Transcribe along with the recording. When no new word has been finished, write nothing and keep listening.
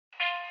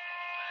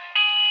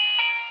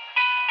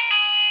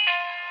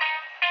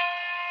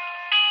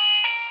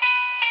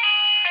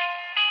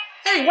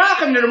Hey,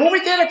 welcome to the Movie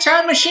Theater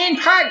Time Machine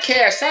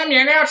Podcast. I'm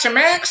your announcer,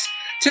 Max.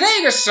 Today,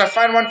 this is a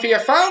fun one for you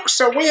folks.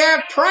 So we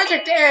have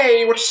Project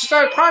A, which is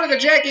part of the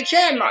Jackie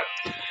Chan month.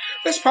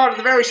 This part of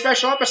the very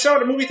special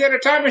episode of Movie Theater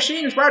Time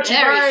Machine is brought to you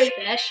by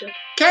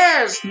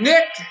Kaz,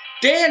 Nick,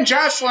 Dan,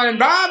 Jocelyn, and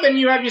Bob, and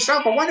you have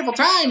yourself a wonderful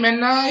time,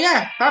 and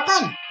have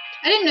fun.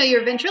 I didn't know you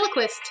were a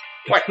ventriloquist.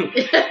 What?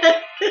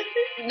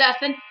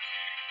 Nothing.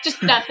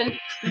 Just nothing.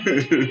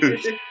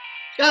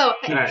 Oh.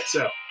 Alright,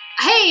 so.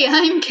 Hey,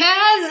 I'm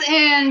Kaz,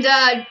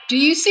 and do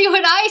you see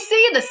what I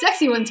see? The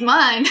sexy one's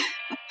mine.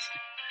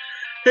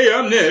 Hey,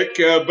 I'm Nick,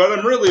 but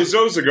I'm really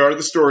Zozagar,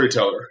 the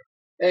storyteller.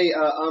 Hey,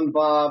 I'm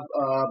Bob,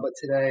 but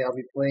today I'll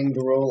be playing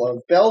the role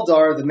of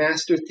Beldar, the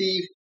Master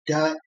Thief,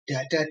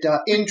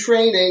 in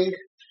training.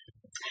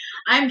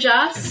 I'm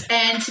Joss,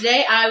 and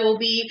today I will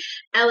be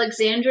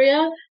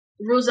Alexandria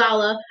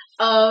Rosala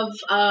of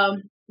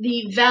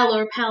the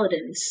Valor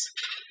Paladins.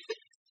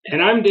 And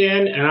I'm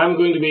Dan, and I'm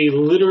going to be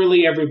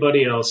literally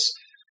everybody else.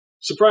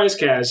 Surprise,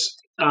 Kaz.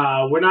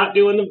 We're not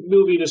doing the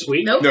movie this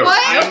week. Nope. No.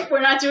 What? We're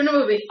not doing a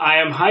movie. I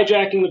am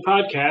hijacking the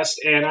podcast,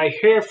 and I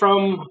hear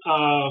from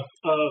a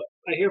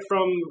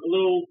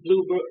little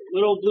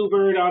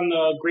bluebird on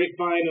the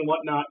grapevine and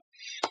whatnot.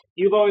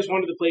 You've always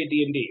wanted to play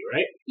D&D,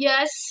 right?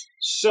 Yes.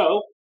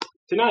 So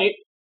tonight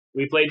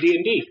we play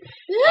D&D.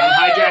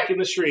 I'm hijacking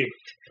the stream.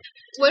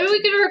 What are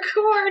we going to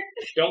record?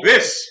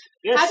 This!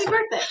 Yes. Happy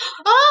birthday.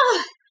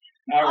 Oh!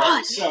 All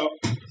right. So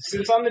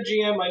since I'm the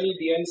GM, I need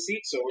the end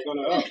seat. So we're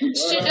gonna.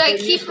 Should I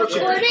keep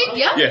recording?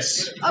 Yeah.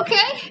 Yes.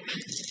 Okay.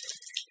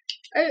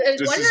 I was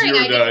This is wondering.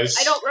 your dice.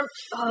 I don't remember.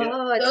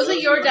 Oh, Those are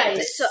your dice.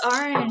 It's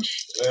orange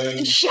and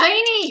And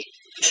shiny.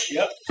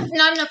 Yep.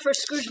 Not enough for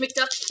Scrooge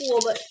McDuck's pool,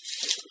 but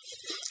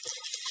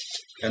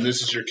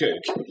this is your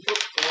cake.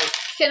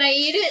 can I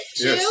eat it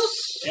too?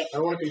 Yes. I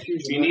want to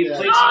confuse You you. need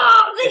plates.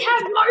 Oh, they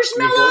have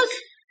marshmallows.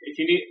 If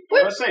you need,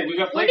 Where- let's say we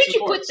got Where plates did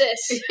you and put forks.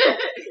 this?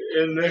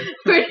 In there.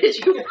 Where did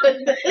you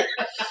put that?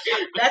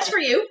 That's for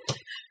you.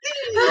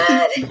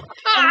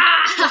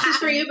 This is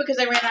for you because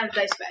I ran out of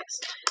dice bags.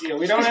 Yeah,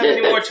 we don't have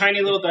any more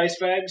tiny little dice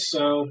bags,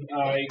 so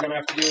you're gonna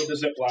have to deal with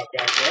the Ziploc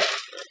bag, right?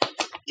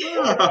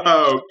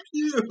 Oh,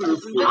 beautiful.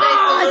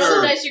 The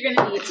little dice you're going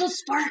to need. It's so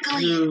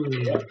sparkly.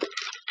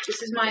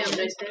 This is my own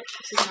dice bag.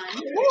 This is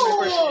mine.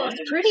 Oh,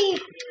 it's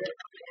pretty.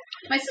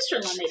 My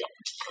sister-in-law made it.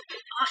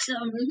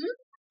 Awesome. Mm-hmm.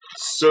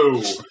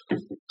 So,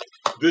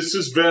 this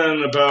has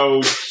been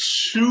about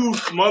 2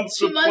 months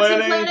 2 of months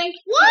planning. of planning.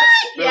 What?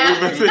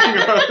 That we've been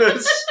thinking about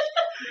this.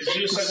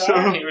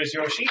 Zusagar, here is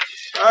your sheet.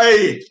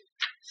 Hey!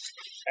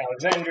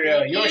 Alexandria,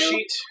 Thank your you.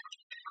 sheet.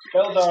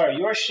 Beldar,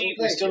 your sheet.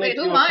 We still need Wait,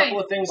 to who do a mine? couple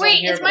of things Wait, on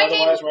here, is but my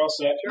name- otherwise we're all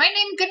set. My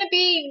name gonna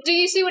be. Do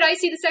you see what I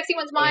see? The sexy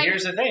one's Well, mine.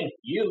 here's the thing.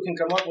 You can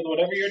come up with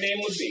whatever your name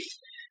would be.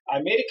 I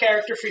made a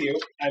character for you.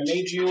 I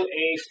made you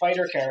a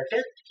fighter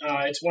character.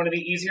 It's one of the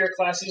easier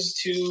classes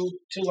to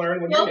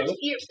learn when Well, you're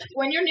new.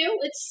 when you're new,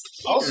 it's...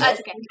 Also, That's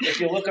okay. if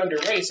you look under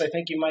race, I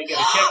think you might get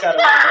a kick out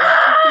of it.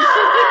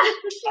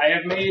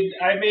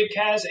 I made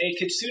Kaz a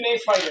Kitsune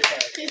fighter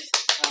character.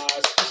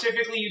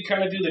 Specifically, you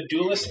kind of do the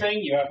duelist thing.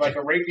 You have like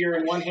a rapier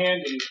in one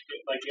hand and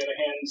like the other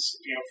hand's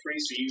free,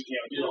 so you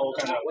do the whole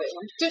kind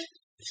of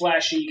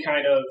flashy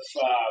kind of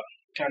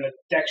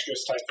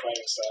dexterous type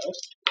fighting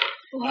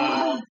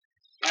style.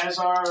 As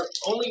our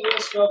only real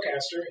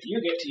spellcaster,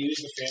 you get to use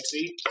the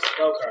fancy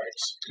spell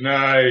cards.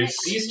 Nice.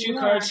 These two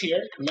cards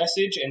here,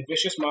 Message and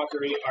Vicious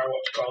Mockery, are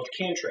what's called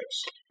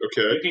cantrips.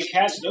 Okay. You can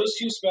cast those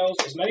two spells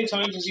as many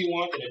times as you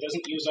want, and it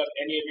doesn't use up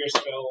any of your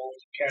spell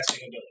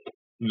casting ability.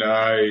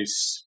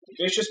 Nice.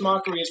 Vicious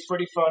Mockery is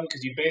pretty fun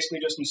because you basically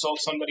just insult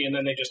somebody and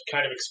then they just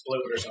kind of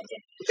explode or something.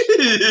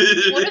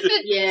 What if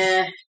it's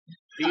Yeah.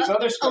 These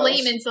other a spells,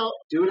 lame insult?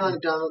 Do it on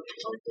Donald.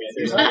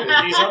 these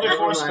other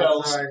four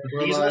spells,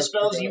 these are the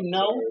spells you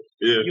know.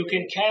 Yeah. You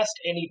can cast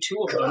any two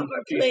of them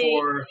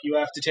before you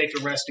have to take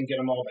a rest and get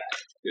them all back.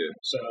 Yeah.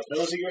 So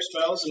those are your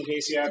spells in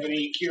case you have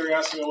any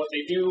curiosity about what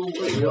they do.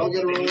 We all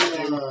get a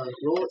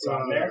roll. It's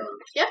on there.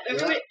 Yep,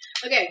 everybody.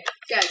 Okay,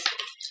 guys.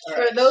 All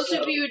For right, those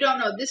so- of you who don't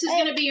know, this is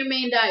going to be your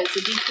main die. It's a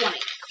D20.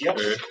 Yep.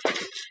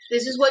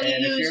 This is what you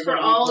And if use you're for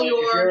gonna all be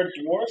playing- if you're your...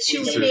 a dwarf, two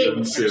we're gonna do- I'm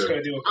hits. just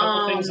going to do a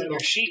couple things on your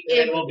sheet, and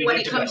then we'll be when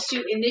good it to go. comes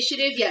to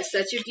initiative, yes,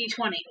 that's your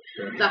D20.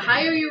 The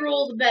higher you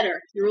roll, the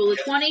better. You roll a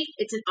 20,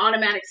 it's an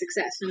automatic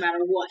success, no matter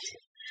what.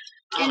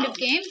 End of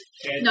game?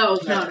 And- No.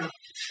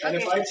 And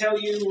if I tell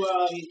you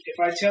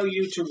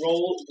to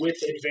roll with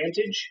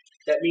advantage,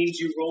 that means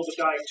you roll the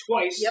die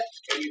twice, Yep.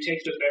 and you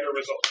take the better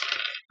result.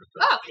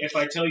 Oh. If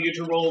I tell you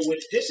to roll with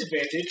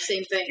disadvantage,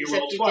 Same thing. you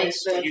except roll you twice,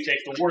 take and you take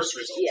the worst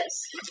result. Yes.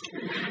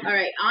 All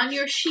right, on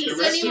your sheet. The Does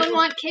rest of anyone them-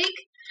 want cake?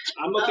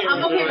 I'm okay,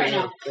 I'm okay right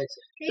now.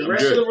 The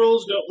rest of the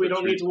rules, we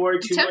don't need to worry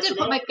I'm too much tempted to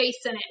put about. my face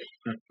in it.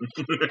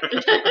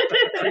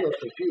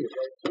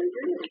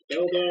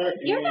 Eldar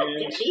You're not and-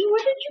 Debbie.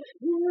 What did you...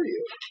 Who are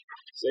you?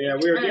 So yeah,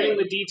 we were All getting right.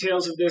 the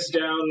details of this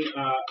down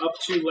up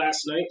to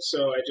last night,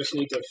 so I just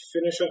need to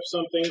finish up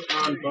something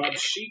on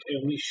Bob's sheet,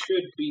 and we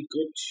should be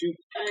good to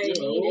I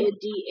go. need a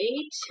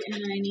D8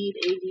 and I need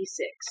a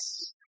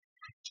D6.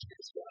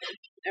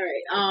 All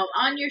right.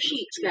 On your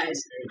sheets, guys,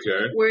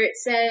 Okay. where it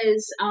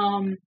says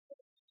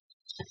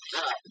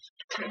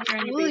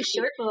Ooh,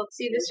 short book.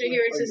 see this right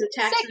here? It says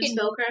attacks and Second.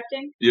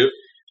 spellcrafting. Yep.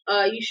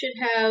 You should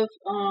have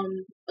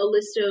a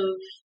list of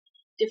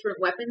different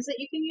weapons that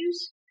you can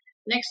use.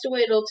 Next to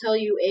it, it'll tell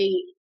you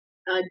a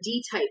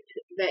D type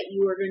that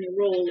you are going to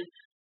roll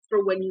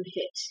for when you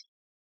hit.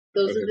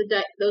 Those are the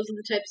those are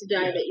the types of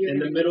die that you're in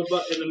the gonna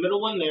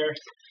middle one there.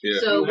 Yeah.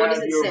 So you what have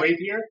does it your say?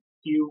 rapier.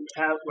 You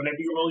have whenever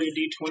you roll your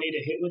d20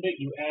 to hit with it,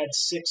 you add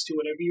 6 to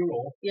whatever you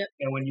roll. Yep.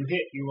 And when you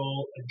hit, you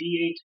roll a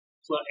d8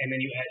 plus, and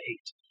then you add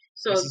 8.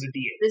 So This is a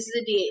d8. this is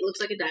a D8.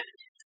 Looks like a diamond.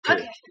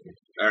 Okay.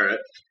 All right.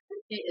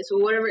 So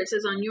whatever it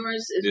says on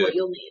yours is Yeah. what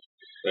you'll need.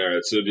 All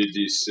right. So it'd be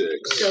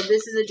D6. So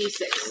this is a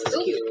D6.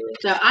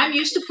 So I'm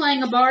used to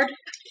playing a bard.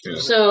 Yeah.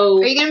 So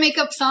Are you gonna make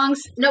up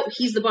songs? no,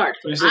 he's the bard.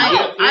 Listen,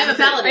 I'm a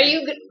paladin. Are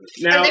you?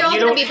 Now, Are they all you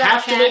gonna don't be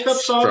have to battle make up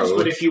cats? songs, Probably.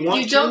 but if you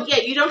want You don't. Yeah,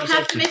 you don't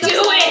have to make up.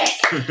 Do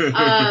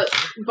it.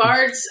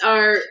 Bards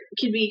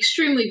can be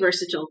extremely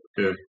versatile.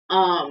 Yeah.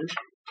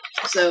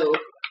 So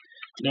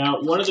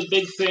Now, one of the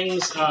big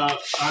things on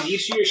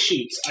each of your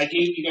sheets, I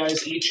gave you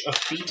guys each a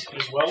feat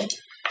as well.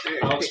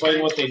 I'll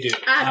explain what they do.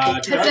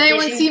 Has Dark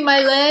anyone vision seen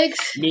my legs?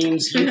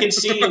 means you can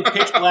see in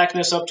pitch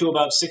blackness up to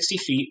about 60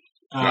 feet.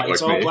 Not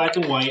It's like all me. black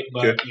and white,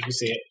 but Yeah. you can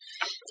see it.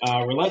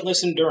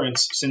 Relentless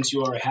endurance, since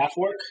you are a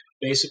half-orc,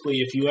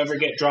 basically if you ever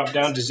get dropped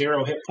down to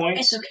 0 hit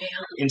points, it's okay.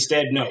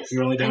 instead, no.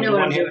 You're only down I to know what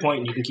 1 I'm hit doing. point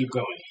and you can keep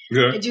going.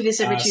 Yeah. I do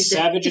this every Tuesday.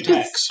 Savage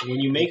attacks. When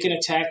you make an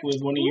attack with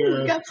one of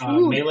your we got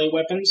food. melee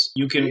weapons,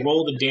 you can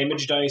roll the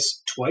damage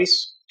dice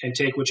twice and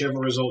take whichever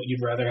result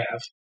you'd rather have.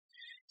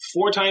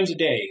 4 times a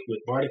day with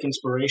Bardic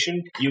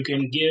Inspiration, you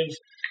can give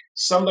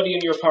somebody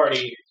in your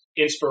party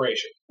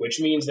inspiration, which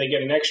means they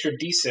get an extra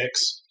d6,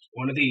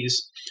 one of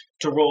these,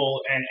 to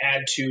roll and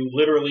add to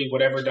literally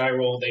whatever die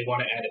roll they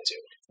want to add it to.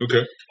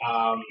 Okay.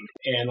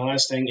 And the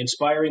last thing,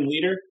 Inspiring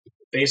Leader.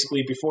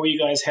 Basically, before you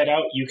guys head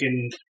out, you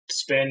can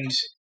spend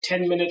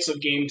 10 minutes of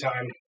game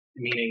time,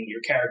 meaning your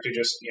character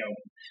just,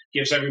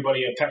 gives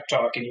everybody a pep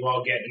talk and you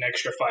all get an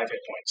extra 5 hit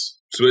points.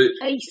 Sweet.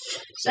 Nice.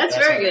 So That's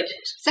how very that good.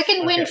 works.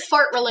 Second wind, Okay.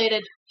 fart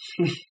related.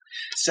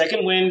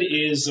 Second wind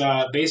is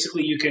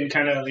basically you can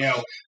kind of,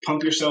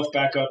 pump yourself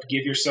back up,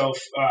 give yourself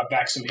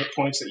back some hit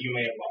points that you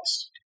may have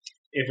lost.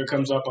 If it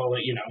comes up, I'll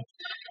let you know.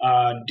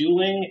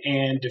 Dueling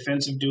and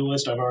defensive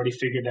duelist, I've already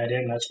figured that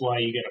in. That's why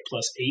you get a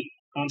 +8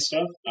 on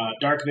stuff.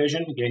 Dark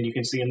vision, again, you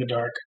can see in the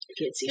dark. I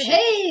can't see shit.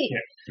 Hey.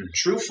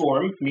 True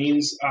form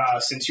means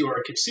since you are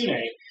a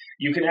kitsune,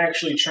 you can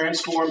actually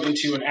transform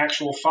into an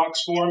actual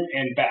fox form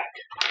and back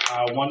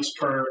once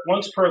per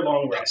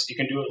long rest. You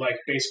can do it like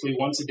basically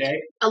once a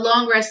day. A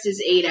long rest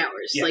is 8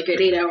 hours. Yeah. Like an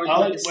 8 hours.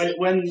 long sleep.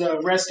 When the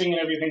resting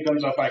and everything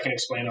comes up, I can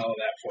explain all of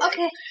that for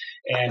you. Okay.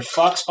 And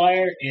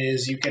Foxfire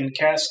is you can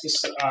cast the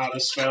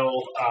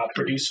spell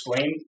Produce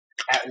Flame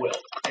at will.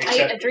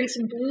 I drink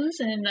some booze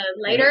and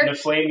lighter. The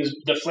flame is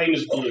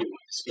blue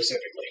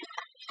specifically.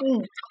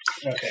 Mm.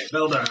 Okay,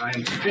 Veldar, I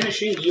am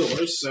finishing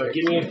yours, so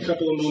give me a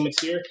couple of moments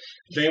here.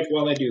 Vamp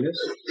while I do this.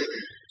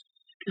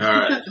 All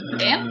right.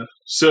 Vamp?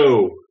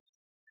 So,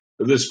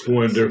 at this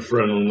point, dear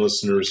friend and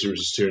listeners who are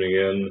just tuning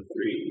in,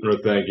 I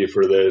want to thank you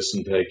for this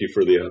and thank you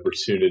for the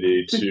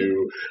opportunity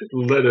to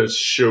let us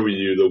show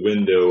you the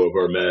window of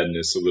our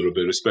madness a little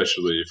bit,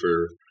 especially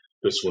for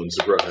this one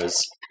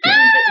surprise.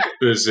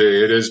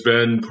 It has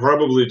been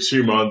probably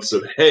 2 months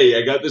of, hey,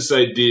 I got this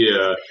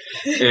idea,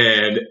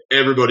 and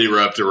everybody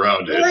wrapped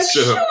around it. You're like,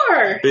 so,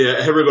 sure. yeah,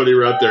 everybody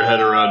wrapped their head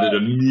around it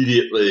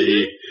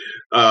immediately.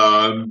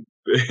 And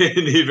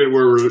even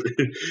were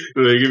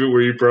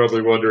you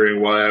probably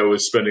wondering why I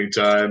was spending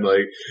time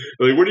like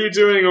what are you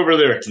doing over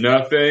there?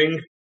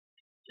 Nothing.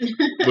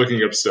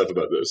 Looking up stuff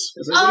about this.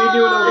 It's like, what are you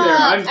doing over there?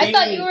 I'm I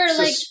thought being you were,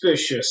 like-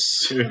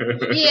 suspicious.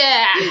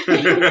 Yeah.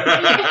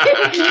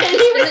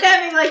 He was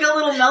having like a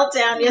little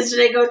meltdown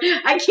yesterday going,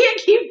 I can't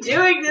keep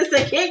doing this.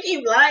 I can't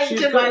keep lying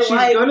to my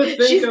wife.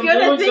 She's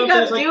gonna think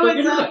I'm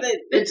doing something.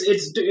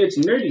 It's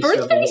nerdy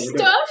Birthday stuff.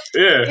 stuff?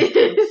 Yeah.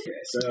 Okay,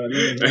 so,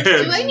 Do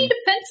I need a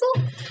pencil?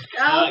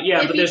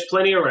 yeah, but there's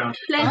plenty around.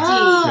 plenty.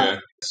 Yeah.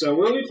 So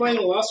we'll be playing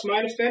Lost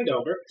Mine of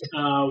Fendover,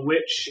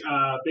 which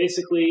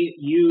basically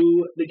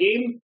the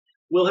game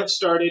will have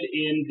started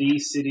in the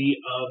city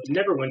of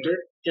Neverwinter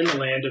in the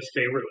land of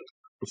Faerun.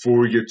 Before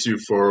we get too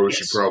far, we Yes.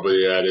 should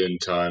probably add in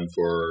time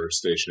for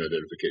station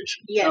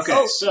identification. Yes.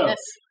 Okay, so Yes.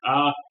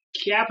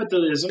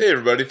 capitalism. Hey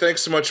everybody,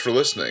 thanks so much for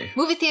listening.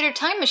 Movie Theater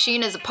Time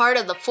Machine is a part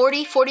of the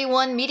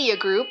 4041 Media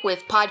Group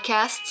with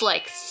podcasts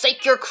like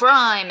Psych Your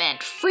Crime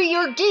and Free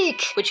Your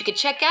Geek, which you can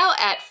check out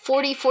at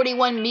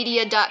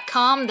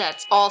 4041media.com.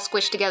 That's all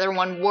squished together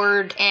one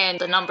word, and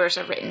the numbers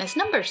are written as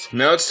numbers.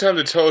 Now it's time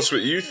to tell us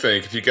what you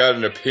think. If you got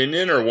an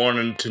opinion or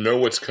wanted to know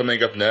what's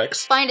coming up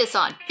next, Find us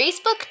on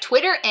Facebook,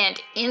 Twitter,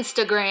 and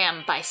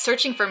Instagram by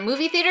searching for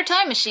Movie Theater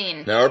Time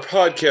Machine. now our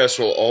podcast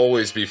will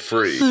always be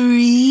free.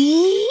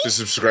 Free? To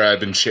subscribe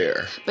subscribe, and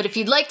share. But if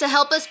you'd like to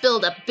help us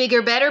build a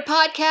bigger, better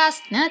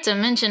podcast, not to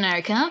mention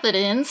our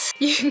confidence,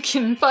 you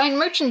can find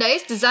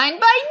merchandise designed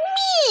by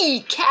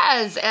me,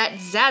 Kaz, at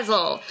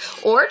Zazzle.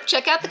 Or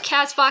check out the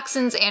Kaz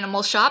Foxen's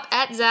Animal Shop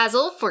at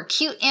Zazzle for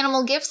cute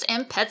animal gifts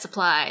and pet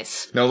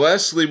supplies. Now,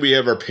 lastly, we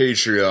have our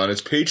Patreon.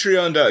 It's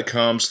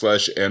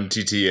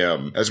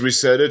patreon.com/MTTM. As we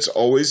said, it's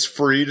always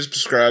free to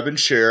subscribe and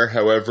share.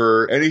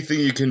 However, anything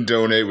you can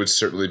donate would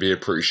certainly be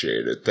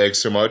appreciated. Thanks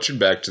so much, and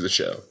back to the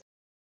show.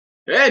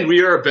 And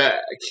we are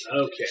back.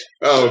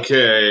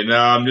 Okay,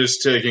 now I'm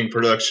just taking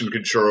production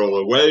control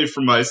away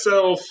from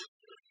myself,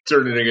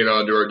 turning it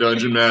on to our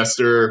Dungeon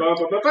Master.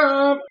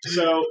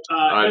 So,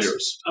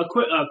 yours. A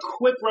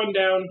quick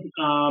rundown,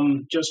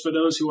 just for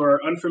those who are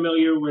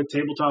unfamiliar with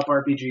tabletop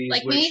RPGs.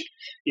 Like which, me?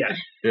 Yeah.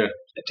 Yeah.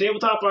 A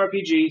tabletop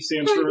RPG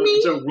stands for,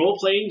 it's a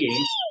role-playing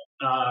game.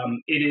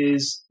 It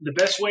is, the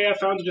best way I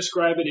found to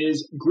describe it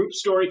is group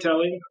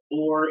storytelling,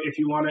 or if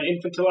you want to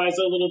infantilize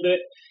it a little bit,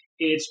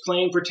 it's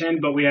playing pretend,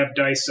 but we have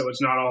dice, so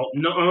it's not all,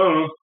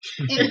 Improv?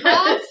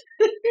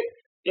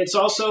 It's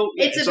also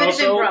It's a bit of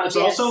improv, It's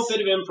also a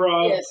bit of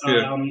improv, Yes.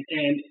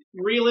 and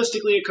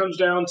realistically, it comes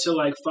down to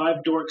like 5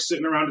 dorks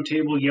sitting around a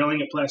table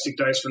yelling at plastic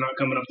dice for not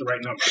coming up the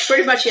right number.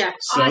 Pretty much, yeah.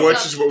 So,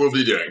 Which is what we'll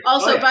be doing.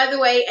 Also, Oh, yeah. by the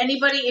way,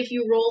 anybody, if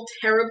you roll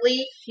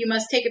terribly, you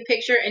must take a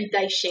picture and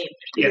dice shame.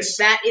 Because Yes.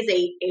 that is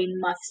a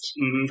must.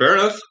 mhm. Fair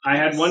enough. I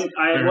had one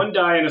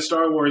die in a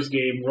Star Wars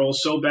game roll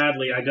so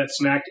badly I got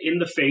smacked in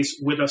the face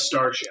with a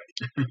starship.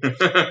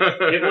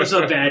 It was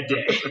a bad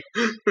day.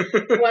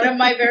 One of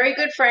my very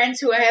good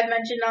friends, who I have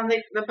mentioned on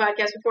the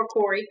podcast before,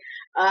 Corey,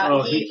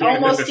 he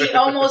he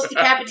almost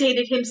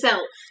decapitated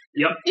himself.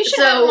 Yep, You should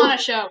So- have him on a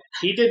show.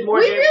 he did more.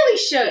 We damage. really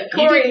should.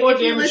 He Corey, did more if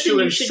you damage listen,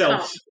 to you should come.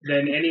 himself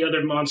than any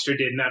other monster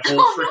did in that whole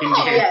Oh, freaking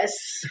no. game. Yes.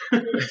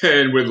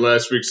 And with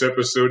last week's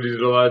episode, he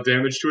did a lot of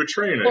damage to a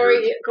train. I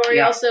heard. Corey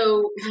Yeah.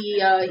 also,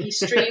 he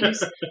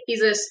streams.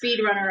 He's a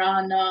speedrunner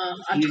on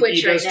Twitch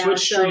He does right now.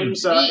 Twitch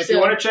streams. So If you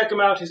want to check him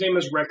out, his name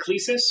is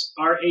Reclesis,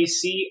 Raclesis.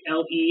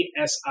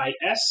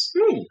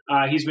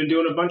 He's been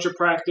doing a bunch of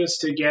practice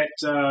to get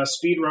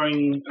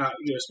speedrunning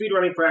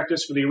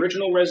practice for the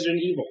original Resident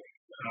Evil.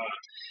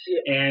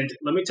 And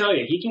let me tell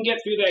you, he can get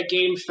through that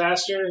game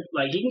faster.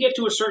 Like, he can get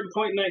to a certain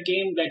point in that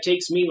game that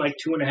takes me like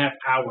 2.5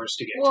 hours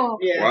to get to. Whoa.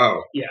 yeah.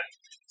 Wow.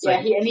 It's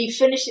like- He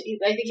finished it.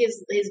 I think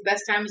his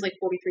best time was like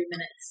 43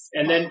 minutes.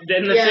 And then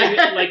the Yeah.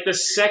 thing, like the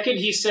second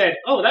he said,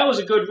 "Oh, that was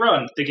a good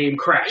run," the game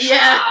crashed.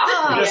 Yeah.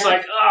 I'm just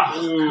like, oh,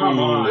 come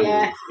on.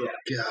 Yeah.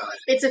 God.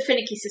 It's a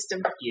finicky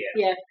system.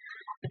 Yeah.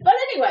 But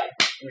anyway,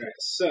 Alright,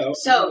 so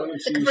So, the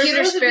for computer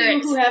those of you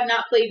spirits. who have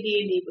not played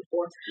D&D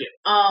before,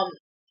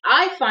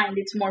 I find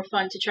it's more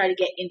fun to try to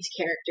get into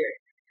character.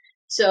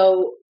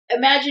 So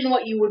imagine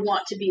what you would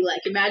want to be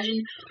like.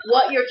 Imagine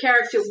what your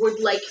character would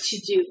like to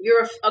do.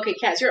 Okay,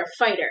 Kaz, you're a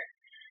fighter.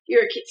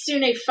 You're a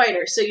Kitsune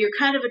fighter, so you're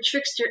kind of a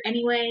trickster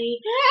anyway.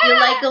 You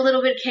like a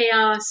little bit of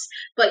chaos,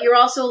 but you're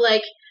also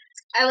like,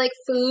 I like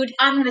food.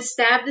 I'm going to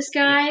stab this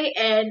guy,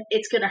 and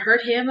it's going to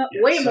hurt him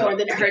way so- more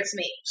than it hurts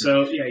me.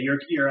 So yeah,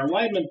 your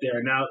alignment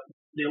there. Now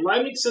the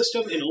alignment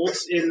system in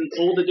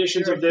old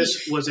editions of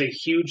this was a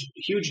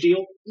huge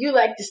deal. You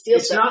like to steal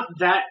It's stuff. not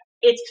that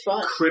It's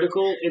fun.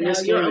 critical in No,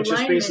 this your game. It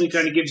just basically alignment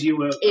kind of gives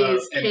you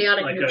is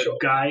chaotic like neutral.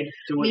 a guide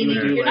to what you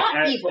Meaning would do. you're Like,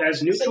 not evil,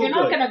 as neutral so you're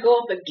not good. going to go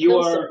up and You kill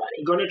are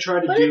somebody. going to try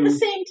to But do at the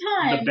same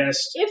time, the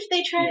best. if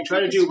they try to Try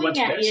to take a do swing what's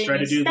at best. you Try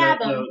and to do you stab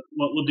them,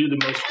 what will do the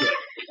most good.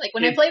 Like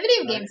when I play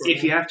video games.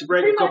 If you have to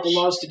break Pretty a couple much.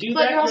 laws to do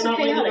but that, you're also not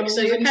really chaotic, gonna so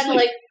lose you're any kind of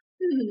sleep.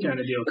 like, Kind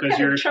of deal what because kind of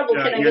you're trouble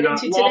can I you're get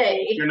not into lawful,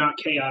 today? you're not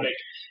chaotic.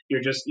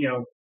 You're just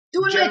Doing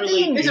my generally-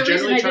 thing. There's a You're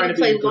reason generally I trying didn't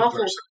to be play a good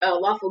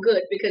lawful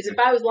good, because if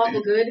I was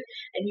lawful good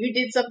and you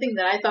did something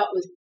that I thought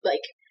was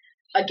like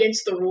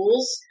against the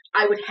rules,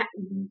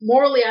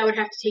 morally I would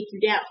have to take you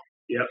down.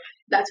 Yep.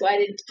 That's why I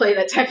didn't play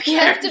that type of You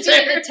have character.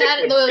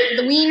 to be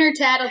the wiener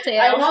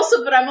tattletale. I'm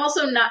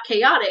also not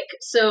chaotic.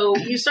 So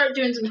you start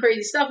doing some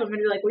crazy stuff, I'm gonna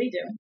be like, what are you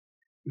doing?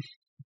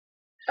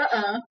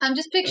 I'm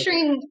just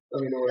picturing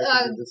Let me know what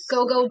I can do this.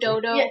 Go-Go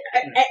Dodo. Yeah,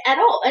 at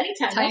all,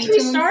 anytime. Tiny Once we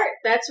Toons. start,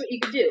 that's what you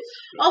can do.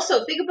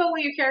 Also, think about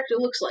what your character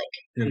looks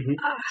like. Mhm.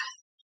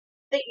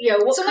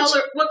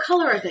 What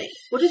color are they?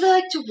 What do they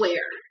like to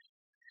wear?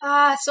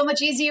 So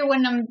much easier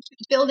when I'm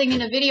building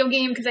in a video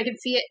game because I can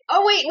see it.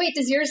 Oh, wait,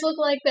 does yours look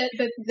like that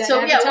So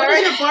yeah, avatar? what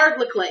does your bard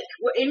look like?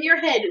 In your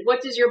head, what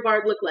does your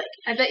bard look like?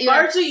 I bet you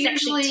Bards are have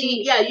sexy usually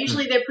teeth.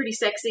 usually they're pretty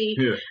sexy.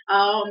 Yeah.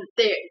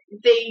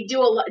 They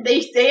do a lot.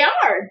 They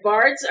are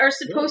bards are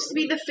supposed to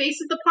be the face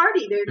of the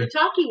party. They're the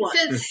talky It ones.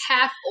 says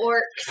half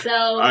orc,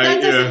 so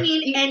That doesn't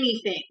mean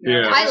anything.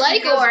 Yeah. I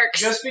like orcs.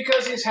 Just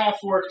because he's half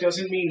orc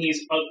doesn't mean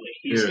he's ugly.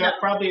 He's Yeah. got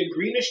probably a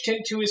greenish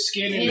tint to his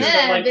skin and he's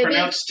Yeah, got like baby.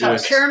 pronounced Yeah.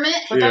 tusks. Kermit.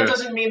 But Yeah. that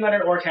doesn't mean that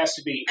an orc has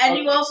to be And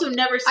ugly. you also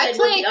never I said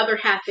what play- the other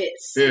half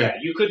is. Yeah.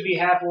 You could be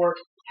half orc,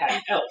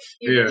 half elf.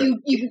 Yeah.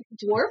 You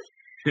dwarf?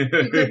 You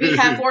could be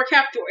half orc,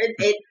 half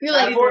dwarf. You're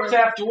like Half orc,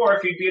 half dwarf,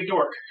 you'd be a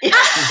dork.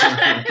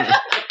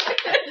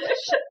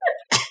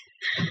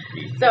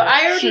 So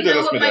I already She know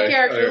does what my today.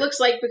 character Alright. looks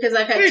like because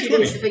I've had Hey, 2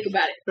 Tony. days to think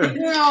about it.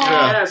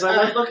 Yeah. As I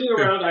went looking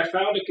around, I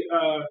found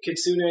a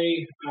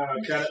Kitsune.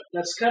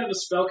 That's kind of a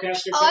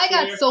spellcaster. Oh, I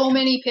picture got so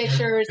many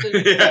pictures. Of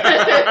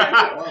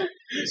Yeah.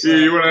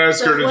 See, you want to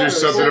ask her to do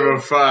So- something of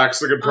a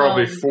fox? Look at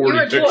probably you're 40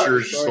 a dwarf.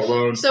 pictures just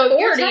alone. So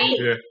you're 40? tiny.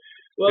 Yeah.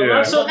 Well, Yeah.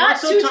 not so, Not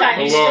so too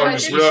tiny. tiny. Alone, Yeah,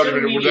 just you're without still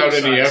any medium-sized.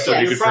 effort, you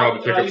Yes. could probably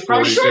pick up You're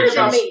probably 40 shorter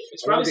than pictures. me.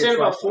 It's probably saying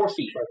about 4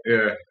 feet.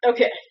 Yeah.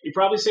 Okay. You're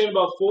probably saying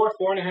about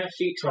 4.5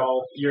 feet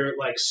tall. You're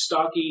like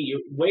stocky.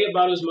 You weigh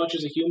about as much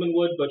as a human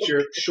would, but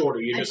you're shorter.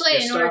 You're I just play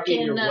you're an orc stocky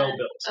and in you're well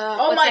built.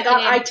 Oh what's my that god,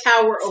 name? I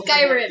tower over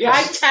Skyrim. you.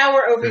 Yes. I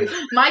tower over you.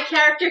 My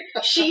character,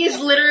 she is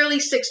literally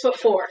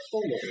 6'4".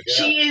 Oh my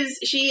God.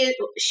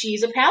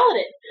 She's a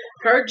paladin.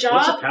 Her What's a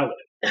job. paladin?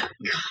 I'm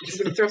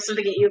gonna throw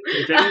something at you.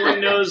 If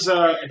anyone knows,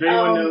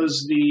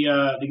 knows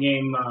the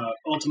game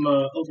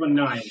Ultima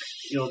 9,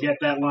 you'll get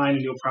that line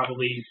and you'll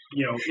probably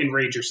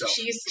enrage yourself.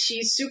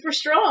 She's super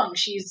strong.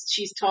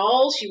 She's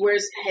tall. She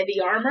wears heavy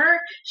armor.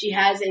 She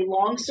has a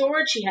long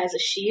sword. She has a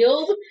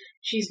shield.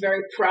 She's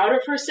very proud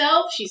of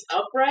herself. She's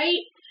upright.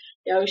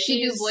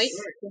 She do She's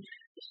voice?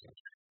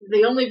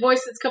 The only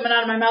voice that's coming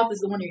out of my mouth is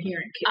the one you're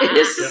hearing.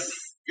 Ah.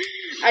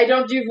 I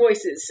don't do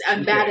voices.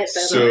 I'm bad at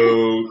them. So,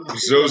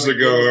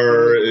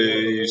 Zozagar,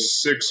 a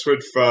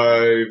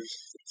 6'5",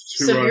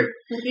 So 200. you're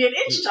only an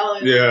inch taller.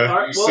 than me. Yeah,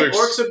 Well, six,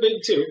 orcs are big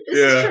too. This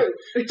yeah.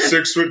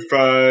 is true.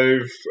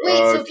 6'5". Wait,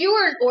 so if you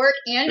were an orc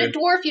and a yeah.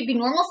 dwarf, you'd be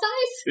normal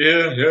size?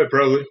 Yeah,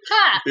 probably.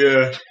 Ha!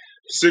 Yeah,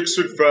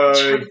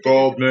 6'5",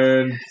 bald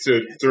man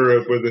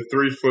with a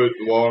 3-foot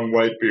long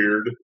white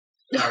beard.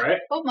 All right.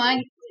 Oh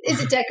my. Is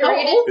it How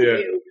decorated? old are Yeah.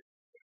 you?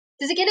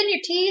 Does it get in your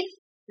teeth?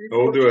 How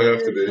old do I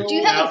have to be? Do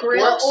you have Now, a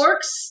grill? Well,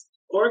 orcs.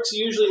 Orcs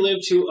usually live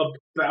to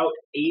about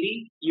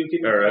 80. You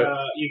can All right.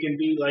 you can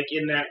be like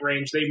in that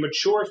range. They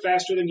mature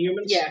faster than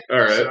humans. Yeah. All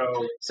right.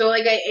 So So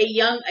like a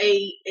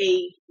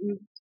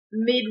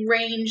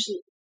mid-range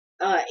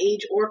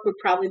age orc would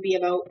probably be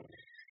about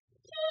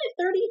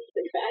 30,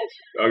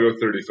 35. I'll go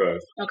 35.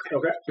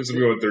 okay. Because I'm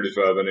going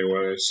 35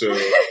 anyway, so...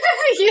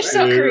 You're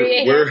so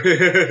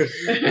creative.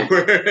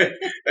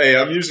 Hey,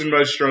 I'm using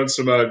my strengths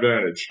to my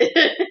advantage.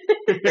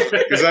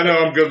 Because I know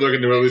I'm good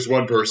looking to at least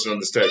one person on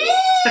this table.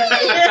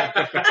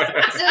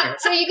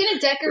 So you're gonna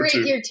decorate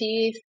two. your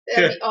teeth?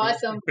 That'd be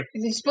awesome.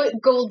 You just put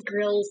gold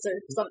grills or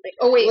something.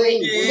 Oh wait,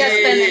 you gotta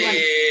spend that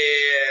money.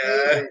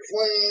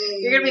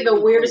 You're gonna be the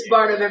weirdest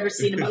bard I've ever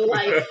seen in my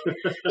life.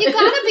 You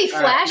gotta be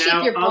All right, flashy now,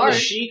 if you're on bard. the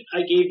sheet, I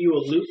gave you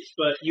a lute,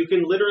 but you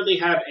can literally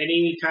have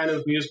any kind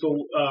of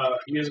musical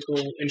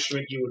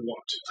instrument you would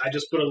want. I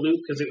just put a lute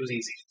because it was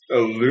easy. A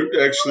lute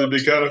actually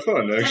be kind of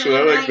fun. Actually,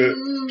 I like that.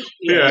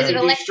 Yeah. Is it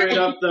It'd be electric? straight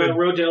up the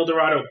Road to El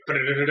Dorado.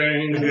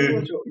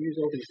 Use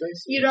all these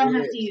dice. You don't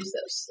have to use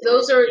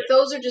those.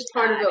 Those are just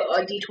part of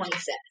a D20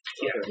 set.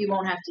 Yeah. You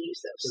won't have to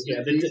use those.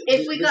 Yeah,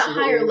 If we This got is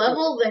what higher we're-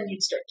 level, then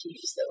you'd start to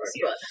use those.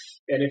 Yeah.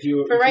 And if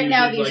you For right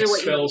now, need, these like, are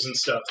what you spells and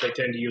stuff, they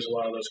tend to use a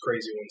lot of those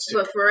crazy ones too.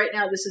 But for right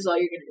now, this is all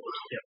you're gonna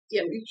do.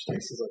 So each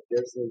dice is like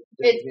this.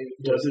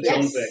 Does its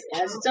own Yes, thing. it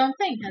has its own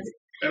thing.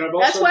 And I've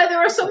That's also, why there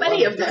are so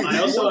many of them. I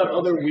also have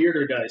other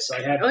weirder dice.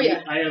 I have Oh,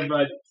 yeah. I have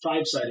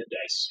 5-sided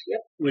dice, Yep.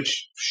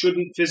 which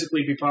shouldn't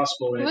physically be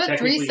possible. And What it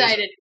technically is.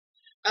 3-sided?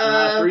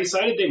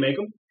 3-sided, they make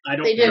them. I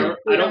don't. They do.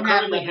 We I don't don't have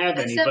currently them. have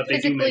Does any, that but they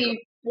do make them. physically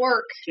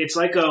work? It's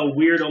like a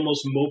weird,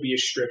 almost Mobius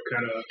strip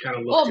kind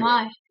of look. Oh to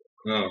my.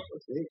 Oh.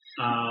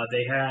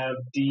 They have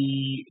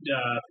the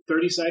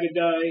 30-sided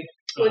die.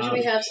 Which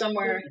we have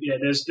somewhere. Yeah,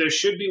 there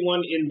should be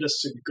one in the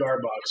cigar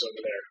box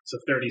over there. It's a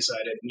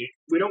 30-sided.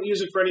 We don't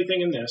use it for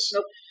anything in this.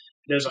 Nope.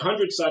 There's a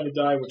 100-sided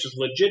die, which is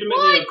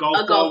legitimately a golf A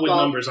golf ball with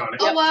ball. numbers on it.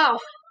 Oh wow.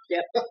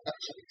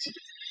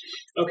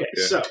 Okay,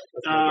 Yeah. so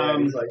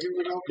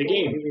the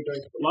game,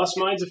 Lost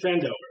Mines of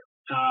Fandelver.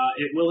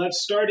 It will have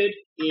started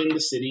in the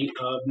city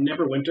of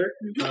Neverwinter,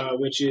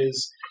 which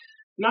is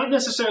not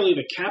necessarily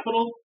the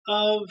capital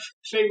of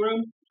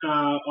Faerun,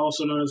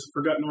 also known as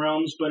Forgotten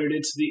Realms, but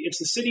it's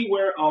the city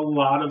where a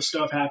lot of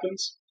stuff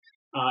happens.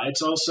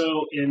 It's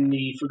also in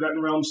the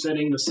Forgotten Realms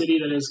setting, the city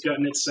that has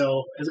gotten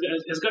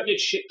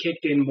its shit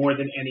kicked in more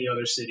than any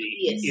other city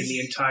Yes. in the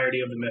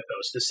entirety of the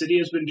mythos. The city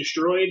has been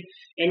destroyed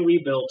and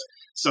rebuilt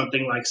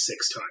something like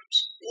 6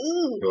 times.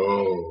 Ooh.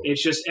 Oh.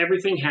 It's just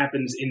everything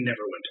happens in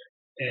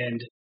Neverwinter,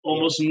 and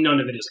almost none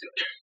of it is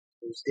good.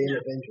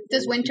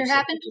 Does winter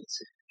happen?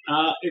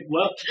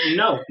 Well,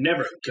 no,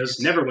 never, because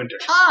Neverwinter.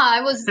 Ah,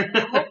 I was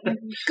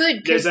good.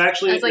 'Cause There's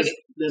actually I was like,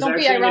 there's don't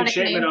be actually an ironic,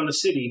 enchantment name. on the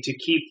city to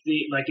keep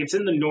it's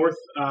in the north,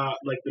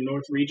 the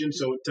north region,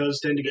 so it does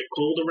tend to get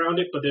cold around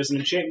it. But there's an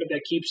enchantment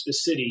that keeps the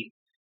city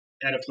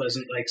at a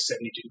pleasant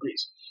 72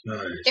 degrees.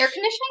 Nice. air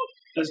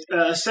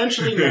conditioning?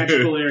 Essentially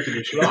magical air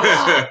conditioning.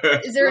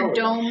 Is there a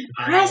dome?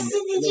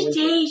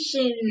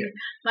 Prestidigitation.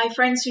 My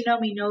friends who know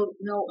me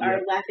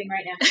are laughing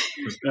right now.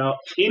 Well,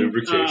 in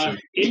Lubrication.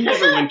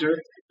 Neverwinter,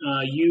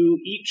 you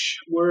each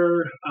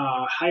were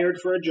hired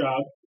for a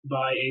job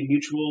by a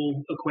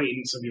mutual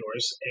acquaintance of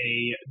yours,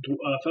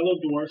 a fellow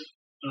dwarf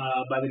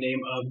by the name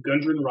of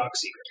Gundren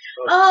Rockseeker.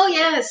 Oh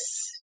yes.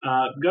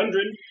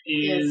 Gundren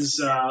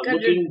is Gundren.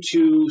 looking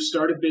to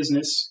start a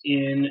business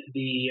in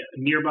the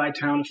nearby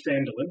town of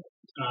Phandalin.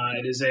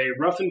 It is a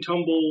rough and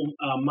tumble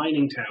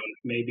mining town,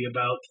 maybe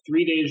about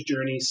 3 days'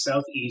 journey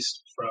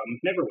southeast from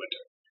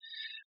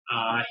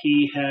Neverwinter.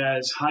 He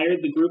has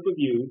hired the group of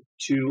you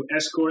to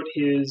escort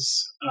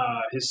his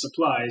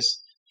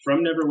supplies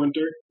from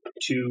Neverwinter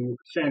to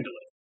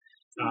Phandalin.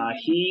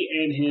 He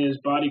and his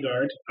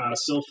bodyguard,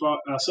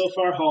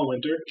 Silfar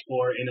Hallwinter,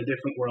 or in a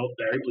different world,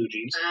 Barry Blue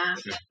Jeans,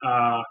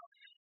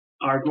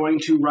 are going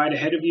to ride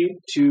ahead of you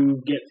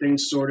to get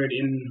things sorted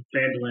in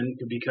Phandalin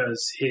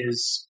because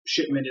his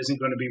shipment isn't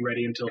going to be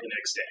ready until the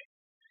next day.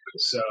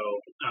 So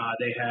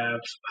they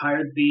have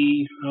hired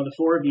the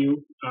four of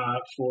you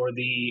for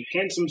the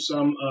handsome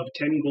sum of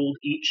 10 gold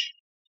each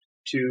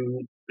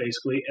to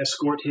basically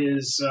escort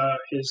his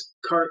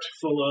cart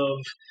full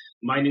of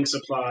mining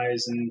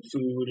supplies and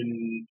food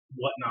and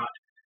whatnot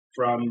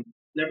from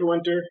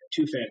Neverwinter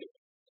to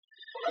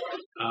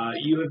Phandalin.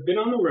 You have been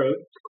on the road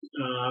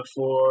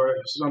for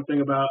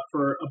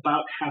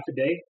about half a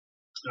day.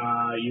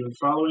 You're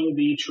following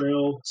the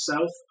trail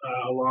south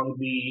along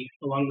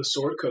the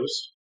Sword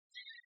Coast.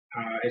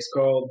 It's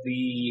called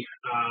the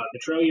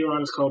trail you're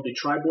on is called the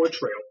Tribor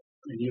Trail,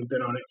 and you've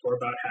been on it for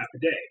about half a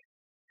day.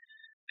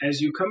 As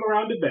you come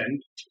around a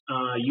bend,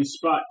 you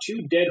spot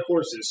 2 dead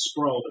horses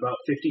sprawled about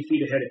 50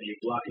 feet ahead of you,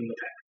 blocking the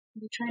path.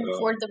 You trying to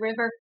ford the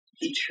river?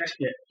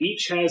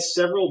 Each has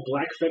several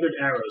black-feathered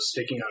arrows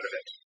sticking out of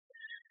it.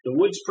 The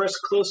woods press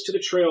close to the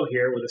trail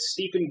here with a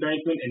steep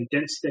embankment and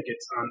dense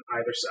thickets on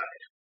either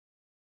side.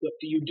 What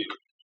do you do?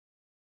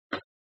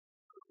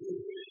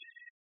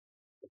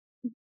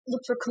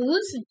 Look for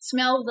clues and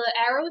smell the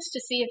arrows to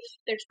see if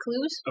there's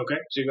clues. Okay,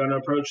 so you're going to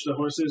approach the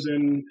horses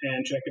and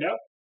check it out?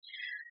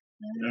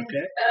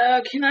 Okay.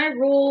 Can I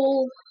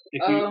roll?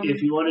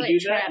 If you want to do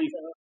that, trap,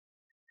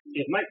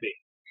 it might be.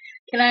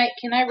 Can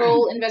I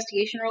roll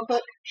investigation real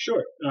quick?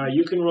 Sure.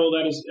 You can roll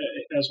that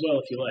as well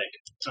if you like.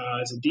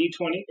 It's a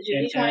D20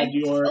 and D20? add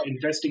your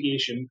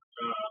investigation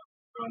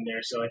on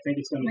there. So I think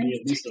it's going to be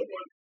at least a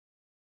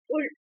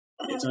 1.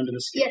 It's under the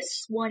scale.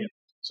 Yes, 1.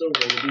 So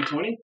roll the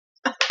D20.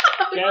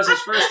 Gaz's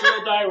first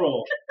real die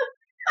roll.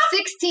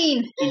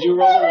 16. Did you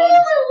roll a 1?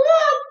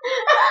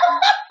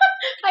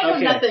 I know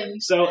Okay. nothing.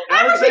 So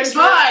Everything's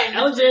fine.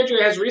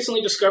 Alexandria has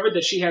recently discovered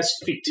that she has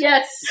feet.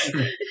 Yes.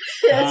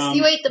 Yes.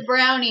 You ate the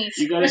brownies.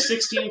 You got a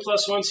 16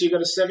 plus 1, so you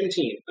got a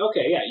 17.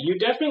 Okay, yeah. You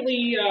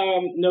definitely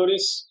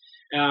notice,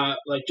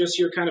 like, just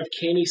your kind of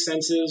canny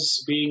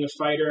senses, being a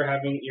fighter,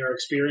 having your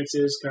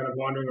experiences kind of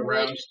wandering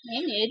around.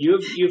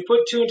 You've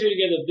put 2 and 2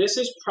 together. This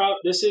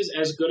is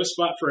as good a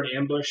spot for an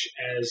ambush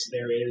as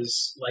there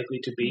is likely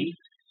to be.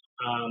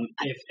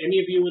 If any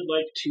of you would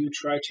like to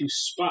try to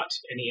spot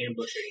any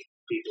ambushing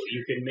people,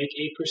 you can make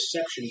a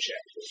perception check.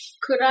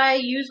 Could I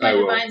use my I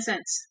will. divine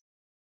sense?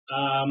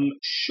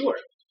 Sure.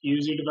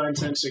 Use your divine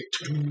sense.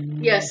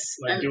 Yes.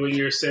 Like doing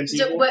your sense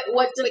So evil.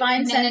 what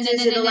divine sense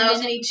is? It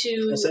allows me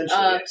to Essentially,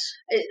 yes.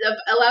 it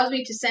allows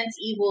me to sense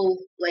evil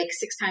like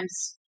 6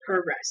 times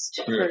per rest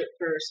per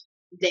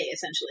day,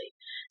 essentially.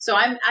 So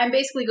I'm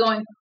basically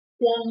going.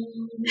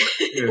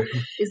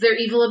 Is there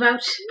evil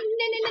about?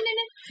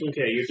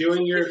 Okay, you're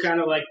doing your kind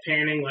of like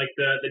panning, like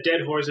the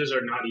dead horses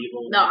are not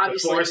evil. No, Like,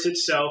 obviously. the forest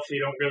itself, you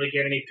don't really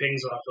get any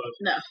pings off of.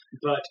 No.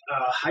 But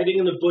hiding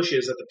in the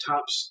bushes at the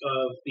tops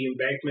of the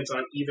embankments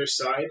on either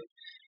side,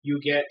 you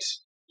can't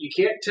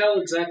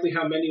tell exactly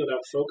how many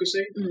without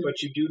focusing,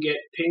 but you do get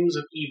pings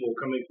of evil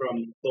coming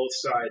from both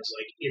sides,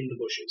 like in the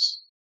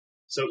bushes.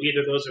 So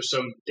either those are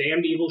some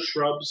damned evil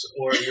shrubs,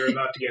 or you're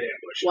about to get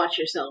ambushed. Watch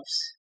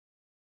yourselves.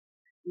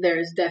 There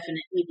is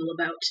definite evil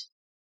about.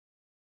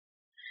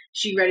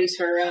 She readies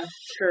her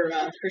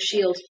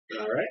shield.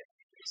 All right.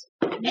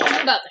 I don't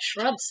know about the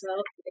shrubs,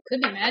 though. It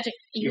could be magic.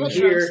 You Evil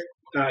hear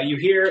shrubs. you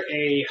hear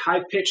a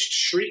high-pitched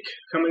shriek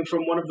coming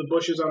from one of the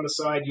bushes on the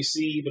side. You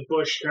see the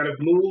bush kind of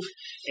move,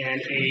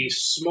 and a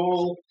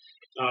small,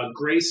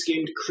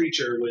 gray-skinned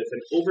creature with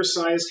an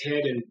oversized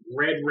head and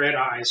red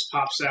eyes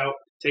pops out,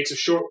 takes a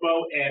short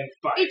bow, and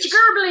fires. It's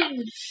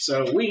Gerblin!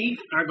 So we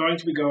are going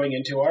to be going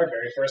into our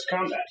very first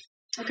combat.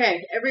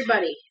 Okay,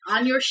 everybody,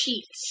 on your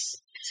sheets.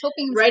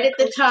 Hoping Right at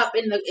the top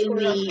in the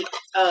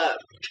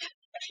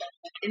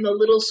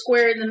little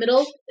square in the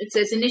middle, it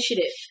says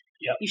initiative.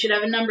 Yep. You should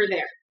have a number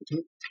there.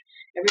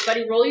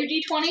 Everybody roll your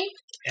d20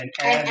 And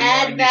and your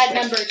add that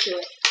initiative. number to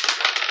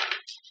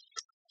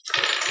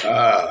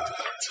it.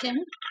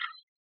 10.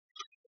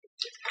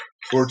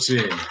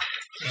 14.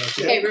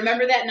 Okay,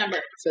 remember that number.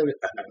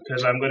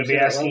 Because I'm going to be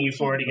asking you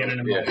for it again in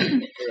a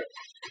moment.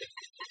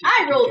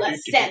 I rolled a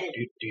 7.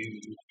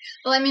 Do-do-do-do-do.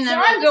 Well, I mean, So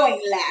I'm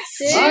going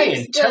last. My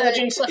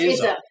intelligence Plus is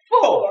a a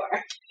 4.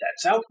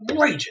 That's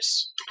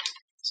outrageous.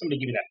 Somebody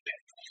give me that pen.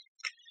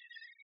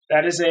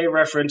 That is a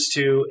reference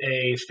to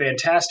a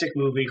fantastic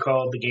movie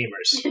called The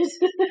Gamers.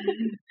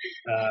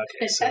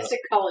 Okay, so, Fantastic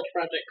college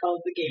project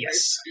called The Gamers.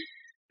 yes.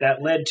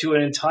 That led to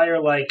an entire,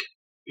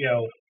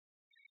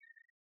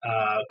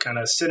 kind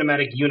of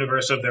cinematic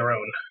universe of their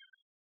own.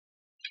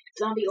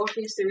 Zombie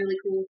Orpheus, they're really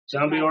cool.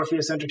 Zombie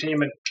Orpheus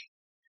Entertainment.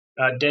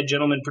 Dead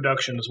Gentleman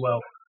production as well.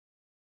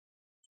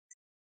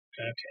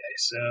 Okay,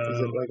 Is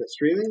so it like a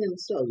streaming and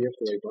stuff? You have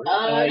to like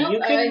buy it? No, you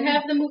can- I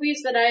have the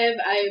movies that I have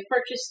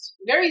purchased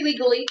very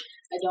legally.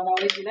 I don't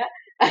always do that.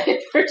 I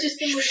have purchased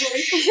them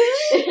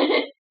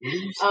legally.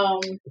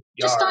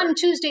 Just Yar. on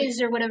Tuesdays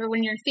or whatever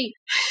when you're a thief.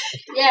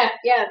 yeah,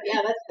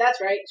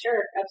 that's right.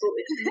 Sure,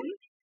 absolutely.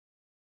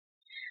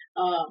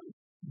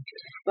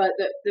 But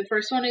the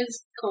first one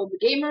is called The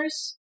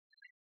Gamers,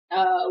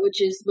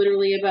 which is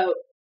literally about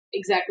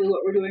exactly what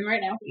we're doing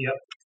right now. Yep.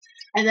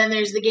 And then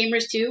there's The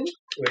Gamers 2,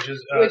 Which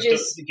is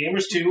the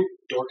Gamers 2,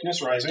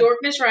 Dorkness Rising.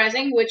 Dorkness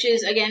Rising, which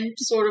is, again,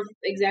 sort of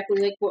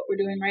exactly like what we're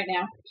doing right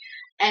now.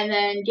 And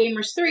then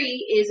Gamers 3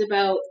 is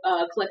about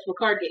collectible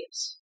card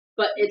games.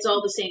 But it's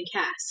all the same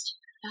cast.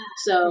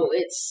 So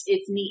it's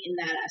neat in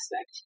that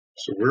aspect.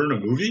 So we're in a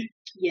movie?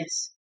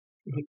 Yes.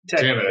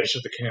 Damn it, I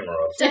shut the camera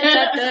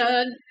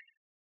off.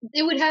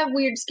 It would have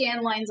weird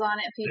scan lines on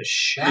it. The If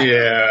Shadow.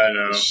 Yeah, I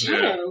know. Yeah.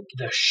 Shadow.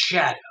 The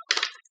Shadow.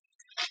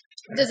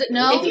 does it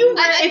know? If you,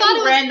 I thought it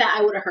was. ran that,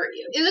 I would have hurt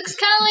you. It looks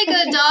kind of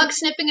like a dog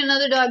sniffing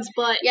another dog's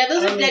butt. Yeah,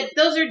 those are dead.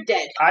 Those are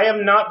dead. I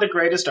am not the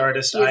greatest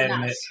artist, He is I not.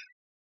 admit.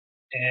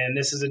 And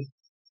this is a...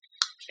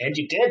 And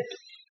you did.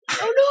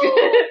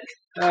 Oh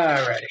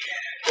Alrighty.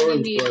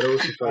 Orange blood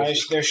always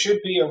suffices. There should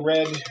be a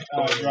red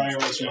dry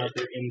erase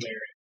marker in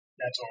there.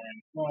 That's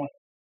orange. Well,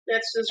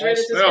 That's as red as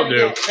it's That'll going to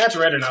do. get. that's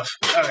red enough.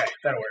 Okay,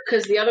 that'll work.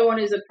 Because the other one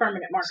is a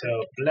permanent marker.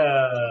 So,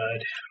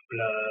 blood.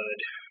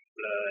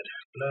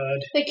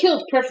 They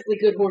killed perfectly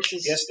good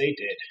horses. Yes, they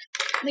did.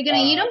 no! They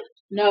gonna eat them?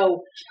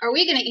 No. Are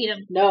we gonna eat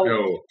them? No.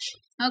 No.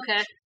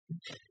 Okay.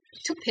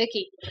 Too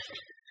picky.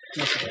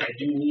 Okay, I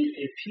do need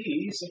a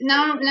piece.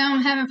 Now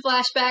I'm having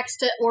flashbacks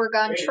to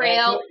Oregon Wait,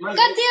 Trail. my-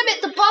 God damn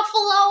it, the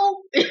buffalo!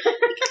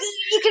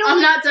 You can I'm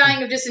only. not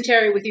dying of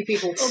dysentery with you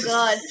people. Oh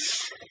God.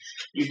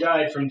 You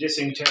died from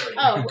dissing Terry.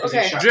 Oh, 'cause he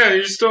okay. shot- Jenny,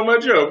 you stole my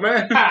joke,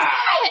 man. Ah!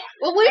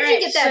 Well, where'd you Alright,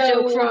 get that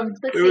so, joke from?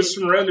 Let's It was see.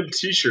 some random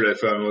T-shirt I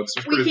found once.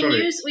 It's pretty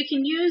funny. We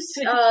can use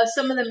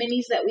some of the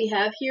minis that we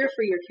have here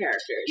for your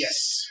characters.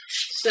 Yes.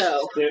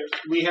 So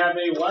We have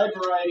a wide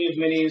variety of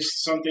minis.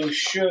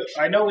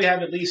 I know we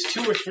have at least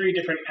 2 or 3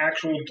 different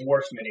actual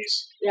dwarf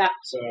minis. Yeah.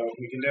 So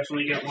we can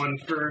definitely get one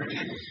for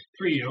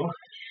you.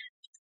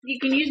 you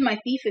can use my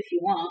thief if you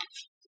want.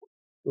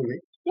 For me?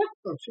 Yeah.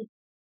 Oh, sure.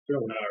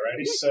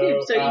 Alrighty, So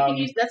you can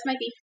use. That's my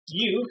thief.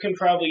 You can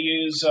probably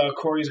use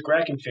Corey's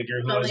Kraken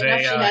figure, who is Funnily enough,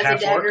 a she has a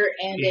half orc. dagger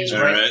and He's, a.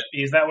 All right.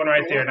 he's that one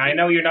right there. And I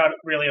know you're not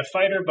really a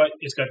fighter, but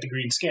he's got the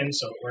green skin,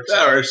 so it works.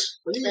 That works.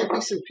 When you get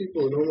decent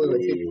people, normally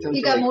like take the time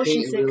You to got like, motion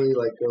paint sick. and really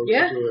like go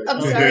Yeah. through it.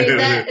 I'm sorry, is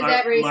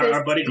that racist?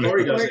 Our buddy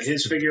Corey does it. Works.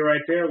 His figure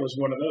right there was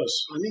one of those.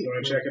 Oh, neat. You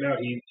want to check it out?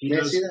 He Can I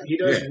does see that? he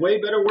does way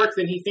better work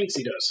than he thinks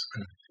he does.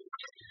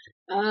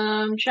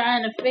 I'm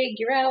trying to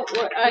figure out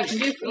what I can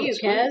do for you,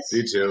 Kaz.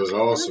 Detail is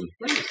awesome.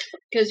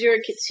 Because you're a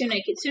kitsune.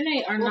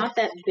 Kitsune are not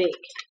that big.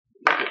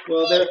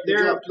 Well, they're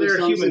job, please,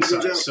 human Thompson.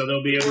 Good job. sized, so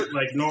they'll be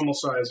like normal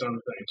sized on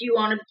the thing. Do you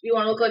want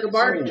to look like a Oh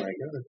bard? my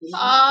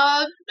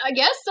god. I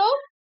guess so.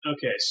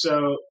 Okay,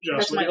 so Josh,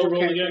 That's what my did you old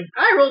roll character. again?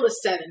 I rolled a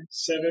 7.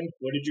 7.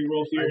 What did you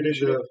roll for I your did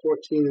initiative?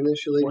 14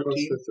 initially 14?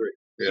 plus the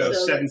 3. Yeah. So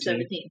So 17. that's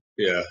 17.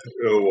 Yeah.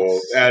 Oh, well,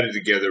 added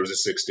together was a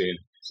 16.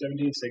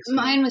 17, 16.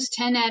 Mine was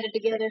 10 added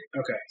together.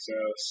 Okay, so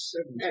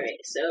 17. All right,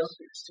 so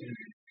 16,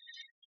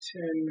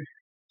 10.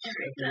 all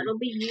right, that'll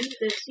be you.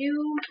 That's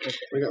you.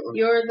 I got one.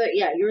 You're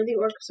the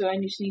orc. So I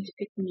just need to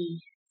pick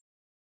me.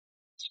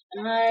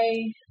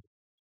 I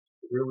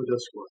Really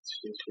does squats.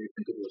 Yes,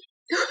 good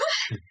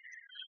work.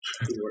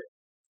 Good work.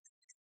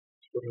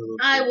 What are those?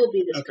 I will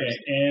be this Okay,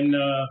 person.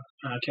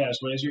 and Kaz,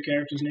 what is your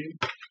character's name?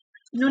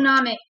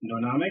 Noname.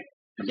 Nonamic?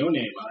 No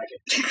name, I like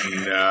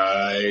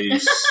it.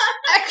 Nice.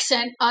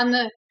 Accent on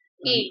the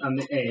E. On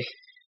the A.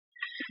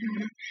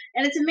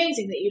 And it's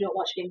amazing that you don't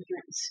watch Game of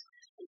Thrones.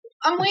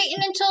 I'm waiting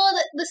until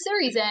the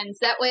series ends.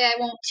 That way I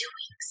won't. 2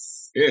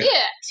 weeks. Yeah.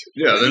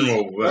 Yeah, then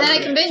we'll... Then I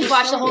can binge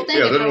watch the whole thing.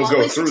 yeah, if then I we'll want go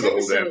at least through 6 the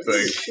whole damn episodes.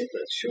 thing. Shit,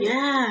 that's short.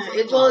 Yeah,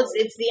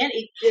 it's the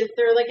end.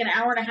 They're like an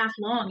hour and a half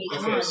long each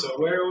Okay, one. so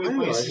where are we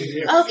Oh, placing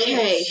here?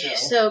 Okay,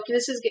 So,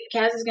 so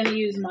Kaz is going to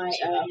use my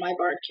my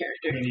bard we're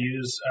character. going to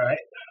use, alright,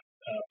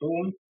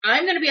 boom.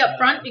 I'm going to be up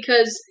front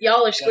because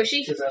y'all are squishy,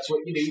 Because that's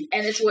what you do.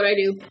 and it's what I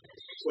do.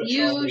 What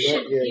You y'all do.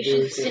 should. Yeah, You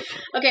do should. it.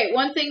 Okay,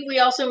 one thing we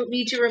also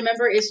need to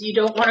remember is you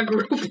don't want to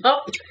group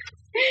up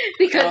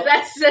because Well,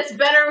 that's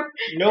better.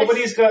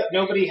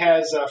 Nobody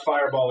has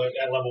Fireball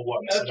at level 1,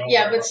 so don't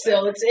Yeah, worry but about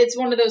still, it's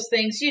one of those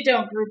things. You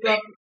don't group up.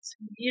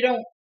 You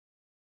don't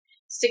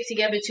stick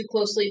together too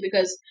closely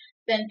because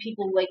then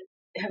people like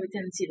have a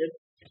tendency to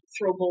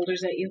throw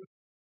boulders at you.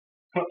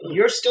 that.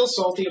 You're still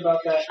salty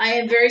about that? I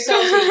am very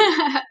salty.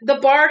 The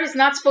bard is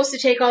not supposed to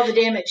take all the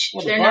damage.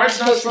 Well, the They're not bard's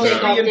not supposed to supposed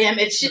take to all be the in-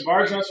 damage. The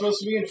bard's not supposed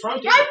to be in front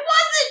of you. I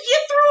wasn't. You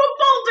threw a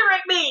boulder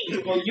at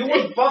me. Well, you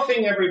were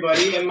buffing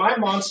everybody, and my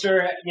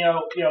monster,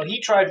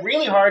 he tried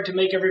really hard to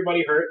make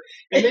everybody hurt,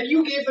 and then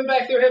you gave them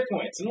back their hit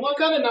points. And what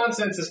kind of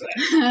nonsense is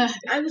that?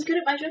 I was good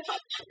at my job.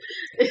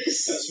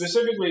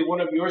 Specifically, one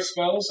of your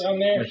spells on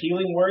there,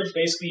 Healing Words,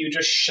 basically you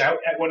just shout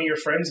at one of your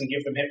friends and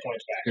give them hit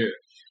points back.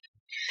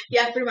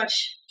 Yeah, pretty much.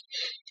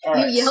 All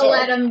right, you yell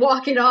at him,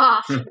 walk it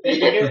off.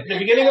 the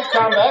beginning of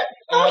combat,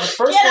 the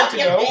first Get one up, to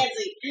you go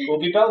pansy. will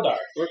be Beldar,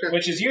 Okay.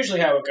 which is usually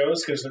how it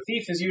goes because the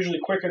thief is usually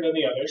quicker than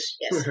the others.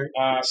 Yes.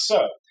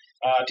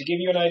 To give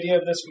you an idea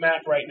of this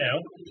map right now,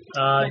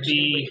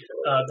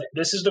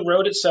 this is the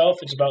road itself.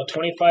 It's about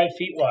 25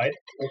 feet wide.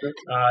 Okay.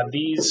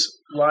 These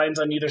lines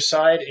on either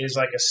side is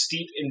like a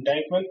steep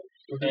embankment,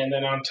 and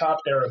then on top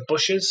there are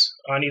bushes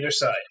on either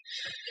side.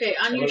 Okay,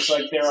 on It your looks sheets,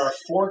 like there are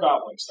 4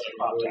 goblins that have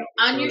popped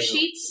out. on your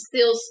sheets,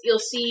 you'll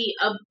see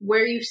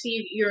where you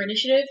see your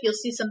initiative. You'll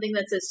see something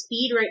that says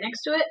speed right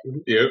next to it,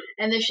 Yep.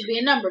 and there should be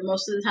a number.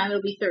 Most of the time,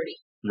 it'll be 30.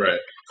 Right.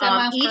 10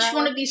 miles per Each hour.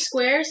 one of these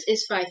squares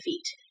is 5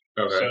 feet.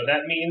 Okay. So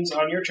that means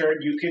on your turn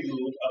you could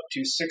move up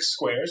to 6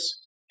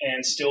 squares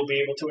and still be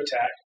able to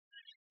attack.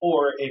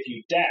 Or if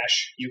you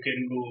dash, you can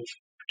move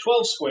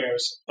 12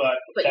 squares, but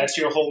But that's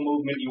your whole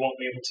movement. You won't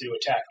be able to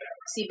attack that.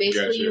 See,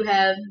 basically, Gotcha. you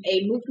have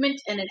a movement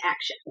and an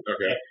action.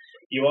 Okay.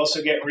 You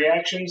also get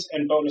reactions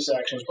and bonus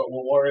actions, but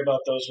we'll worry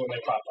about those when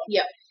they pop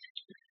up.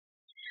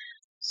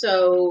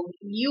 So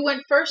you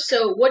went first.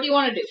 So what do you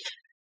want to do?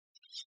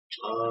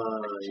 I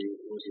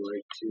would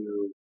like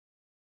to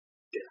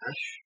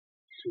dash.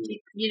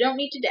 You don't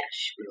need to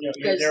dash.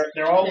 Because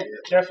They're all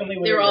definitely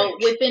within They're all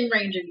range. within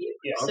range of you.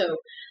 Yeah. So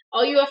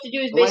all you have to do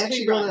is Am I basically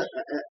actually run. going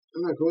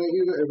I'm not going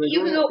either.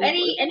 You can go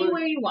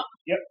anywhere you want.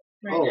 Yep.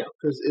 Right Oh, now.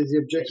 because is the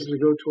objective to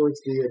go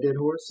towards the dead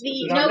horse?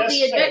 Not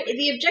necessarily.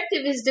 The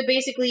objective is to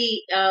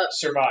basically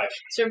Survive.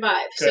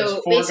 survive. Because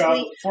So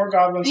basically, four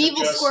goblins The have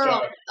evil just,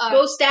 squirrel.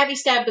 go stabby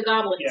stab the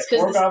goblins. Yeah,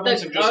 Because 4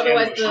 goblins have just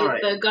otherwise ambushed.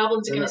 Alright. the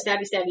goblins are Then going to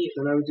stabby stab you.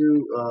 Then I would do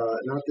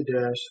not the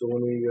dash. So when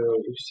we go,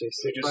 would you say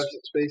We just- 5,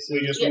 6 spaces?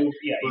 we just Yeah. move.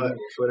 Yeah, you but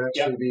move. but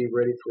actually be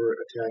ready for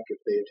attack if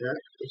they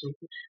attack or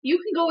something. You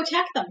can go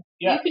attack them.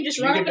 Yeah, You can just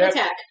you run can up and def-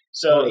 attack.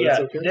 So Oh, that's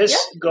yeah, okay? this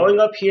Yeah. going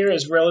up here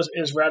is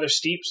rather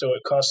steep, so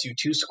it costs you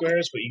 2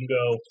 squares, but you can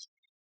go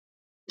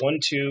 1,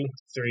 2,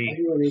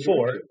 3,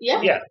 4.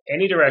 Yeah. Yeah,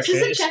 any This direction.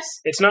 isn't chess.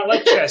 It's not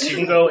like chess. You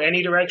can go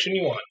any direction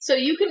you want. So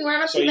you can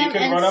run up So to you them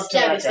can and run up to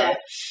stabby that guy. stab.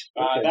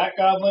 Okay. That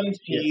goblin,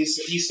 he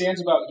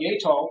stands about yay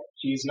tall.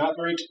 He's not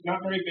very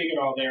big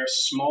at all. They're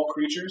small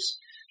creatures.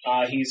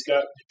 He's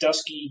got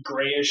dusky,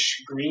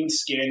 grayish, green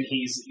skin.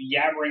 He's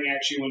yabbering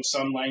at you in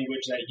some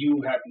language that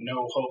you have no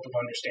hope of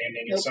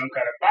understanding. It's some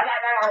kind of...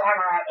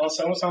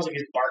 It almost sounds like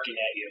he's barking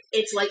at you.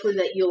 It's likely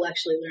that you'll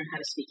actually learn how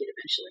to speak it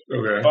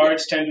eventually. Okay.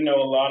 Bards tend to know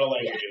a lot of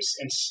languages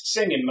and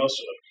sing in most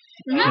of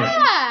them.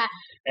 Ah!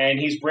 And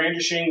he's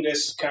brandishing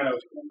this kind of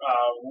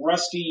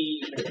rusty,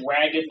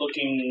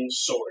 ragged-looking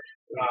sword.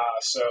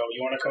 So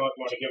you want to come up?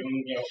 Want to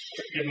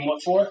give him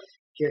what for?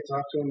 Can't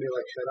talk to him. Be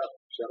like, shut up,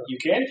 shut up. You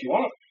can if you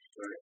want. up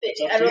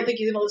I to don't you. think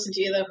he's going to listen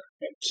to you, though.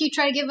 Can you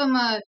try to give him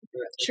a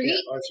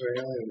treat? Oh, that's right.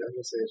 I'm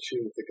gonna say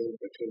shoot with the gun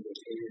between the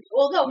fingers.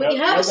 Well, no, but No-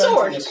 you have no a guns in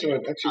sword. this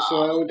Sword. Actually, so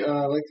I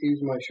would like to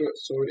use my short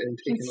sword and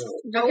take him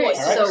out. Okay, All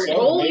right, so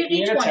roll make your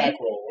me an d20, attack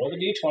roll. Roll the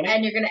d20.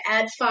 and you're going to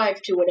add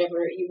 5 to whatever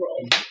you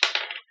roll.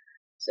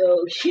 So,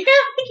 yeah,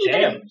 I think you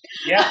Damn. did.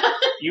 Yeah,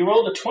 you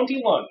rolled a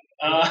 21.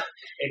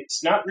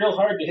 It's not real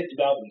hard to hit the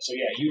goblin, so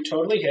yeah, you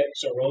totally hit.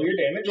 So roll your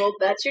damage.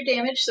 That's your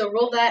damage, so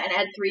roll that and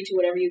add 3 to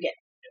whatever you get.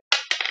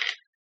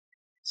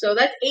 So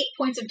that's 8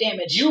 points of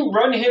damage. You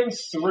run him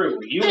through.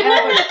 You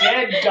have a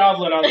dead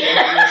goblin on the end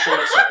of your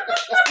short sword.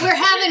 We're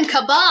having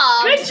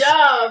kebabs. Good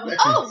job!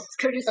 Oh, it's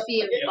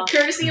courtesy of Bob.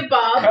 Courtesy of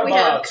Bob, we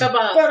have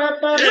kebab.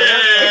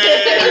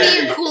 That can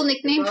be your cool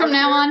nickname from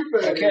now on.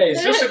 Okay,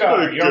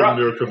 Zusagar, you're up.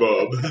 Give me a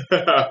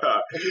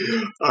kebab.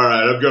 All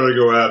right, I'm gonna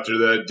go after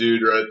that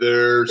dude right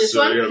there. This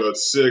so I one? got about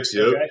 6.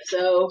 Yep. Okay.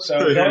 So, So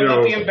going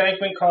up the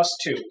embankment costs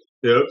 2.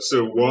 Yep.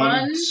 So 1,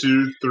 1, 2,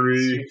 2,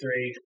 3.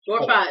 3.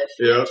 4, 5.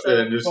 Yep. So-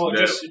 And just, Well,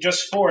 no.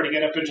 just 4 to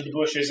get up into the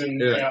bushes and,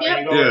 Yeah.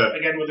 and go Yeah.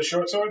 again with a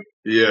short sword.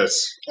 Yes.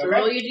 So Okay.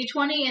 roll your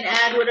d20 and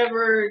add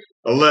whatever,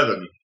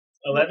 11.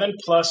 11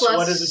 plus, Plus-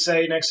 what does it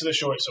say next to the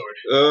short sword?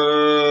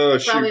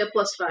 probably Shoot. a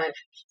plus 5.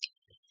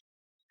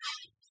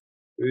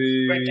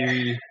 Right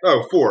there.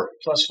 Oh, 4.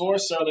 Plus 4,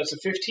 so that's a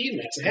 15.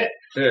 That's a hit.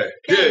 Yeah.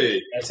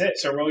 Yay. That's it.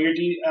 So roll a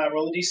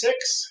d6.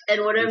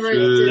 And whatever This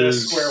it is. The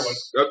is- square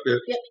one. Okay.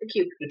 Yep, the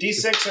cube. The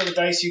d6 are the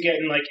dice you get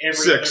in like every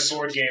 6. other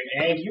board game,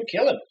 and you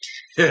kill him.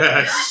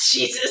 Yes.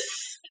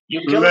 Jesus.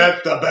 You kill him.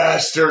 Let the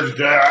bastard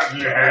down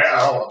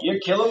now. You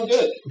kill him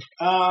good.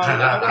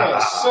 Okay,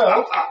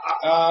 so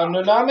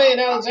Noname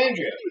and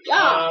Alexandria,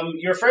 Yeah.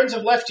 your friends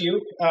have left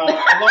you alone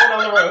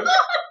on the road,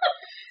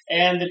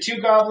 and the 2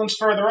 goblins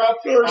further up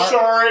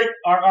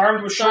are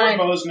armed with short Fine.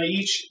 bows,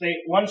 and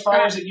one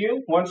fires at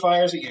you, one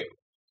fires at you.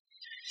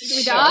 Do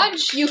we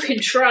dodge? You can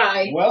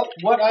try. Well,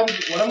 what I'm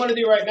going to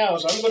do right now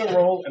is I'm going to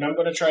roll, and I'm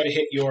going to try to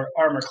hit your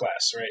armor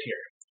class right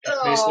here.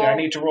 Basically, I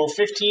need to roll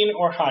 15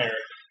 or higher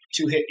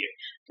to hit you.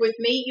 With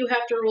me, you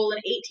have to roll an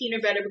 18 or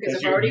better because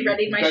I've you're- already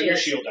readied my you've got your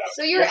shield. shield out.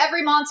 So you're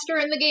every monster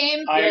in the game?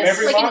 I am Yes.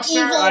 every Like an monster.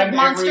 evil I'm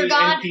monster every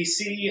god?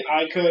 NPC.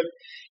 I could,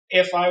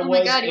 if I Oh my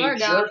was God, you are a a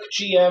god. jerk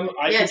GM,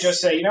 I could Yes. just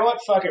say, you know what,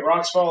 fuck it,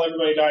 rocks fall,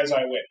 everybody dies,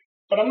 I win.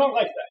 But I'm not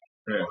like that.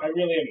 I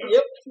really am not.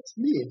 Yep, it's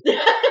me. Yeah,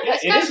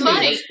 That's it kinda is me.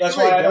 funny. That's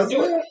why I don't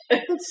do it.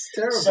 That's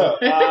terrible. So,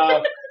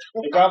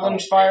 the goblin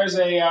fires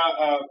a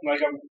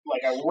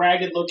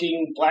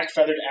ragged-looking black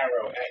feathered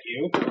arrow at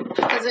you.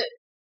 Does it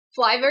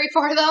fly very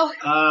far though,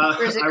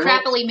 or is it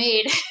crappily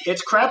made?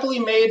 It's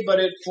crappily made, but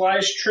it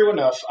flies true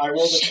enough. I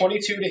rolled a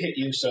 22 to hit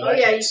you, so that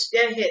hits.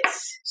 that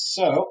hits.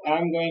 So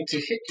I'm going to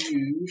hit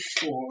you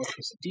for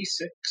it's a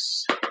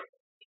D6.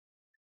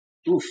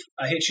 Oof!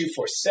 I hit you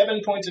for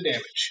 7 points of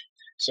damage.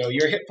 So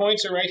your hit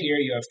points are right here.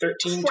 You have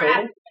 13 Crap.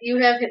 total. You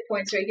have hit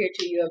points right here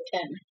too. You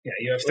have 10. Yeah,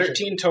 you have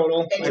 13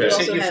 total. And I you just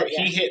also hit you have-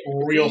 he hit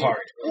real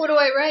hard. What do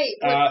I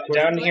write?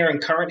 Down here in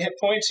current hit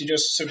points, you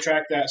just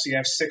subtract that, so you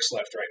have 6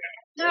 left right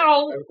now. I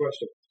No. have a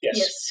question. Yes.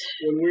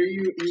 When we're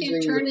using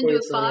Can't turn the into a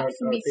points on fox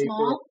our and be paper,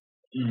 small.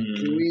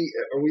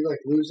 are we like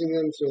losing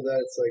them so that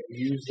it's like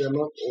use them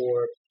up,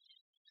 or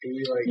do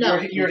we like No.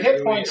 Your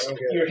hit points, Okay.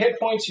 your hit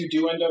points, you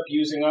do end up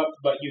using up,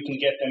 but you can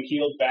get them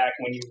healed back.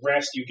 When you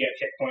rest, you get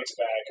hit points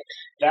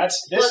back. This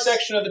Plus-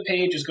 section of the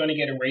page is going to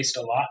get erased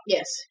a lot.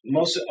 Yes.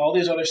 All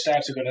these other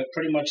stats are going to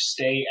pretty much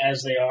stay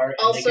as they are, and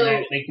Also-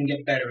 they can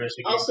get better as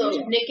the game Also, goes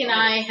on. Nick and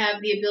I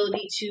have the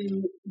ability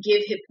to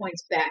give hit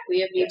points back. We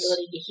have the Yes.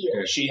 ability to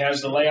heal. She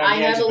has the lay on I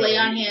hands. have the lay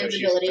on ability, hands but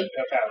she's ability.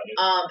 a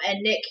paladin. And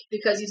Nick,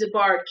 because he's a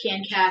bard,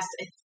 can cast.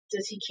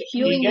 Does he?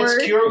 Healing he gets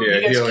word. Cure, Yeah,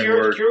 he gets healing cure,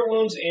 word. cure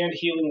wounds and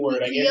healing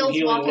word. I He gave him heals,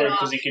 healing walk it word off.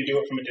 because he can do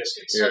it from a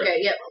distance. Yeah. Okay.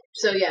 Yep.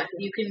 So yeah,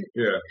 you can.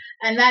 Yeah.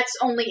 And that's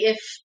only if,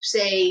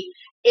 say,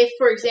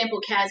 for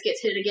example, Kaz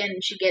gets hit again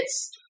and she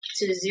gets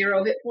to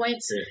 0 hit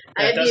points. Yeah.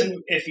 I That have the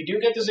doesn't. If you do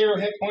get the 0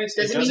 hit points,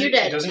 Doesn't mean you're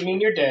dead. It doesn't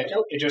mean you're dead.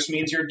 Nope. It just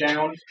means you're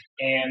down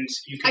and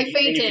you can. I And you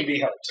can fainted. be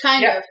helped.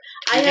 kind Yeah. of.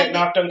 You I get have the,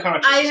 knocked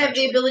unconscious. I have the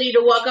essentially. ability to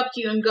walk up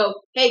to you and go,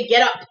 "Hey,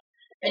 get up,"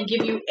 and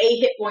give you a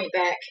hit point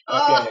back.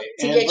 Oh, Okay.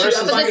 to And get you versus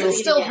up but on does your it feet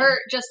still again. hurt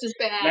just as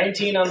bad?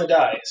 19 on the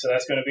die, so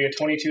that's going to be a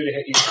 22 to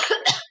hit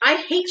you. I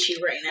hate you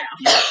right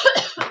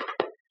now.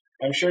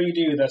 I'm sure you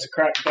do. That's a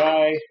cracked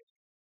die.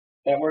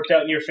 That worked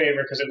out in your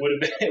favor because it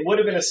would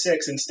have been a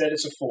 6. Instead,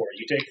 it's a 4.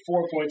 You take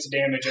 4 points of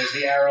damage as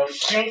the arrow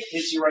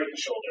hits you right in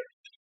the shoulder.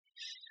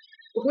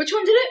 Which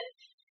one did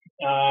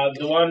it?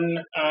 The one,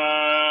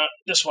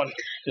 this one.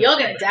 You're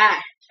gonna die.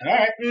 All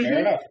right, Mhm. fair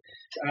enough.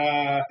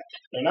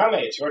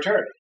 Naname, it's your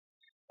turn.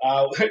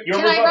 Your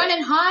Can I run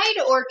and hide,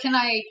 or can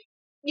I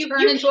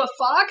turn into a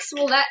fox?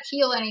 Will that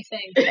heal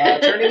anything?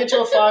 Turning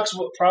into a fox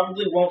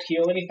probably won't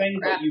heal anything,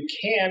 Crap. but you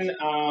can.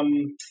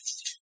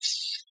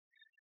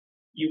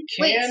 You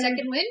Wait, can.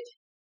 second wind?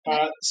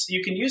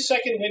 You can use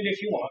second wind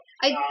if you want.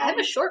 I have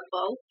a short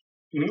bow.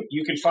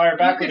 You can fire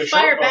back You with can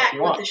a fire short bow back if you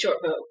with want. the short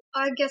bow.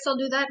 I guess I'll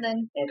do that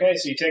then. Okay,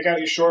 so you take out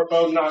your short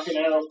bow, knock it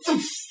out,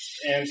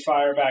 and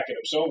fire back at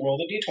him. So roll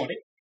the d20.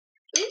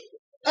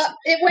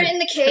 It went in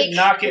the cake.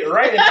 Knock it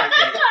right into the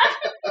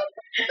cake.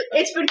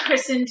 It's been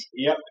christened.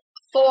 Yep,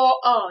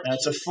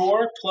 that's a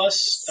 4 plus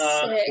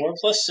 6. 4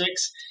 plus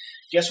 6.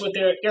 Guess what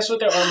their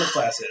armor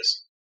class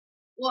is?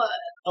 What?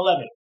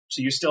 11.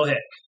 So you still hit.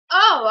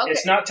 Oh, okay.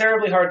 It's not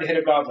terribly hard to hit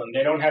a goblin.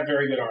 They don't have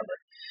very good armor.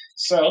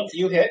 So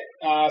you hit.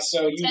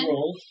 So you 10.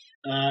 roll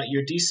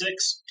your d6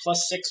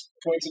 plus 6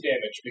 points of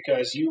damage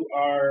because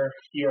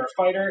you're a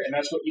fighter, and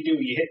that's what you do.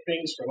 You hit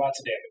things for lots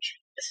of damage.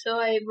 So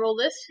I roll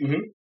this?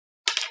 Mhm.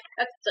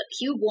 That's the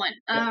cube one.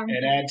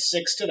 And add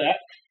 6 to that.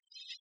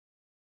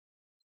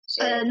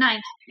 So 9.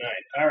 9.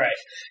 All right.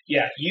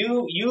 Yeah,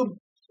 you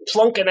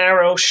plunk an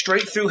arrow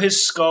straight through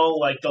his skull,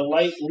 like the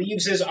light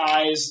leaves his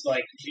eyes,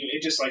 like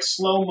it just like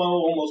slow mo,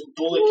 almost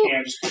bullet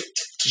cam, just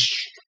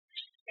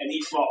and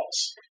he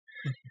falls.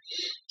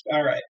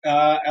 All right,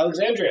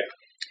 Alexandria.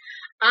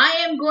 I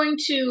am going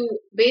to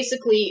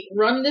basically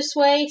run this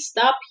way,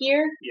 stop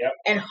here, Yep.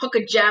 and hook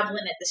a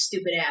javelin at the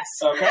stupid ass.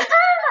 Okay.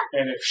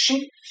 And it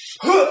shoot.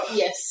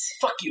 Yes,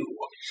 Fuck you.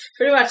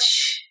 pretty much.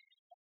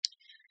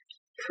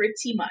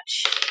 Pretty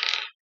much.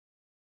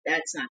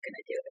 That's not going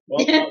to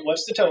do it. Well,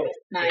 what's the total?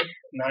 9.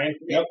 9.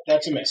 Yep,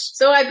 that's a miss.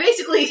 So I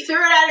basically threw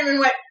it at him and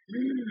went,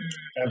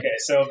 Okay,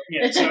 so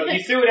you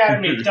threw it at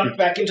him, he ducked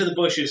back into the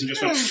bushes and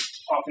just went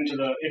off into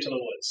the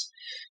woods.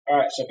 All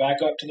right, so back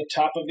up to the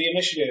top of the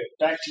initiative.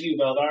 Back to you,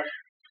 Beldar.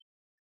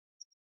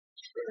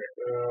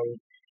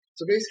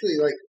 So basically,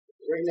 like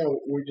right now,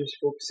 we're just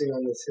focusing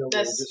on this hill.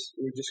 That's-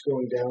 We're just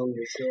going down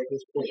this hill at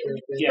this point. Kind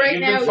of thing. Yeah, Right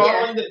you've now, been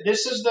following.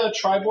 This is the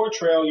Tribor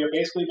Trail. You've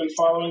basically been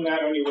following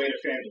that on your way to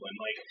Phandalin.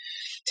 Like,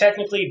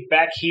 technically,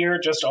 back here,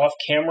 just off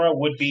camera,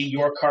 would be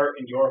your cart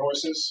and your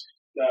horses,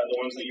 the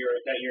ones that you're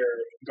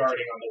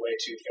guarding on the way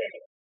to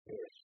Phandalin.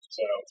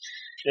 So,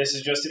 this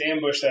is just an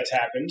ambush that's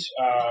happened.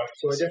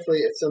 So I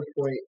definitely, at some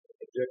point,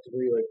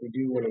 objectively, like we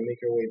do want to make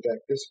our way back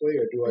this way,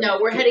 or do I? no,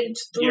 we're heading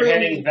through. You're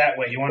heading that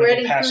way. You want We're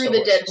to go heading past through the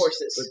the dead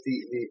horses. But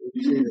horses. would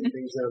you say the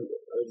things are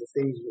the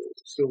things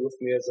still with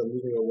me as I'm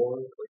moving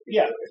along?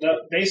 Yeah,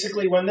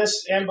 basically, when this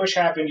ambush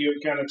happened, you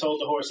kind of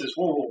told the horses,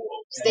 "Whoa, whoa,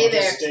 whoa, Stay and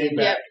just there." stay Yep.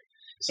 back."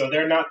 So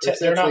they're not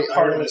Essentially, part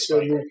I of wanna this still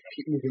fight.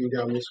 keep moving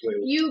down this way.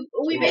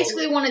 We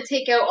basically want to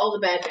take out all the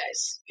bad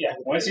guys. Yeah,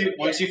 once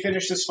you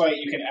finish this fight,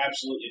 you can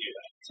absolutely do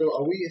that. So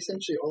are we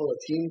essentially all a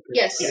team?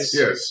 Yes. Yes.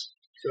 Yes.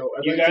 So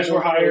I'd You like guys to go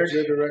were hired. towards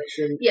your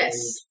direction. Yes,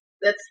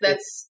 and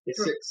that's the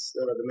 6.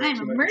 The I'm a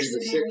maximum I can do is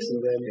mercenary. 6,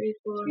 and then.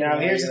 Now,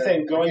 here's the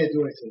thing. I Going, can't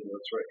do anything.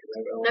 That's right. 'Cause I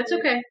have element. That's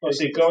okay. well,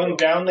 see, going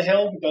down the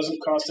hill doesn't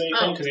cost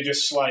anything Oh. because you're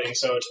just sliding.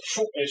 So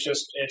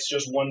it's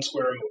just one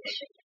square of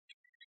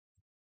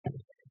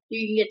movement.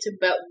 You can get to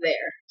about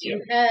there. Do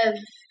you have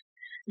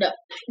no?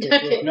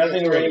 Okay.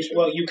 Nothing ranged.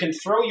 Well, you can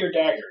throw your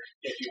dagger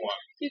if you want.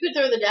 You could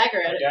throw the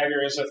dagger at A it. dagger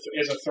is a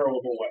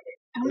throwable weapon.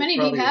 How many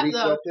do you Probably a have, weak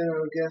though? weapon, I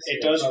would guess. It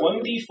Yeah, does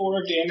probably. 1d4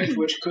 of damage,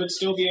 which could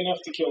still be enough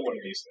to kill one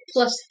of these things.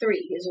 Plus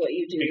 3 is what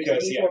you do. Because,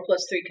 It's a D4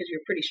 plus 3 because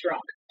you're pretty strong.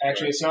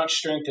 Actually, it's not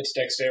strength; it's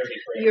dexterity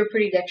for it. You're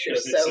pretty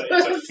dexterous, Because so.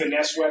 it's a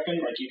finesse weapon,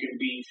 like you can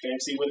be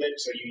fancy with it,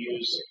 so you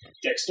use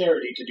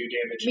dexterity to do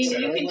damage. I mean,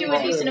 instead you of can do raw.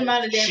 a decent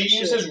amount of damage. She to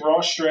uses it. raw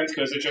strength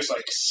because it's just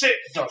like sit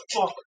the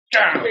fuck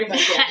down. Pretty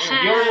much,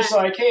 yeah. You're just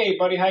like, hey,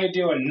 buddy, how you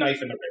doing? Knife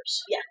in the ribs.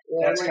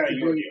 Well, That's I'd like kinda to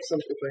your do deal.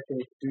 something if I can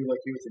do like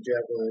you with the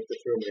javelin, I have to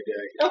throw my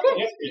dagger. Okay.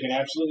 Yep, you can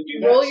absolutely do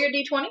that. Roll your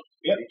d20.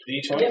 Yep,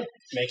 d20. Yep.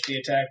 Make the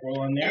attack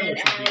roll in there, And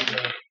which would be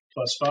the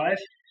plus 5.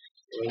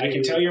 I can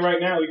tell you right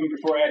now, even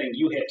before adding,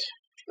 you hit.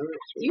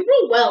 You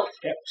roll well.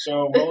 Yep. So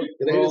roll,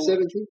 Did I get a roll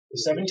 17?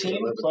 17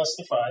 plus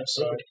the 5.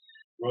 So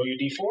roll your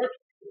d4.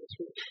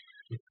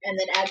 And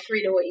then add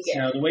 3 to what you get.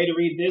 Now the way to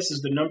read this is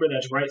the number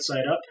that's right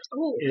side up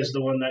Ooh. is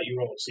the one that you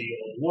rolled. So you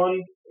roll 1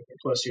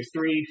 plus your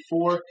 3,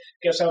 4.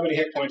 Guess how many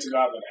hit points a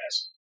goblin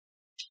has?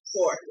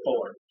 4.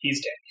 4.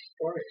 He's dead.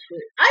 Alright,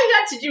 sweet. I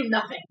got to do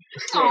nothing.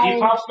 He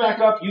pops back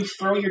up. You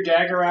throw your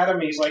dagger at him.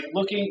 He's like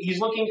looking. He's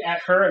looking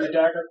at her, and the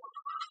dagger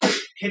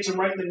hits him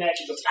right in the neck.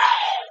 He goes,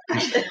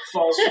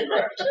 falls to the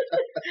ground,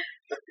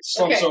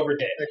 slumps Okay. over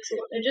dead.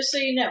 Excellent. And just so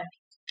you know,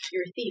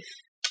 you're a thief.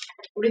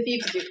 What do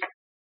thieves do?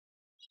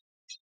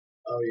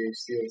 Oh, yeah, you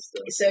steal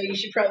stuff. So you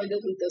should probably go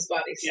loot those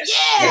bodies. Yes.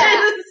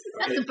 Yeah.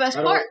 That's the best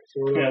I don't- part.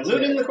 so we're Yeah, not-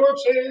 looting the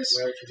corpses.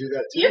 I have to do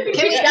that too. Yep,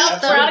 Can we we're out,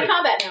 get the- we're out of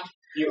combat now.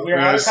 We're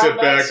out gonna of sit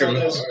combat, back so,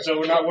 and- so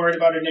we're not worried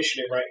about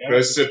initiative right now.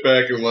 I sit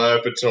back and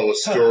laugh and tell a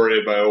story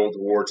of my old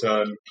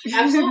wartime.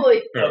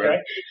 Absolutely. Okay.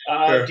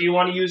 Sure. Do you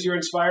want to use your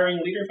inspiring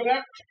leader for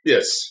that?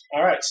 Yes.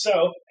 All right.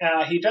 So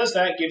he does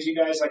that. Gives you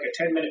guys like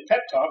a 10-minute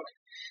pep talk.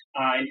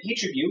 And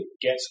each of you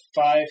gets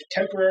 5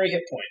 temporary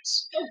hit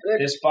points. Oh, good.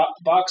 This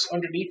box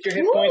underneath your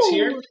hit points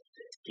here,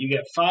 you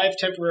get 5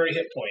 temporary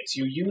hit points.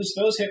 You use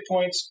those hit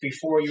points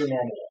before your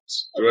normal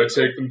ones. Do I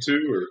take them too,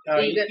 or Yeah,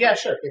 you get yeah,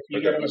 sure. You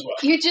Okay. get them as well.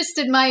 You just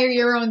admire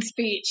your own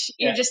speech.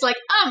 You're Yeah. just like,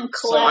 I'm I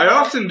clever.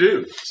 often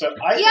do. So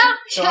I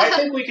Yeah.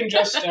 think we can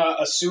just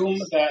assume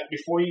that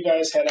before you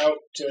guys head out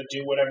to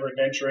do whatever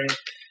adventuring,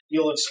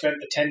 you'll have spent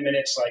the 10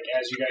 minutes, like,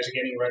 as you guys are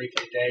getting ready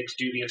for the day to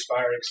do the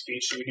inspiring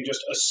speech. So we can just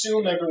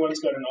assume everyone's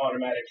got an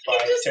automatic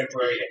 5 just-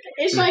 temporary hit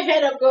points. In my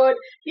head, I'm going,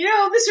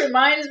 this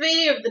reminds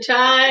me of the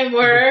time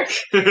where.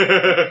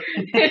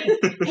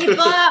 Hey,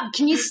 Bob,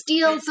 can you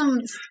steal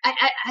some?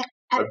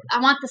 I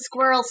want the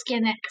squirrel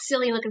skin that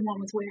silly looking one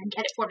was wearing.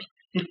 Get it for me.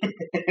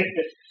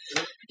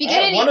 If you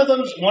get any, One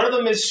of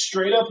them is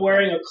straight up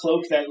wearing a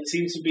cloak that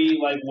seems to be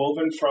like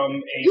woven from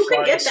a You can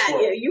flying get that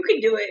squirrel. here. You can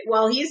do it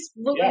while he's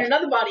looting Yeah.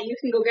 another body. You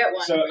can go get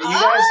one. So you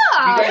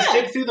Ah, guys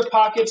yeah. dig through the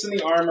pockets in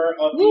the armor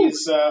of Woo.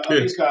 these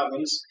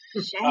goblins.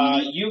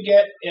 You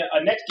get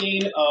a net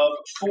gain of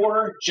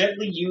 4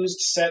 gently used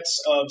sets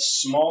of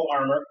small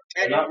armor.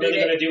 I They're not don't really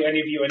need going to do any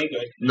of you any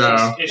good.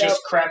 No. It's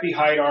just crappy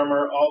hide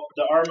armor.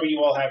 The armor you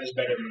all have is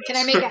better than this. can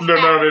I make a No,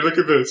 hat? man, look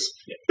at this.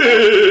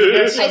 You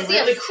get I some see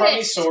a really crummy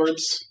fist.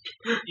 swords.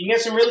 You get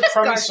some really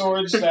crummy Guard.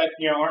 swords that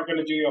aren't going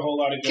to do you a whole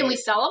lot of good. Can we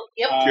sell them?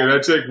 Yep. Can I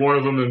take one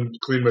of them and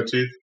clean my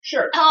teeth?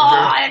 Sure.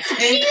 Oh, that's so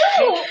Pink,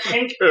 cute.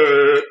 pink,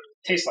 Uh,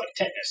 tastes like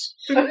tetanus.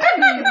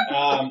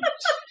 Oh,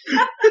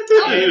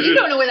 you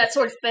don't know where that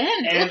sword's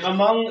been. And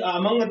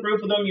among the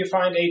group of them, you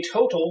find a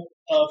total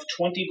of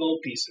 20 gold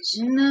pieces.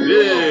 No.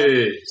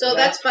 yay! So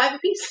that's 5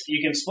 apiece.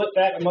 You can split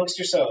that amongst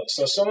yourselves.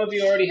 So some of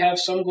you already have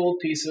some gold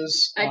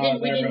pieces. We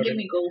didn't give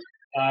me gold,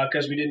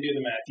 because we didn't do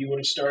the math. You would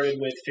have started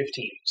with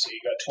 15, so you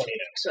got 20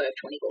 now. so I have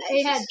 20 gold I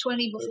pieces. had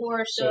 20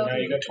 before, So so now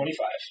you got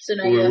 25. So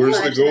now you have Where's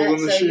 5 the gold to on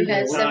the that, so you sheet?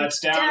 had No, 7. it's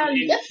down.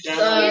 Yep.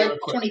 Down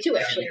 22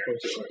 down actually.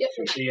 here. Yep.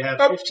 So you have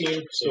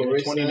 15, so you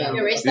erase have 20 that. now.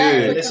 Erase Yeah.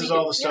 that. And this is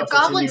all the stuff Yeah, that's in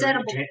goblin's your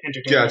edible.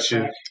 entertainment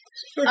Gotcha.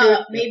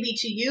 pack. Maybe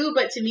to you,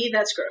 but to me,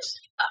 that's gross.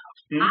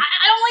 I don't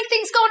like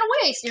things going to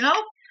waste,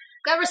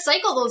 Gotta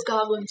recycle those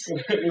goblins.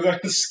 We're going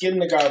to skin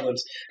the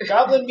goblins.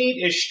 Goblin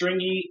meat is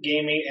stringy,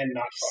 gamey, and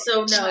not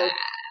fun. So no,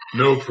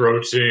 No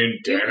protein.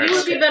 you Damn it.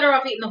 would be better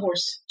off eating the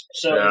horse.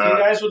 So if you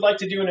guys would like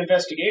to do an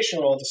investigation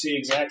roll to see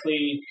exactly,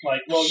 you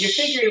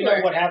figure you know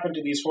Sure. what happened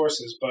to these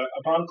horses, but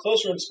upon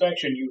closer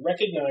inspection, you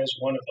recognize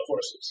one of the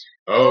horses.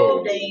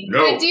 Oh, dang.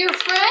 My no. dear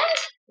friend?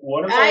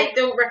 One of them, I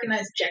don't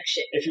recognize jack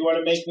shit. if you want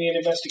to make me an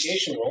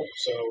investigation roll,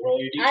 so roll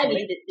your I d20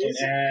 needed and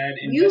this. add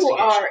You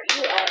investigation.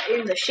 are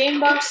in the shame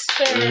box,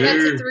 sir. Mhm.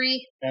 That's a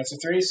 3. That's a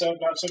 3, so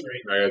not so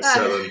great. I got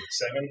 7.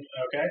 7,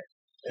 okay.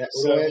 What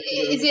So- do I have to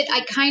do? Is it,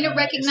 I kind of It's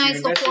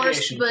recognize your the horse,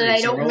 investigation but three, I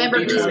so don't roll remember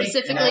who D20 and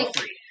specifically. add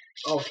 3.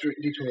 Oh,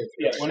 D20.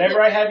 Yeah, whenever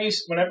I have you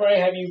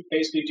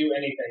basically do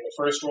anything, the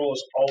first roll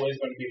is always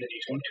going to be the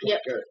d20.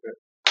 Yep. Got it.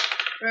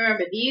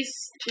 Remember,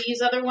 these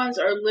other ones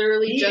are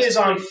literally He just... is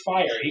on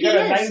fire. He got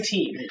a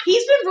 19.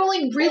 He's been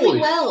rolling really Holy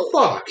well.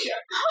 Fuck!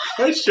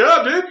 Nice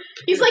job, dude.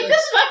 He's like, this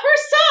is my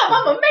first time.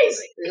 I'm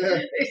amazing. Yeah.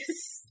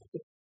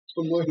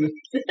 I'm learning.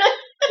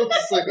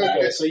 It's like, Okay,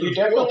 okay. so you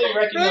definitely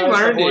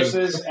recognize the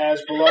horses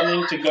as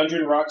belonging to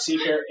Gundren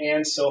Rockseeker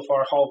and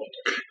Silfar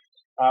Hallwinder.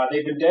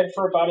 They've been dead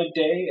for about a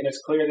day, and it's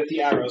clear that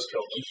the arrows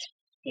killed them.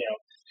 You know,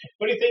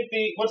 what do you think?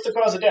 What's the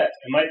cause of death?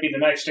 It might be the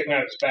knife sticking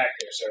out of his back,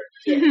 there, sir.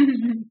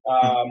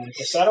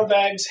 The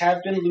saddlebags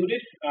have been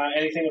looted.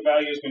 Anything of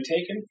value has been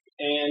taken,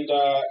 and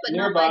But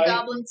not nearby, by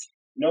goblins.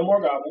 no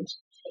more goblins.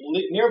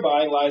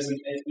 Nearby lies an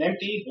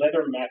empty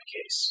leather mat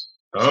case.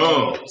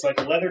 Oh. It's like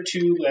a leather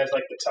tube that has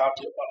like the top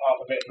off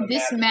of it. And the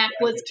This mat map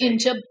has was been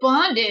taken. into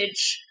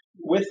bondage.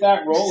 With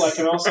that roll, I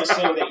can also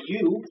say that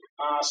you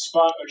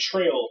spot a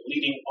trail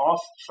leading off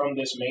from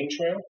this main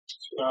trail.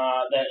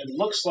 That it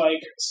looks like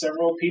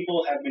several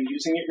people have been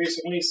using it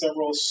recently.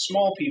 Several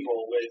small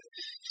people with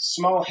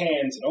small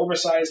hands and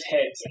oversized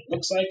heads. It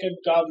looks like a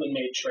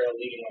goblin-made trail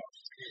leading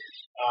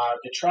off.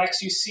 The tracks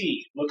you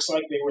see looks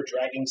like they were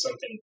dragging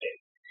something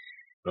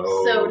big.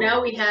 Oh. So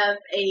now we have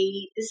a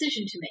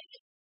decision to make.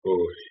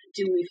 Oh.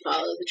 Do we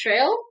follow the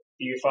trail?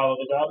 Do you follow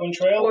the goblin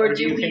trail, Or do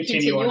do you we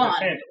continue continue on on?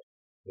 to Fandom?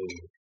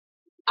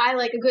 I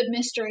like a good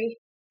mystery.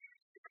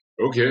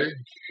 Okay.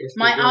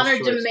 My honor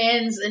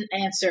demands an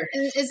answer.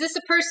 Is this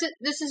a person?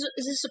 Is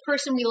this a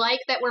person we like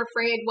that we're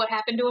afraid what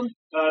happened to him?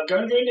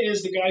 Gundren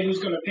is the guy who's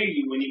going to pay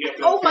you when you get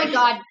to Oh my Fandom.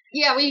 god!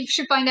 Yeah, we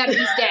should find out if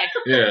he's dead.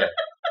 Yeah.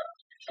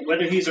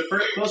 Whether he's a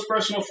close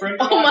personal friend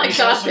or Oh not, my he's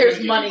god, also there's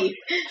gonna give money.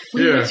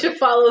 We Yeah. need to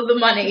follow the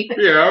money.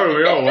 Yeah,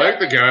 we all like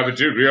the guy, but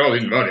dude, we all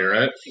need money,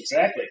 right?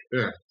 Exactly.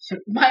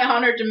 My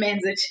honor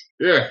demands it.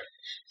 Yeah.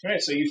 All right,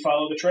 so you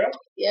follow the trail?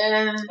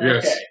 Yeah.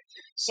 Yes. Okay.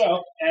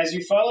 So, as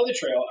you follow the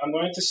trail, I'm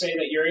going to say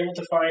that you're able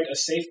to find a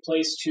safe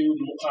place to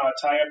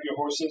tie up your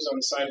horses on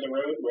the side of the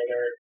road where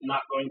they're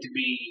not going to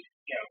be,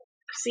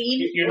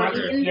 Seen you're or not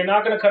eaten? you're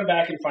not going to come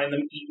back and find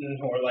them eaten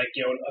or like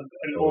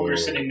an ogre Oh.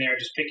 sitting there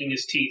just picking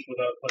his teeth with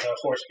a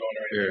horse bone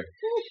or anything.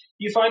 Yeah.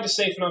 You find a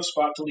safe enough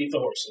spot to leave the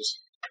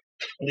horses,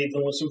 leave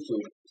them with some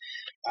food,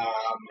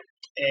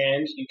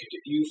 and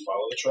you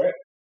follow the trail.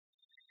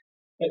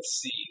 Let's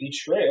see the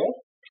trail.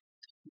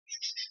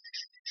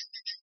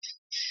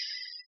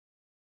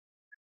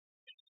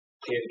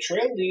 Okay, the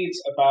trail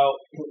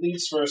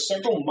leads for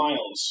several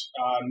miles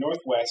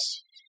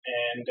northwest,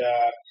 and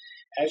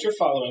as you're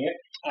following it,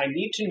 I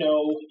need to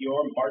know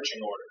your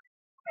marching order.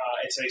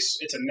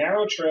 It's a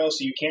narrow trail, so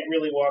you can't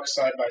really walk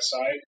side by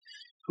side.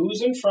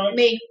 Who's in front?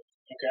 Me.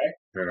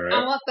 Okay. All right.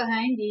 I'll walk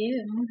behind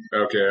you.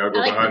 Okay, I'll I go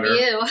like behind the her.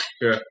 view.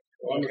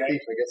 I'm a Okay.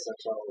 thief, I guess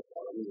that's all.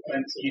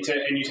 And you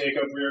take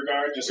up rear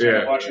guard, just kind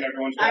of Yeah. watching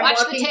everyone's I'm back. Watch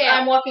the walking, tail.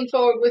 I'm walking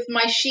forward with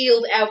my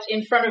shield out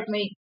in front of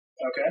me.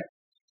 Okay.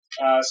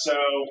 So,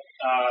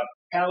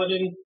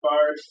 paladin,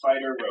 bard,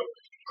 fighter, rogue.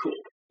 Cool.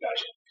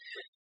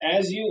 Gotcha.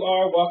 As you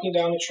are walking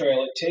down the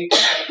trail,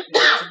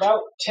 it's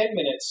about 10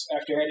 minutes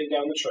after heading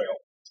down the trail.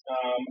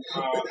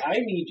 I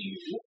need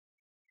you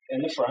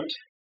in the front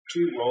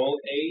to roll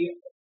a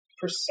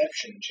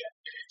perception check.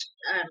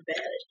 I'm bad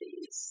at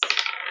these.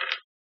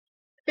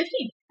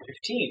 15.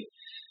 15.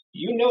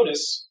 You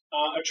notice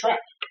a trap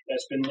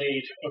that's been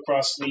laid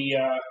across the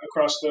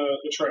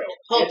trail.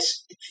 Halt.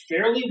 It's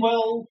fairly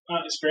well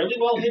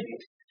hidden.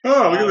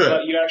 Oh, look at that.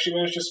 But you actually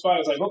managed to spot it.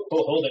 It's like, oh,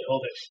 hold it.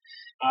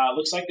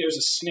 Looks like there's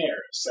a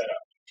snare set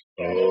up.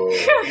 Oh.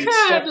 If you'd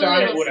stepped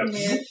on it, Little would have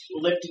snare.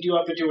 lifted you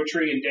up into a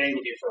tree and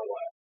dangled you for a while.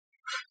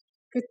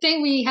 Good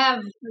thing we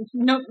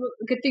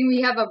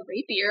have a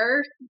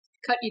rapier.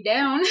 Cut you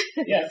down.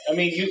 Yeah, I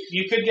mean,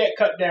 you could get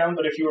cut down,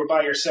 but if you were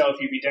by yourself,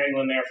 you'd be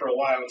dangling there for a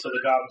while until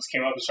the goblins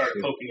came up and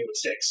started poking you with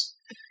sticks.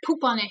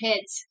 Poop on their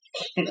heads.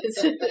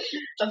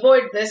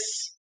 Avoid this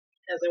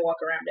as I walk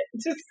around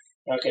it.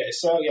 Okay,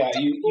 so yeah,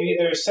 you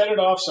either set it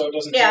off so it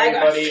doesn't Yeah, tell I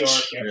got anybody,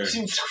 or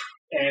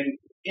and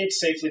it's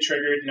safely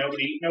triggered.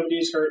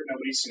 Nobody's hurt.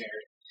 Nobody's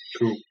snared.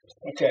 Cool.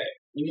 Okay,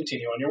 you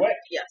continue on your way.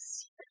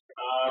 Yes.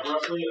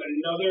 Roughly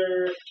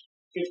another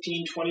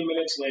 15, 20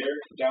 minutes later,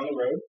 down the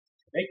road,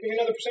 make me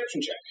another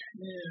perception check.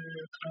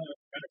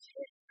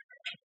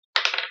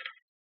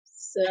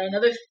 So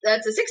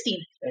that's a 16.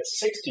 That's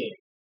 16.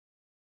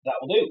 That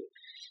will do.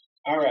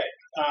 All right.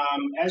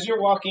 As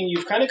you're walking,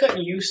 you've kind of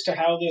gotten used to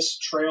how this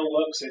trail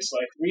looks. It's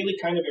like really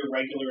kind of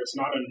irregular. It's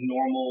not a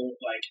normal,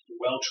 like,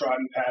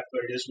 well-trodden path,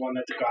 but it is one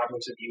that the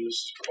goblins have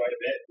used quite a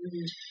bit.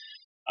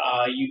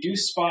 Mm-hmm. You do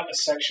spot a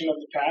section of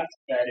the path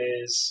that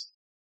is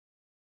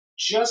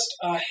just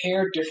a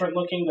hair different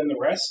looking than the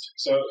rest.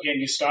 So again,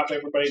 you stop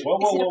everybody. Whoa,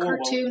 Is whoa, it whoa, a whoa, whoa.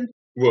 cartoon?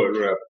 What?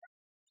 Right.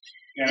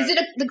 Yeah. Is it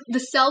the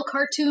cell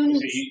cartoon?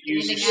 So you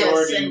use your Standing out?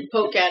 sword Yes, and and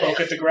poke at poke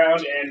it. at the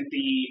ground, and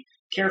the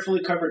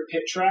carefully covered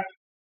pit trap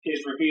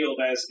is revealed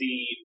as the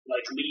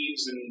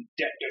leaves and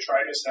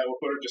detritus that will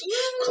just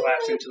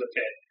collapse into the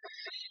pit.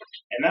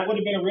 And that would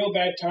have been a real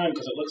bad time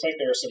because it looks like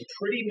there are some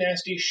pretty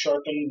nasty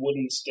sharpened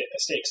wooden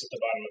stakes at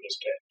the bottom of this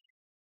pit.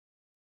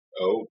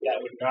 Oh. That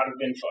would not have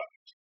been fun.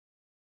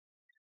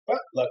 But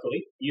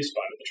luckily, you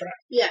spotted the trap.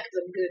 Yeah, because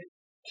I'm good.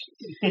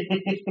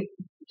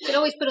 You could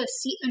always put a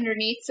seat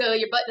underneath so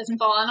your butt doesn't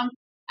fall on them.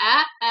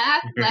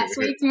 Last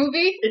week's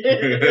movie.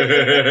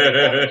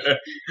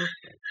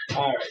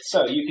 All right,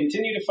 so you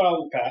continue to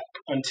follow the path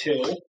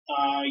until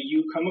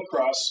you come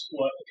across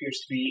what appears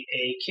to be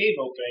a cave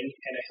opening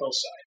and a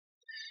hillside.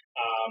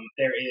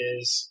 There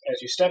is,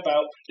 as you step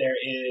out, there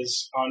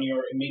is on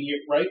your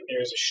immediate right.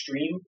 There is a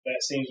stream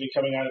that seems to be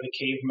coming out of the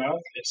cave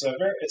mouth. It's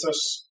a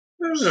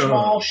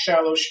small,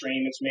 shallow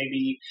stream. It's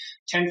maybe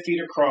 10 feet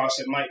across.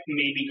 It might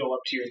maybe go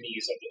up to your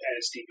knees at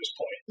its deepest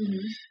point.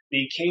 Mm-hmm.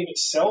 The cave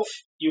itself,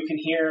 you can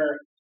hear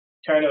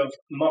kind of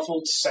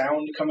muffled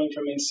sound coming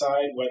from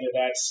inside, whether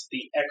that's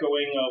the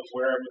echoing of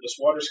wherever this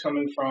water's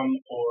coming from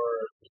or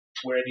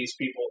where these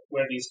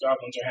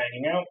goblins are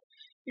hanging out.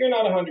 You're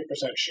not 100%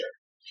 sure.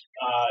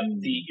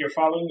 You're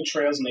following the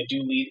trails, and they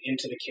do lead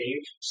into the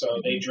cave. So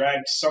they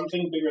dragged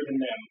something bigger than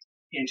them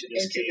into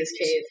this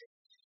cave.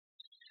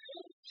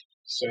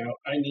 So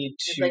I need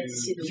to. I'd like to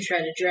see them try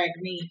to drag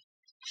me.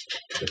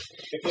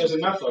 If there's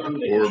enough of them,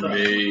 they Or can try.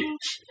 me.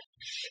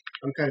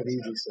 I'm kind of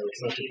easy, so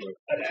it's not too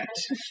bad. An act.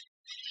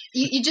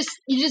 You just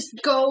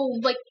go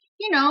like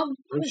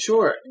I'm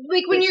sure.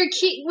 like when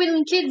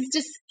when kids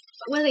just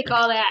what do they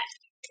call that?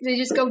 They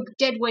just go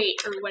dead weight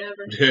or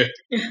whatever.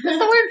 What's the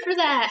word for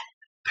that?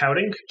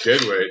 Pouting?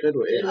 Dead weight. Good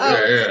way.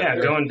 Yeah,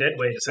 going dead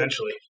weight,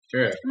 essentially.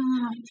 Yeah. I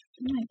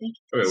think.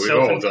 I mean, we've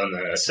Self- all done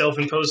that.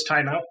 Self-imposed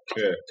timeout.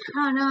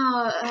 Oh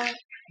no,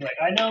 Like,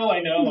 I know,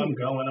 I'm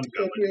going.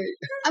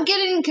 I'm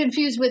getting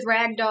confused with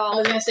I ragdoll.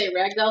 was gonna say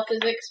ragdoll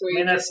physics, where I mean,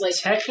 you that's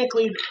just like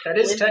technically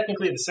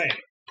the same.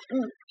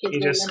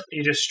 kids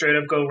You just straight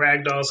up go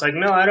ragdoll. It's like,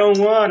 no, I don't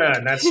wanna.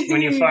 And that's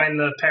when you find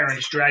the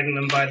parents dragging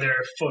them by their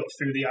foot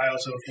through the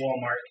aisles of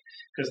Walmart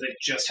because they've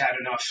just had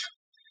enough.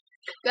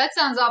 That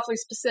sounds awfully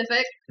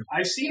specific.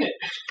 I've seen it.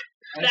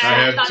 I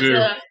have That's too.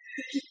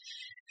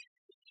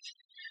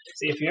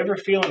 See, if you're ever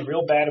feeling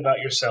real bad about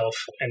yourself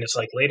and it's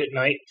like late at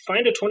night,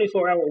 find a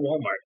 24-hour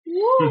Walmart.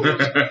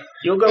 Woo.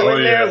 You'll go Oh,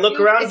 in there, yeah. look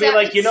around, and Is be that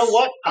like, you know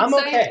what? I'm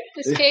inside okay.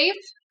 This cave?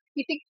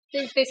 You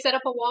think they set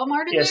up a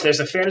Walmart in Yes, there? there's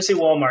a fantasy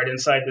Walmart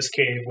inside this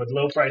cave with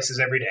low prices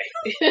every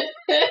day.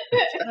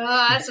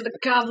 Oh, that's what the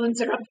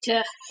goblins are up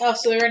to. Oh,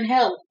 so they're in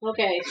hell.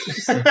 Okay.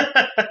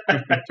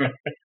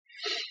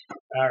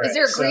 All right, Is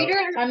there a so- greeter?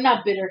 I'm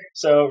not bitter.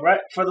 So, right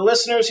for the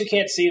listeners who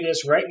can't see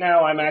this, right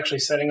now I'm actually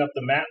setting up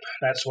the map.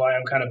 That's why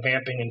I'm kind of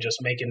vamping and just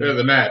making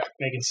The map.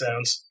 making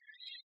sounds.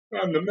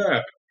 On the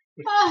map.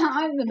 Oh,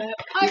 I'm the map.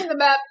 I'm the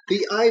map.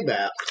 The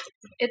IMAP.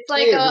 It's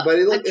like Hey, a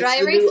everybody, look, dry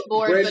it's the erase new,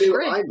 board, brand but new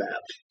grid.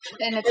 IMAP.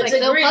 And it's It's like a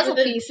little grid puzzle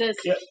with a- pieces.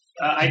 Yep.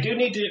 I do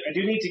need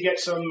to get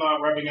some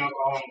rubbing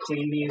alcohol and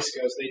clean these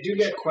because they do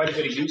get quite a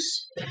bit of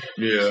use.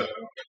 Yeah. So,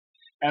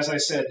 as I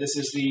said, this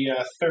is the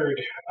third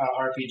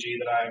RPG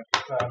that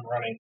I'm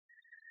running.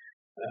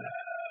 There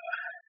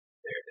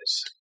it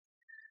is.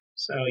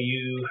 So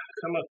you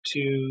come up to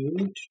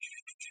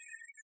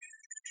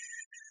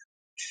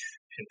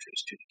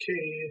entrance to the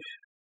cave.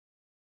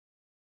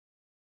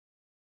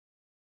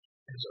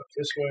 Goes off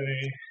this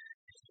way.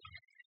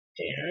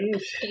 And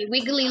A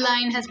wiggly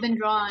line has been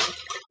drawn.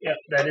 yeah,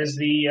 that is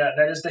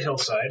the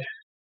hillside.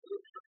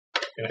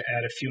 Gonna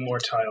add a few more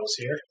tiles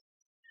here.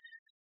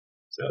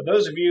 So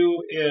those of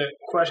you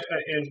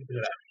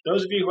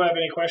those of you who have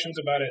any questions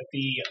about it,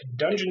 the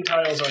dungeon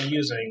tiles I'm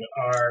using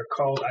are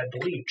called, I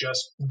believe,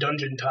 just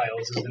Dungeon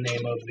Tiles is the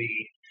name of the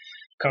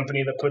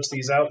company that puts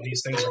these out.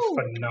 These things are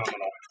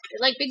phenomenal. They're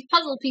like big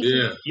puzzle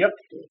pieces. Yeah.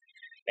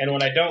 And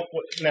when I don't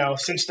now,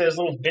 since there's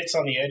little bits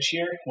on the edge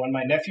here, when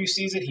my nephew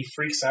sees it, he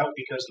freaks out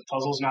because the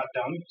puzzle's not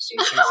done. So he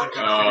thinks I've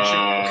got to finish it.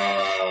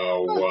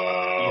 Oh,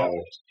 wow.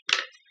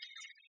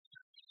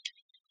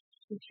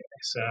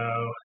 So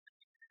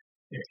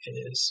there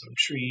is some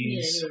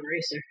trees. Yeah,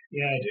 eraser.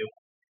 Yeah, I do.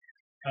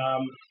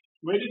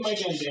 Where did my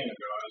bandana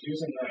go? I was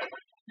using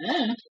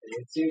that.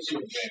 It seems to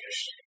have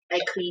vanished. I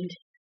cleaned.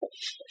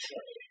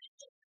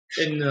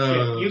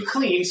 And You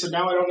clean, so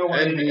now I don't know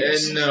what it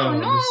is. and no. Oh,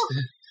 no.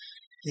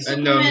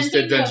 And no, Superman,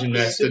 Mr. he Dungeon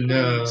knows. Master,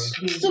 no.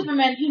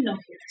 Superman, he knows.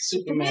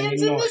 Superman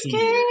Man's in in no this heat.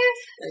 cave.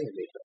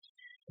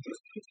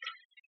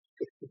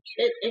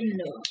 It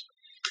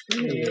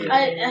no.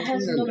 I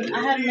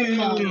have no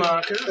phone.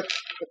 Marker.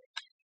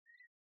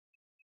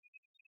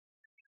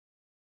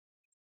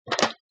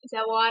 Is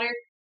that water?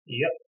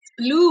 Yep,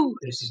 Blue.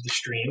 this is the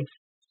stream.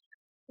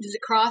 Does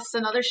it cross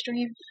another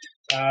stream?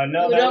 No, We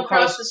that'll don't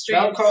cross cause, the streams.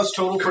 that'll cause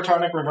total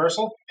protonic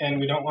reversal, and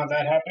we don't want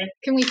that happening.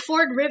 Can we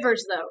ford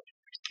rivers though?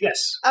 Yes.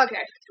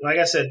 Okay. Like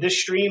I said, this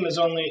stream is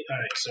only...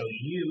 Alright, so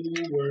you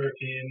were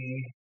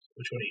in...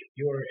 Which one are you?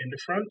 You were in the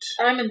front,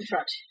 I'm in the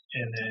front.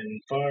 and then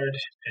Bard,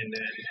 and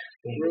then...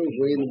 We're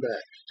way in the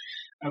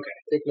back. Okay.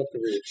 Taking up the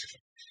rear.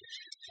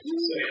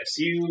 So yes,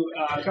 you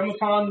come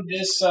upon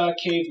this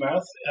cave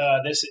mouth.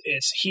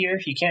 It's here.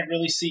 You can't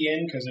really see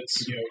in because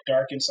it's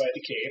dark inside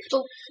the cave.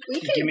 So we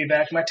Give can. me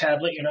back my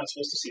tablet. You're not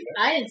supposed to see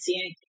that. I didn't see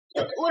any.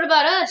 What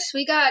about us?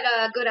 We got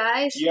good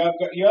eyes. You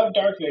have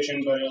dark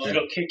vision, but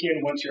it'll kick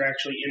in once you're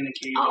actually in the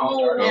cave.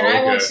 Oh, in the and dark.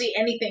 I won't okay. see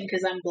anything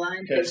because I'm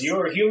blind. Because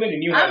you're a human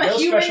and you have I'm a no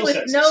human special with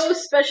senses. no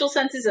special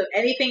senses of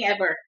anything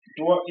ever.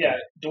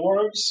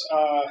 dwarves,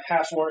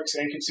 half-orcs,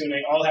 and kitsune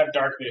all have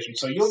dark vision.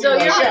 So you'll be So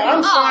like, you're- yeah,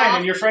 I'm Aw. fine.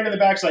 And your friend in the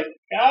back's like,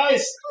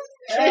 guys,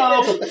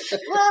 help.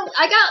 Well,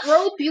 I got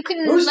rope. You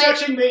can Who's like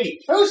touching me?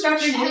 Who's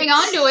touching me? hang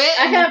on to it.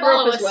 I and have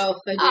follow rope as us.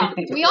 well. I, do.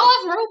 Oh, we all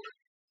have rope.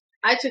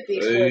 I took the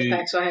explorers Hey.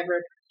 pack, so I have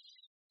rope.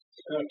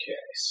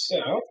 Okay, so...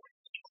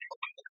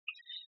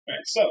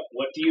 Alright, so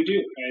what do you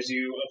do as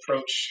you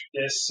approach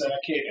this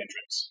cave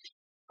entrance?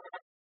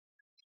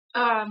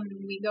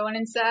 We going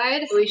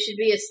inside. We should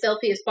be as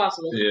stealthy as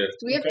possible. Yeah.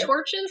 Do we have Okay.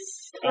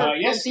 torches?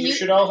 Yes, Do you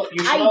should all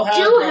have... I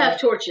do have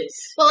torches.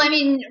 Well, I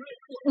mean,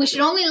 we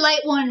should only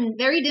light one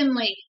very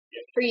dimly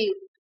for you.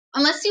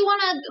 Unless you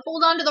want to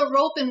hold on to the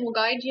rope and we'll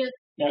guide you.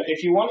 Now,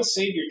 if you want to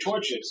save your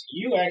torches,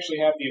 you actually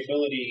have the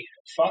ability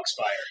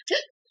Foxfire.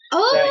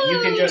 Oh! That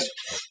you can just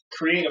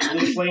create a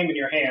blue flame in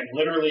your hand,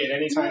 literally at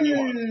any time you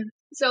want.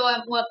 So,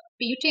 what,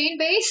 butane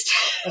based?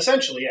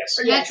 Essentially, yes.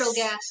 Or Yes. natural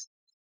gas?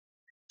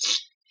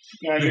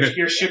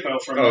 You're Shippo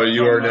from... Oh, you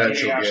from, are uh,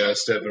 natural Inuyasha.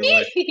 gas,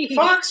 definitely.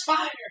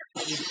 Foxfire!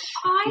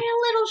 I had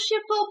a little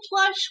Shippo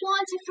plush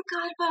once. I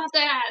forgot about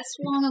that. It's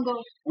long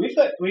ago. We've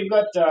got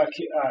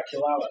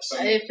Kilala. So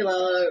I have to,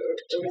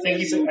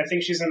 I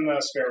think she's in the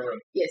spare room.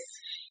 yes.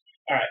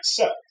 All right,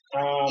 so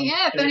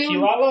Yeah, if is it anyone-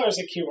 Kilala or is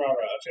it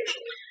Kirara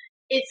officially?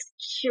 It's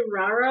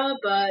Kirara,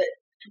 but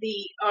the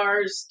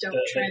R's don't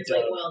The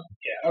translate dub. well.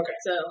 Yeah. Okay.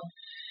 So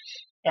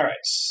All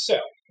right. So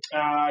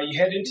you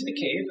head into the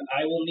cave.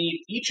 I will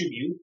need each of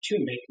you to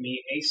make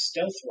me a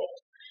stealth roll.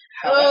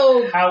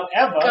 Oh,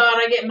 However, God,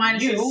 I get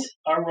minuses. you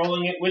are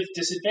rolling it with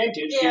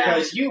disadvantage Yeah.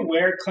 because you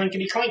wear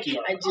clankety clanky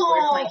armor. I do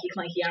wear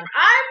clanky armor.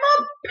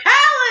 I'm a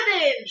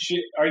paladin!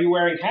 Are you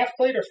wearing half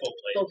plate or full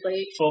plate? Full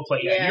plate. Full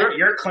plate. Yeah. Yeah.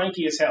 You're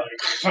clanky as hell.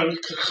 You're clunk,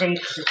 clunk,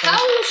 clunk.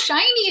 How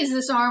shiny is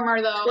this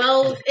armor, though?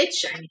 Well, it's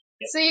shiny.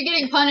 So you're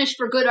getting punished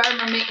for good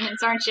armor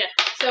maintenance, aren't you?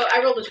 So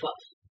I rolled a 12.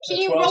 Can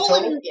you 12 roll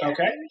total? and Yeah.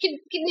 Okay. can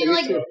you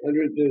like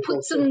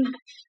put some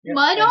Yeah,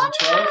 mud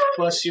that's a on 12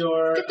 plus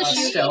your Get the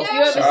shiny stealth. down.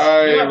 You have a-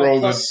 I You have a rolled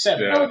plus it.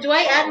 7. Yeah. Oh, do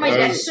I add my That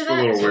dex was to a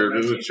that? little weird.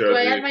 Is it Do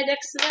I add chubby? my dex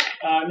to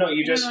that? No,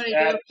 you just I don't know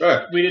add, what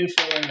Ah, we didn't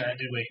fill in that,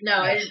 did we? No,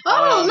 I didn't.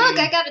 Oh, Um, look,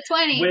 I got a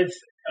 20. With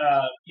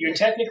you're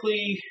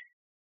technically,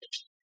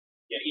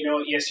 yeah, you know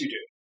what? Yes, you do.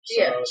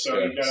 So, Yeah. so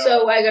you got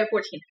So I got a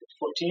 14.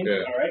 14. Yeah.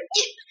 All right,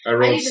 I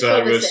rolled need to fill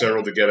 7 with this in.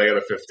 several to get. I got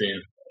a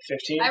 15.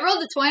 15, I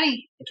rolled a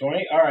 20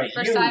 20. All right,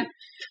 first time.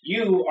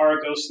 you are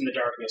a ghost in the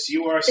darkness.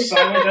 You are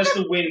silent as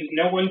the wind.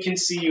 No one can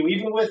see you,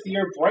 even with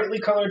your brightly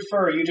colored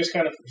fur. You just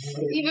kind of.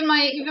 Even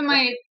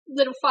my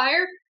little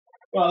fire.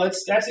 Well,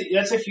 that's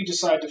if you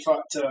decide to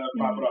pop it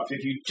off.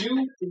 If you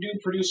do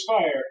produce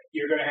fire,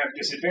 you're going to have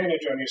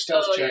disadvantage on your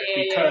stealth Oh, check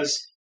yeah, because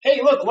hey,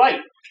 look,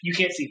 light. You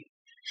can't see.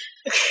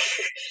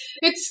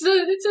 It's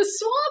a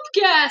swamp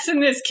gas in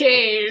this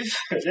cave.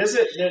 There's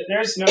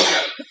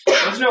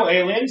no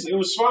aliens. It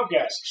was swamp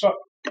gas. So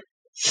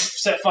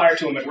set fire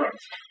to them and run.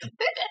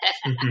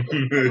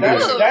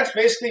 Oh. That's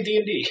basically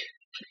D&D.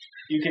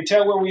 You can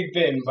tell where we've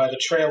been by the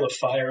trail of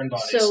fire and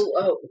bodies. So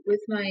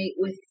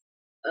with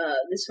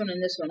this one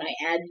and this one, I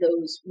add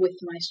those with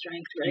my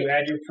strength, you right?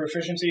 add your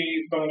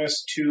proficiency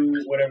bonus to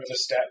whatever the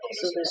stat So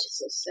bonus is.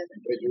 that's a 7.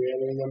 Wait, do we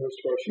have any numbers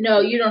for us? No,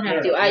 you don't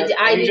have to.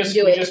 I we didn't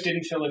do we it. just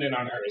didn't fill it in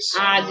on hers.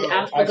 I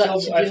forgot I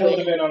to do filled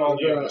it. it in on all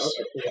the Yeah, others.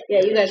 okay.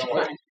 Yeah, you guys Don't are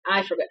worry. fine.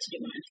 I forgot to do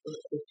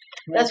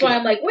mine. That's why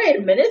I'm like, wait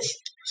a minute.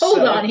 Hold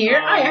So, on here.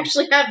 I um,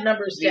 actually have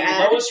numbers The to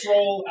add. lowest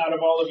roll out of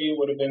all of you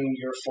would have been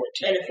your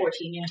 14. At a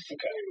 14, yeah.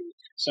 Okay.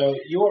 So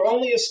you are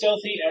only as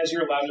stealthy as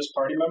your loudest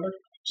party member.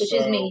 Which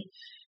is me.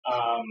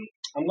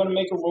 I'm going to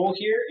make a roll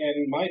here,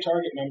 and my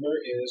target number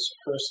is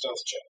her stealth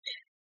check.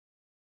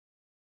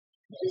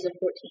 Which is a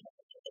 14.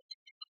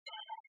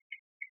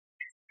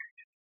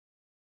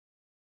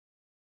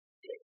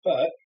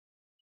 But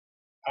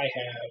I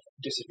have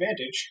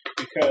disadvantage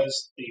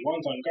because the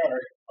ones on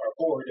guard are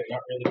bored and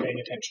not really paying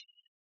attention.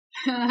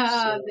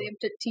 They have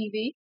the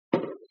TV.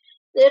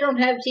 They don't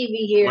have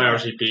TV here.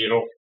 Lousy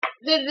beetle.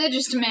 They're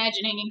just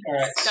imagining All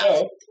right, stuff.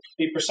 so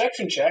the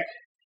perception check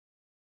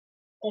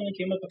only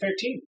came up a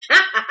 13.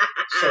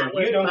 So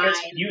We're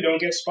you don't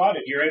get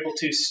spotted. You're able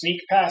to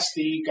sneak past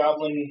the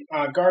goblin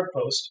guard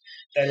post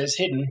that is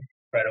hidden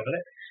right over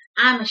there.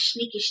 I'm a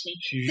sneaky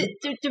sneak.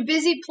 They're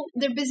busy.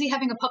 They're busy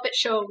having a puppet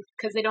show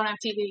because they don't have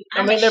TV.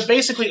 I mean, they're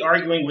basically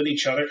arguing with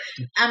each other.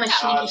 I'm a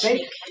sneaky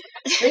Think,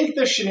 sneak. think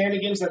the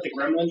shenanigans that the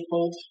gremlins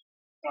pulled,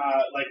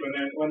 like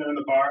when they're in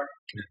the bar.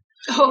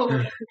 Oh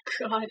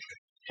God!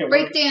 Yeah,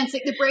 Break dancing.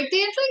 The break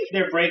dancing.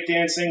 They're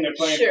breakdancing. They're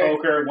playing Sure.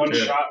 poker.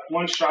 Yeah.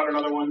 One shot,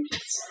 another one.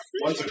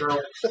 One's a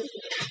girl.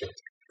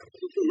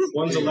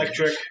 One's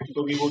electric.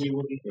 Boogie woogie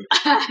woogie.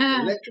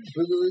 Electric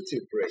Boogaloo 2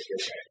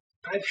 breaker.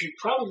 I should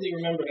probably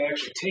remember to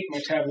actually take my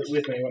tablet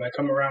with me when I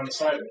come around the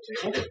side of the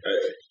table.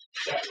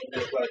 That would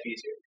make life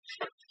easier.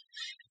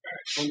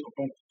 All right.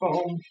 Boom,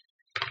 boom,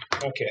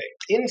 boom. Okay.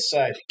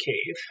 Inside the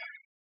cave,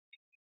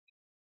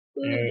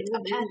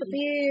 A path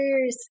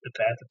appears. the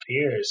path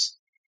appears.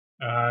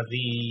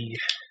 The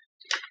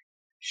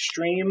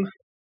stream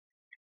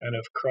kind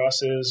of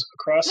crosses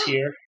across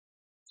here.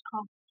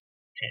 Oh.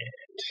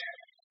 And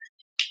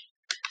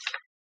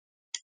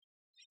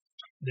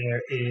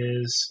there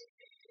is.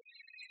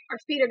 Our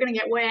feet are gonna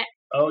get wet.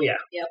 Oh yeah.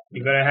 Yep.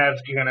 You're gonna have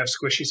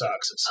squishy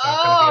socks. It's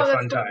not gonna be a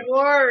fun that's time. the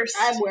worst.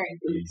 I'm wearing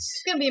boots.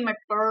 It's gonna be in my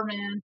fur,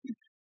 man.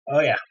 Oh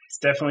yeah, it's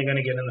definitely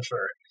gonna get in the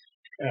fur.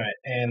 All right,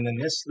 and then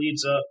this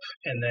leads up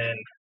and then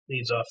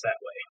leads off that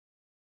way.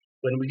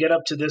 When we get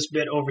up to this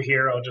bit over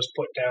here, I'll just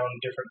put down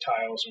different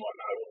tiles and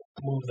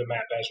whatnot. We'll move the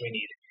map as we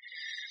need.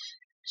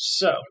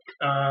 So, Is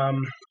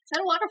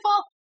that a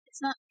waterfall?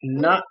 It's not.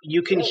 not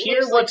you can It hear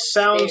looks what like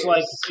sounds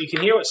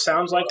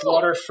stairs. like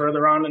water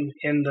further on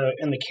in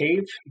the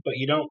cave, but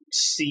you don't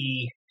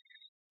see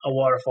a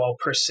waterfall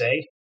per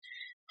se.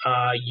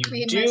 You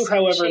We do, must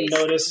however, chase.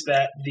 notice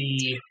that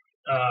the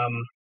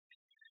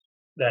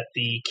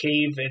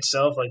cave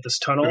itself, like this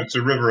tunnel, It's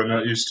a river I'm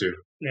not used to.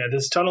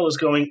 this tunnel is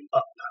going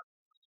up,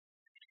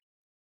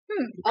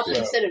 Up Yeah.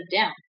 instead of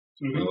down.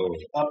 Oh.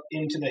 up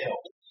into the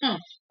hill. Hmm.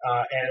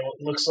 And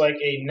it looks like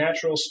a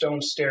natural stone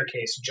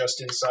staircase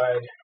just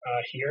inside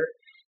here.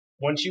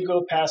 Once you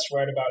go past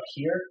right about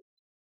here,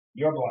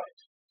 you're blind.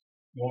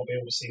 You won't be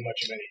able to see much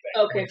of anything.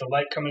 Okay. With the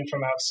light coming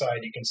from outside,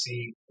 you can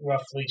see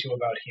roughly to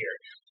about here.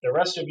 The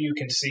rest of you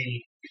can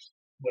see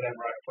whatever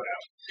I've put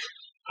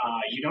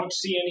out. You don't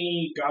see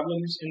any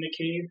goblins in the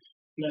cave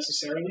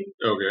necessarily,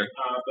 Okay.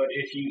 but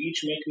if you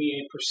each make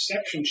me a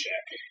perception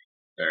check,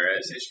 All right.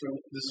 this is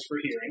for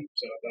hearing,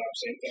 so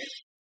same thing.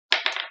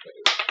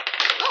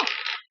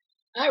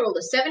 I rolled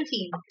a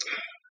 17.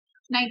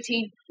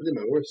 19. I did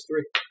my worst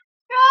 3.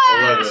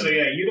 11. So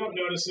yeah, you don't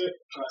notice it.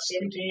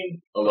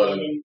 17, 11.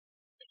 and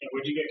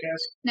what'd you get, Cass?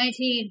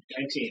 19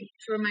 19.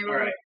 for my roll. All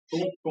right,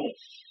 boom, boom.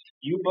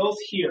 You both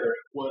hear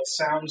what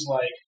sounds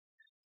like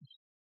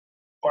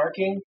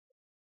barking,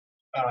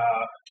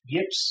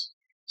 yips,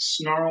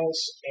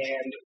 snarls,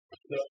 and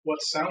what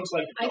sounds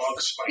like I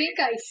dogs fighting. think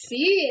I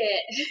see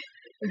it.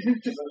 It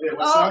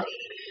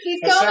He's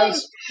coming.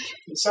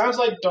 sounds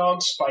like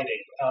dogs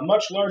fighting.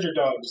 Much larger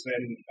dogs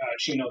than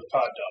Chino the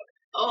pod dog.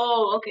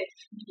 Oh, okay.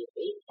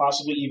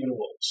 Possibly even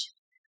wolves.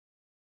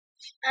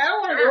 I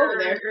don't want to go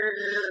over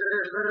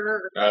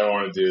there. I don't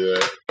want to do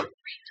that.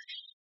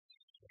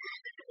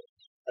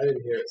 I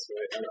didn't hear it, so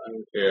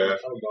I'm Yeah.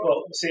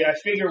 Well, see, I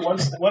figure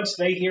once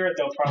they hear it,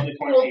 they'll probably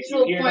point We'll- at you.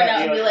 we'll Hear point that,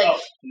 out and you're be like- oh,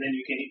 and then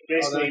you can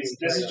basically. that'd be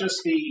This is better. just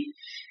the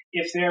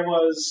if there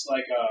was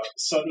like a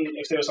sudden,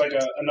 if there was like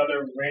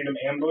another random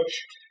ambush,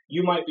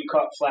 you might be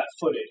caught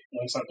flat-footed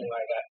when something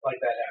like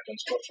that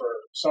happens. But for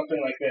something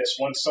like this,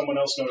 once someone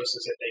else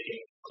notices it, they can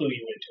clue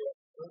you into it.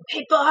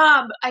 Hey,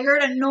 Bob, I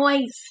heard a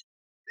noise.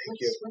 Thank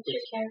you. What's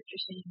your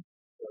character's name?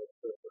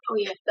 Oh,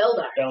 yeah,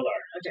 Beldar. Beldar,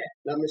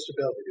 Not Mr.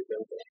 Belvedere,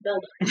 Belvedere.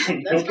 Beldar.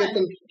 don't That's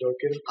fine. Don't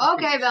get them.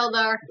 Okay,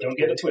 Veldar. don't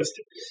get it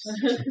twisted.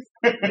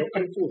 Don't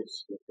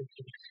confuse.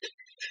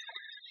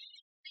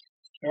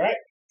 All right.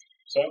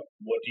 So,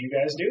 what do you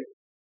guys do?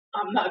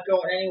 I'm not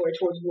going anywhere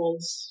towards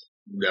wolves.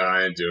 No,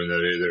 I ain't doing that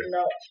either.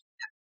 No.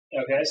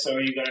 Okay, so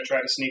are you going to try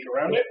to sneak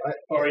around it, I-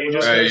 or are you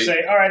just going to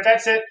say, "All right,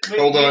 that's it.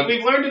 Hold on.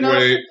 We've learned enough."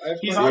 Wait,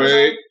 He's I've on his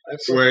wait,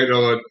 I've wait,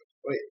 hold on.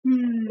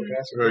 Hmm. Okay,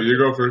 ask Oh, you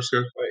go first,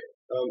 guys.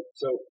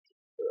 So,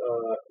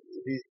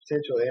 these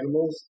potential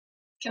animals,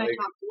 Can I Like-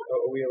 talk to them?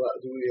 are we allowed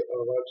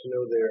to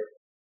know their,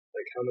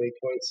 like, how many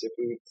points if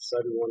we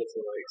decide we wanted to,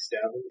 like,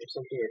 stab them or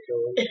something or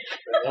kill them?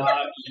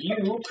 You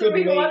Do could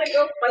we make want to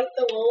go fight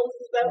the wolves?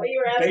 Is that what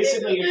you're asking?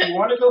 basically if you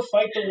want to go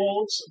fight the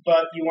wolves,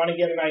 but you want to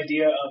get an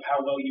idea of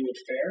how well you would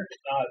fare.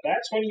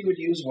 That's when you would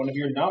use one of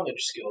your knowledge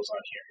skills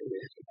on here.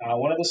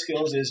 One of the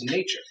skills is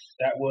nature.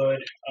 That would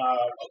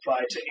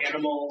apply to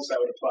animals. That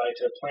would apply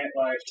to plant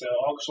life, to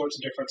all sorts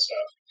of different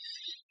stuff.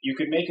 You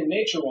could make a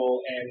nature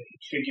roll and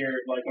figure,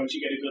 like, once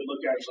you get a good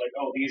look at it, it's like,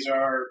 oh, these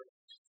are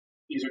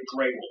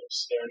gray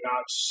wolves. They're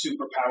not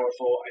super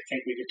powerful. I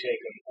think we could take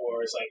them.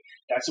 Or it's like,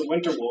 that's a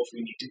winter wolf.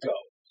 We need to go.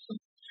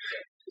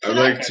 I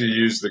like to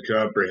use the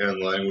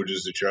comprehend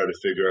languages to try to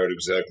figure out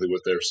exactly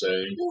what they're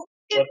saying.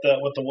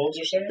 What the wolves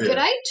are saying? Could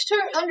I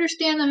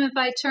understand them if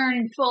I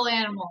turn full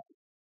animal?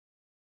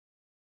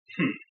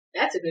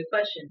 That's a good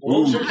question.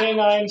 Wolves are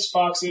canines.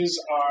 Foxes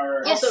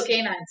are. Yes. Also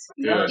canines.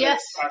 Yeah. Yes.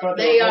 I thought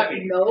They were are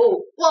Hopi.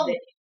 no. Well,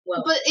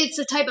 Well, but it's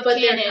a type of but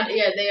they're cannon.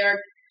 yeah, they are.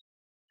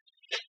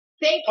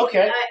 Thank you.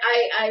 Okay.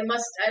 I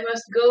must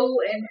go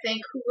and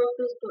thank who wrote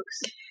those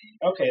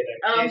books. Okay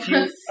then. If you,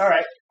 all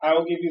right, I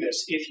will give you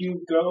this. If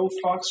you go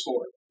fox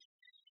forward,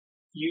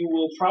 you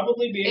will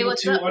probably be Hey, able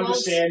what's to up, wolves?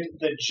 understand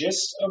the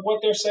gist of what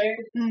they're saying.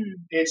 Hmm.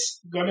 It's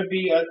going to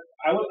be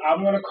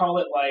I'm going to call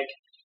it like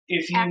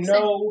if you Accent.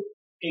 know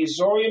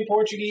Azorian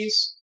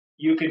Portuguese,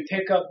 you can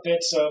pick up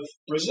bits of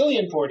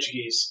Brazilian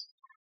Portuguese,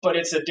 but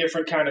it's a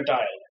different kind of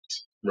dialect.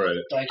 Right.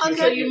 Like Okay.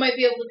 So you might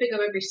be able to pick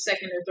up every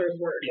second or third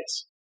word.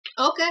 yes.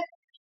 Okay.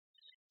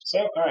 So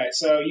all right,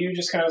 so you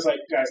just kind of like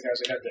guys,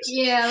 I got this.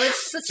 Yeah,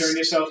 let's Turn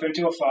yourself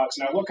into a fox.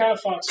 Now, what kind of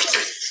fox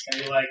are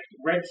you? Are you like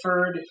red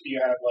furred? Do you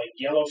have like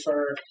yellow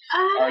fur?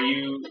 Are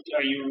you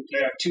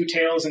have two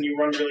tails and you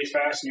run really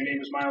fast and your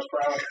name is Miles per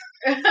hour?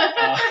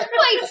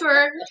 white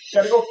fur.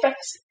 Gotta go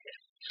fast.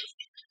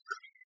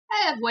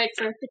 I have white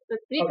fur, but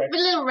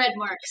little red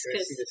marks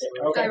because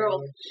Okay. I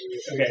roll.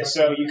 Okay,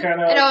 so you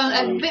kind of. I know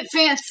I'm a bit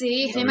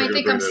fancy. They might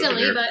think I'm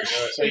silly, but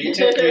So you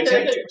take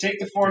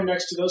the form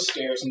next to those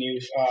stairs, and you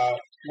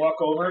walk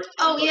over.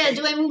 oh yeah,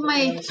 do I move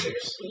my?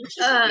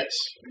 Yes.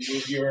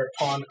 Move your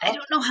pawn I up.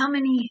 don't know how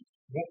many.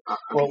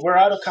 Well, we're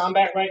out of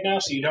combat right now,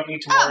 so you don't need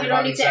to worry You don't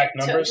about need exact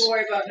to numbers.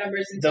 worry about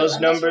numbers. Until Those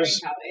unless we're numbers-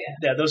 in combat,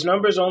 Yeah, those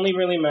numbers only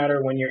really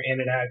matter when you're in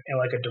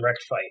like a direct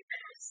fight.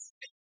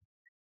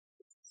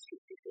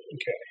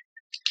 Okay.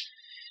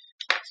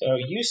 So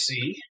you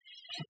see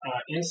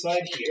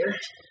inside here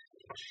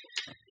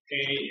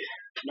a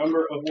number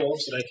of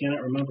wolves that I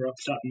cannot remember off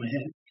the top of my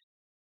head.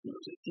 What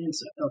was it?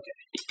 Inside. Okay.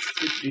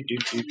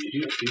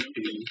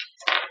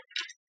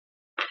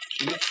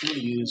 I'm going to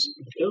use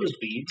those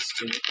beads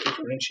to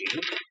differentiate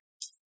it.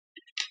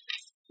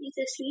 He's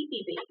a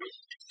sleepy baby.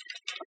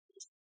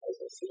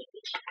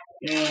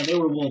 Yeah, they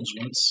were wolves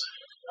once.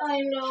 I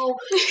know.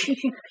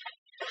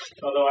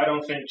 Although I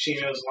don't think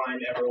Chino's line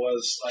ever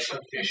was like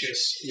a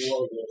vicious war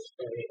wolf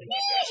or anything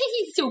like that.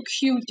 He's so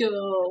cute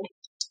though.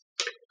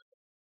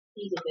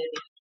 He's a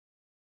baby.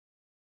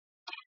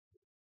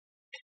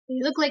 They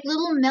look like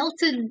little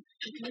melted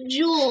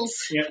jewels.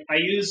 Yeah, I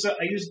use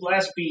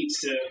glass beads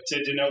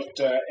to denote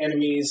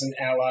enemies and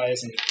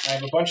allies, and I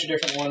have a bunch of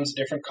different ones,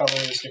 different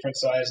colors, different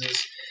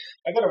sizes.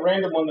 I got a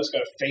random one that's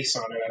got a face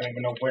on it. I don't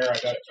even know where I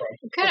got it from.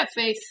 What kind of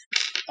face?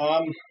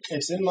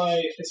 It's in my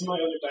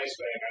other dice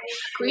bag.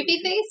 Creepy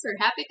face or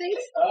happy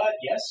face?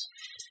 Yes.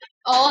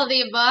 All of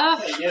the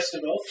above. Yes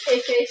to both.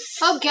 Face.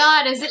 Oh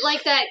God, is it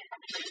like that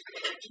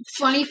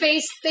funny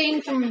face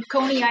thing from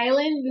Coney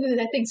Island? Ooh,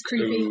 that thing's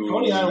creepy. Ooh,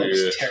 Coney Island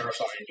yeah. is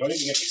terrifying. Don't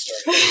even get me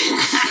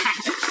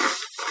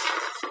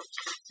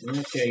started.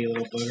 Okay, you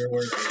little bugger,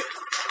 where are you?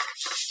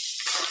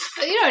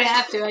 You don't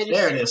have to. I just.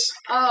 There it is.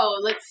 Oh,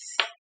 let's.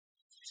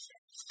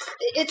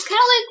 It's kind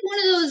of like one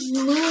of those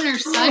moon or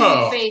sun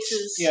Oh.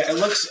 faces. Yeah, it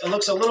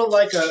looks a little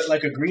like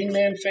a Green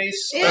Man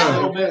face. Yeah. A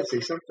little bit.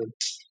 Fancy something.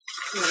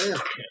 Oh, yeah.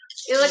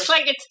 It looks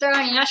like it's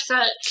throwing us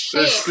a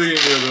That's shit.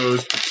 thinking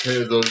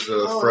of those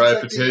Oh, fried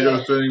it's like potato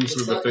the, things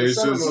with the sun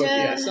faces. emoji.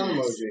 Yeah. Sun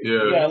emoji.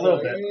 Yeah, a little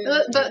bit.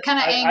 But kind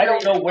of angry. I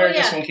don't know where Oh,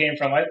 yeah. this one came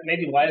from.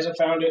 Maybe Liza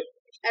found it,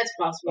 That's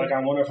possible. like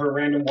on one of her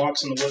random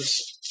walks in the woods.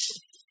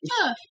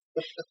 Huh.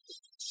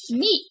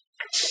 Neat.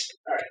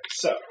 All right,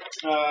 so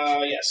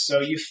yes, so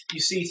you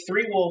see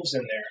 3 wolves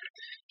in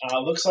there.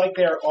 Looks like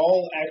they're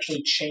all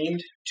actually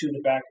chained to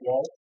the back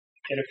wall.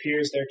 It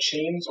appears their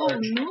chains Oh are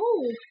no.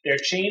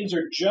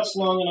 just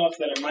long enough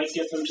that it might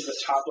get them to the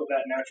top of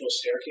that natural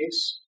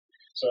staircase.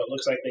 So it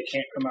looks like they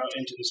can't come out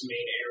into this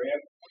main area.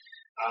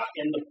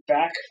 In the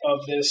back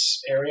of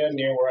this area,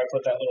 near where I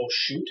put that little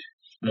chute,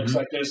 looks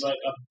like there's like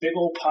a big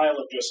old pile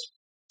of just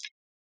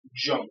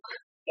junk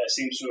that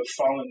seems to have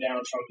fallen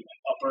down from an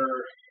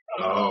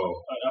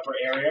upper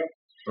area.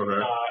 Okay.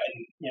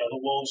 And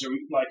the wolves are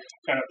like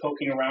kind of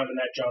poking around in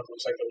that junk.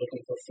 Looks like they're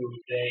looking for food.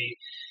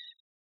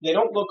 They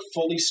don't look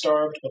fully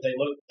starved, but they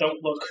don't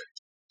look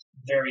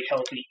very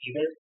healthy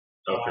either.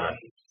 Okay.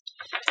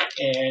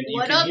 And you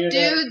What can up, hear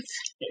them, dudes?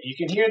 you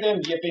can hear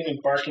them yipping and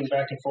barking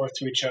back and forth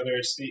to each other.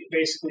 It's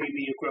basically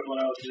the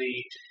equivalent of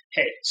the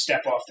 "Hey,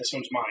 step off! This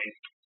one's mine."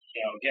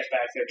 Get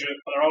back there.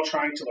 They're all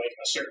trying to like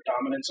assert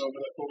dominance over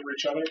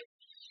each other.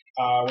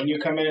 When you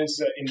come in and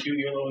do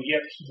your little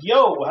yip,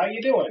 yo, how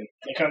you doing?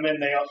 They come in,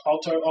 all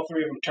 3 of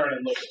them turn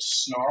and look and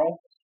snarl.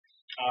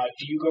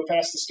 Do you go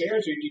past the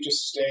stairs, or do you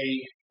just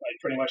stay like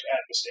pretty much at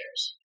the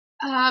stairs?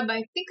 I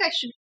think I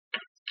should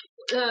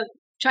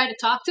try to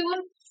talk to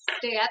him.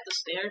 Stay at the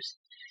stairs.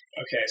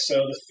 Okay,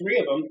 so the 3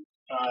 of them,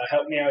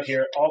 help me out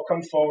here, all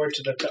come forward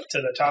to the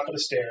top of the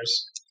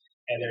stairs,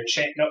 and their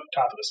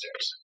top of the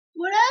stairs.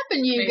 What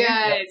happened, you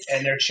guys?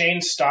 And their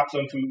chains stop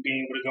them from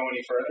being able to go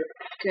any further.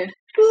 Okay.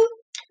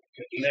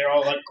 And they're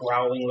all like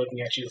growling,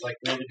 looking at you, like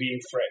really being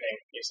threatening.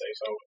 You say,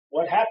 "So,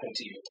 what happened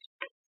to you?"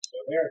 So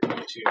they're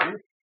going to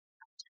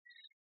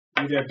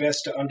do their best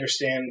to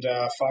understand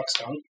fox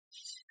tongue.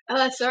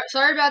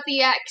 Sorry about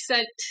the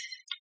accent.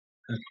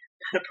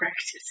 Out of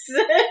practice.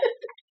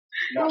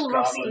 Not Oh, goblin.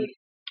 roughly.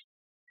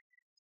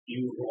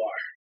 You who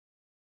are.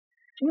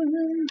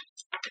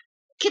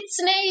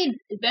 Kitsune,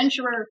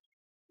 adventurer.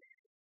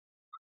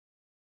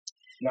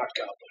 Not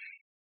goblin.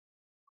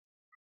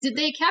 Did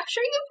they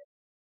capture you?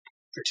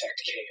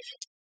 Protect cave.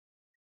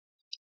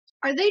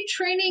 Are they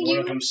training One you?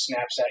 of them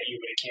snaps at you,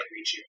 but it can't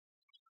reach you.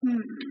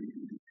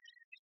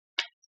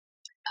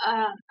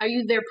 Are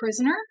you their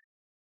prisoner?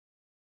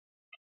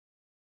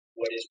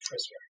 What is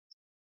prisoner?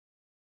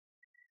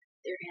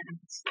 They're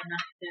animals.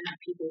 They're not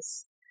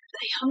people's. Are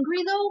they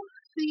hungry though?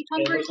 They eat They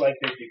hungry? look like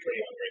they'd be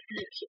pretty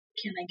hungry.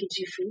 Can I get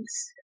you foods?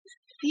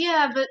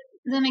 Yeah, but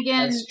then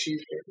again, That's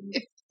cheaper.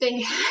 if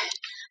they,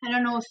 I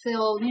don't know if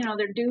they'll,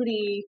 their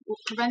duty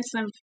prevents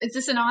them. Is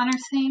this an honor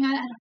thing? I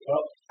don't.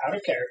 Well, out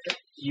of character,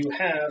 you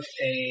have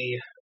a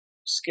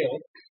skill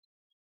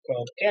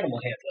called Animal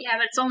Handling. Yeah,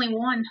 but it's only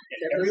one.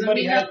 And doesn't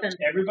mean nothing.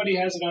 everybody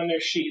has it on their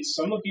sheets.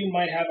 Some of you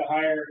might have a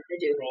higher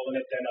roll in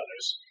it than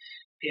others.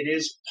 It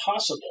is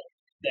possible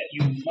that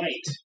you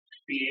might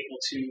be able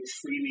to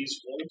free these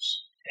wolves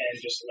and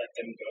just let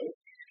them go.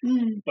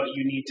 But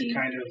you need to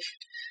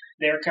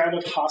they're kind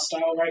of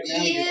hostile right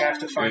now. You have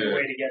to find a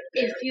way to get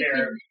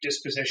their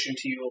disposition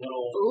to you a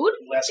little Food?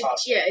 less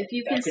hostile. Yeah, if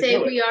you can say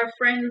we are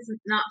friends,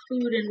 not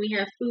food, and we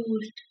have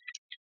food.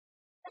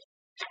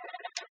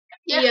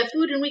 Yeah. We have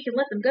food and we can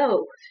let them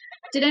go.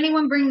 Did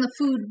anyone bring the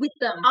food with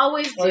them?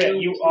 Always do. Oh yeah,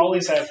 you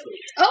always have food.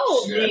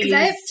 Oh, Yeah. because I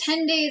have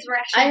 10 days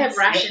rations. I have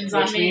rations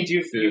on Which me. means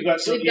you've got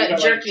We've got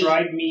jerky.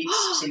 like dried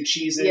meats, some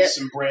cheeses, Yep.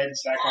 some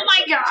breads, that kind Oh of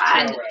my stuff.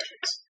 God. It's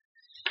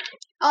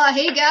rations.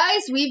 Hey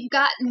guys, we've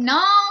got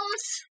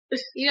noms.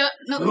 You know,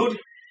 no, Food?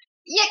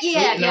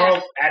 yeah. And they're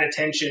all at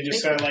attention,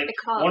 just kind of like, They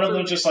call it one of food.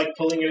 them just like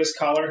pulling at his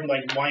collar and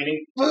like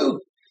whining, food!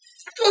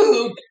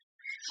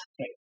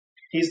 Like,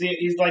 he's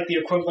like the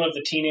equivalent of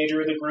the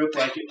teenager of the group,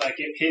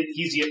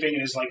 he's yipping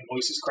and his like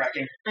voice is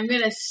cracking. I'm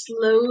gonna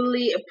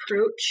slowly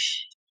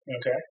approach.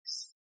 Okay.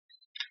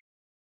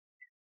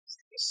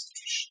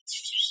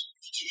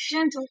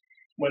 Gentle.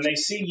 When they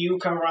see you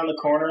come around the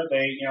corner,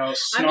 they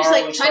snarl just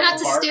like, and Try start not to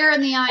to bark. stare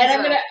in the eyes. And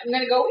I'm though.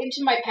 gonna go into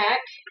my pack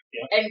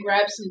and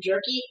grab some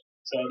jerky.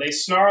 So they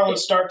snarl and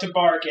start to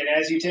bark, and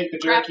as you take the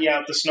jerky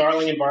out, the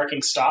snarling and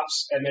barking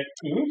stops, and then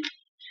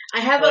I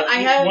have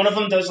one of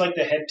them does like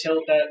the head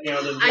tilt that the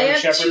young have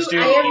shepherds do.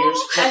 I ears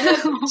have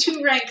flip.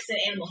 2 ranks in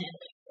animal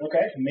handling.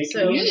 Okay, make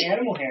So- me an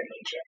animal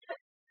handling check.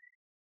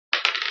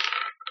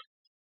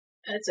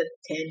 That's a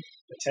 10.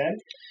 A 10.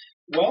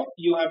 Well,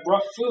 you have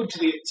brought food to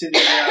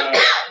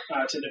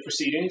the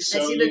proceedings.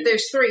 So I see that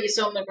there's 3,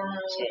 so I'm like,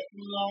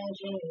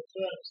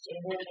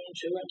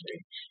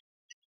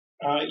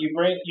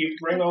 you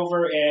bring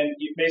over, and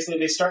basically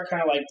they start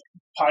kind of like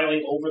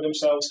piling over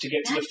themselves to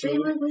get to the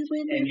food,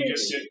 and you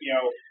just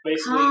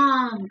basically.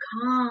 calm.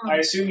 I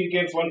assume you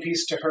give one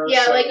piece to her.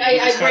 Yeah, so like, you I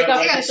just break kind of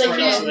off like a piece, like, spread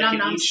yeah, out so they nom can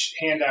nom. each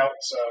hand out.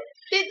 So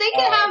They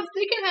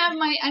can have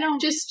my. I don't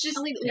just.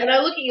 And I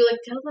look at you like,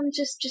 tell them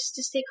just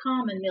to stay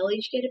calm, and they'll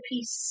each get a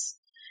piece.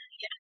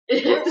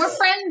 We're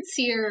friends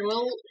here.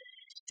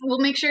 We'll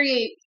make sure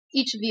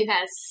each of you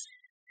has.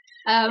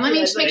 Let me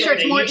just make sure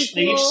it's more They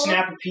equal. each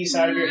snap a piece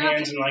out of your Okay.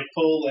 hands and like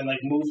pull and like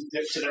move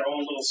to their own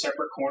little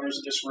separate corners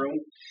of this room.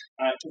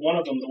 One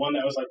of them, the one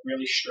that was like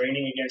really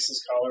straining against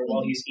his collar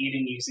while he's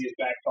eating, you see his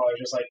back collar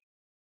just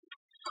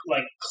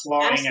like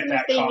clawing Ask at them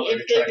that if collar to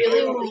they try to really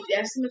get it. want.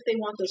 Ask them if they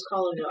want those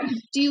collars off.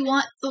 Do you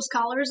want those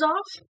collars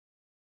off?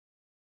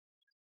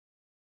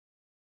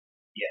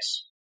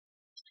 Yes.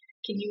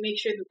 Can you make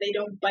sure that they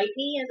don't bite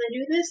me as I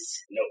do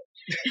this?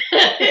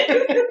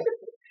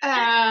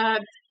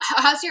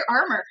 How's your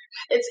armor?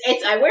 It's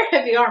I wear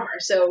heavy armor,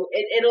 so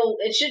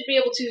it should be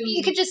able to.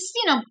 You could just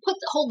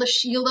hold the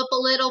shield up a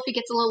little if he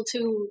gets a little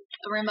too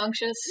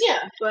rambunctious.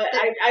 Yeah, but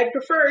I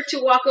prefer to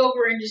walk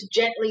over and just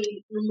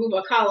gently remove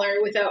a collar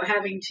without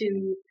having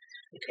to.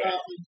 Okay.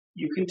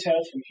 You can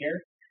tell from here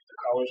the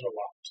collars are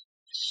locked.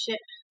 Shit.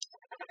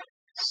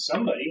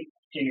 Somebody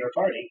in your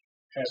party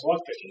has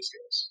lockpicking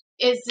skills.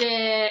 Is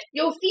it?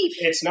 Yo, thief!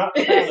 It's not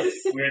the paladin,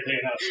 weirdly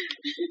enough.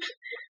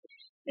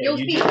 Yo,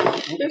 And thief!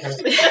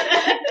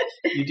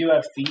 you do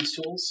have thieves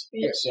tools,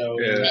 Yeah. so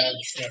Yeah.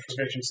 you have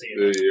proficiency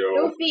in it.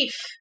 Yo, thief!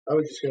 I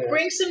was just going to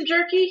Bring some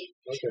jerky.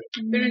 Okay.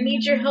 I'm gonna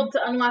need your help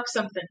to unlock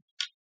something.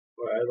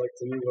 Well, I'd like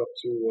to move up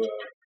to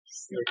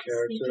your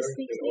character.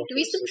 and Do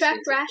we offer subtract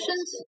assistance if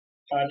rations?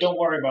 possible. Don't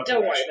worry about the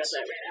Don't worry about rations.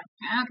 that right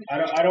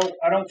now. Okay.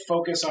 I don't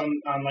focus on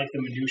like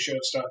the minutia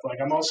of stuff. Like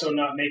I'm also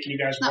not making you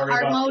guys Not worry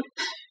hard about. mode.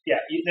 Yeah,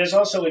 there's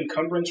also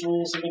encumbrance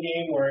rules in the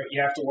game where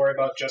you have to worry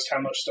about just how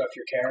much stuff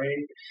you're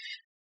carrying.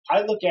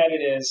 I look at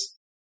it as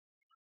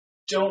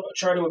don't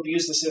try to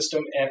abuse the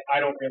system, and I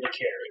don't really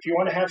care. If you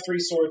want to have 3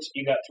 swords,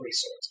 you got 3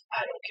 swords.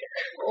 I don't care.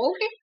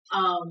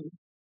 Okay.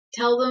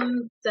 Tell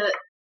them that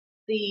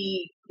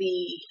the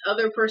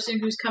other person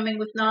who's coming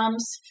with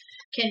noms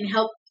can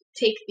help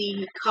take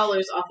the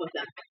collars off of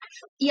them.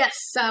 Yes,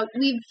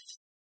 we've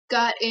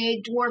got a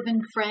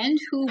dwarven friend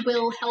who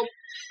will help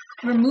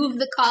remove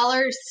the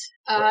collars.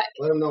 Let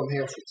him know I'm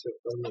handsome too.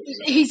 Let him know.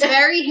 He's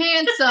very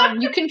handsome.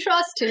 You can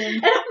trust him.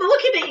 And I'm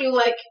looking at you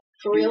like,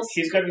 for real?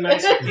 He's got a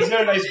nice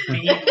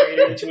bead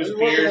braided into his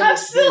beard. I'm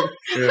still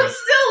Yeah.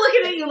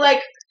 looking at you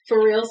like,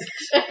 for reals?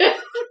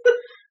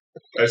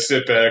 I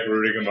sit back,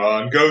 rooting him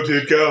on. Go,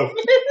 dude, go.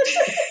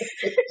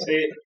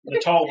 See, the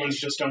tall ones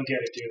just don't get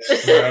it, do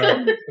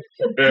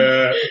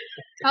they?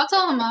 How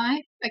tall am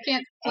I? I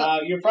can't.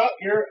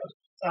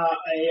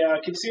 A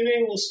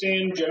kitsune will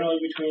stand generally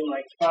between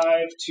like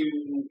 5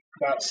 to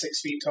about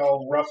 6 feet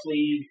tall,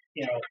 roughly,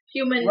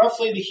 Human.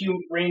 roughly the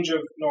range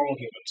of normal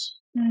humans.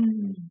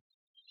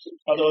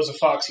 Although as a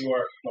fox, you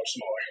are much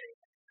smaller.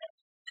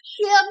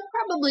 Yeah,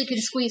 probably could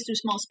squeeze through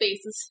small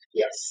spaces.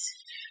 Yes.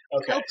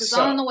 Okay, Help is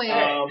so on the way.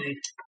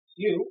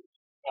 you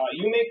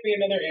make me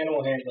another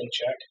animal handling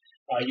check.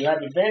 You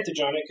have advantage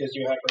on it because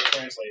you have her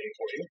translating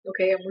for you.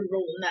 Okay, I'm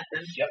re-rolling that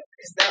then. Yep.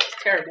 Because that was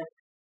terrible.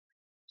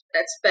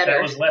 That's better.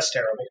 That was less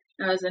terrible.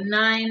 That was a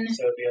 9.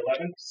 So it'd be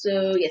 11.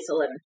 So, yes,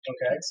 11.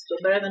 Okay. That's still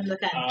better than the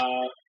 10.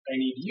 I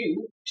need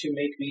you to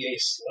make me a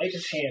sleight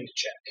of hand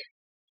check.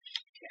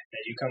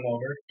 And you come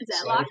over. Is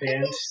that sleight of locked?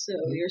 hand. So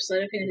your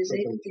sleight of hand is a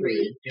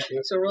 3.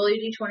 Yep. So roll your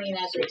d20 and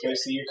add So 3 to it.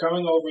 basically, you're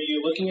coming over.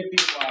 You're looking at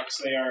these locks.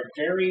 They are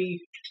very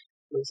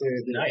Let's say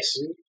nice.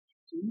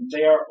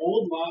 They are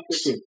old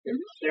locks.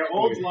 They're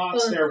old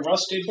locks. They're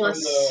rusted from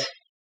Plus the.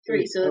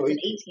 3, so it's an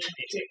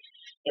 18.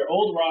 They're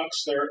old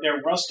rocks.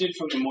 They're rusted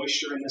from the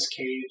moisture in this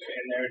cave,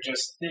 and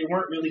they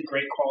weren't really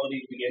great quality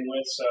to begin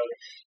with. So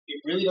it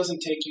really doesn't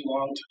take you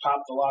long to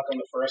pop the lock on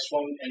the first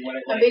one, and when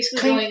it I'm like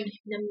basically going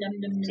num num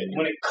num num.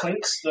 when it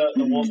clinks, the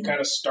wolf kind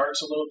of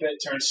starts a little bit,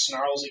 turns,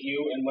 snarls at you,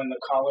 and when the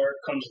collar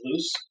comes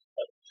loose,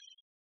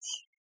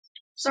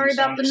 Sorry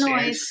about the sound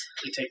noise.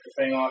 you take the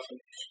thing off and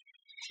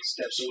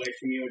steps away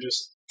from you, and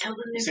just Tell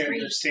them they're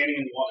free. standing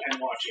and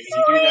watching.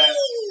 And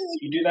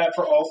you do that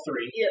for all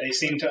three. Yep.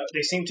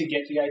 They seem to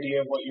get the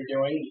idea of what you're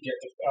doing. You get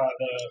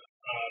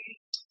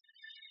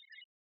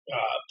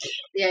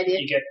The idea.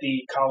 you get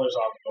the collars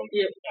off of them.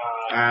 Yep.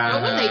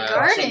 What were they Toss them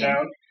guarding?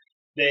 down.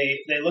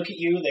 They look at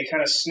you. They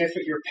kind of sniff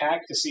at your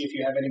pack to see if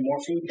you have any more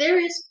food. There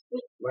is. Am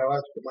I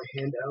allowed to put my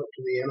hand out to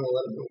the animal?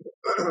 Let them know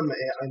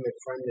I'm a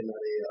friend and not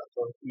a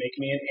foe. Make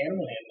me an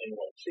animal handling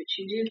wolf, Which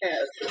you do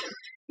have.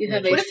 You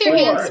have a What if your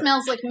 4 hand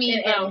smells like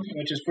meat, and though?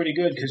 which is pretty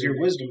good because your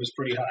wisdom is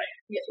pretty high.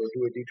 So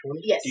do a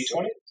d20? Yes. D20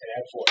 and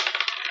add 4.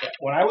 Yeah.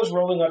 When I was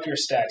rolling up your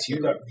stats, you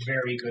got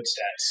very good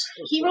stats.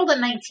 He rolled a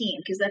 19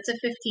 because that's a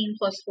 15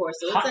 plus 4,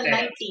 so Hot it's a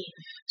damn. 19.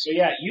 So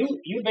yeah,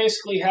 you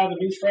basically have a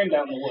new friend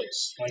out in the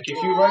woods. Like if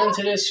you run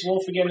into this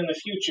wolf again in the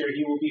future,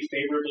 he will be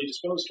favorably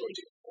disposed towards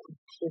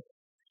you.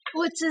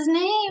 What's his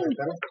name?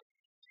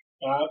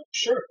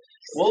 Sure.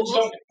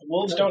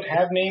 Wolves don't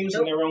have names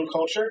in their own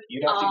culture.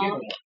 You'd have to give them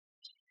one.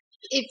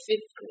 If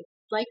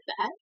like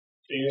that.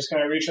 So you just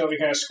kind of reach over, you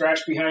kind of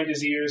scratch behind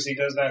his ears. He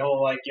does that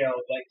whole like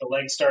the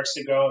leg starts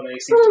to go, and then he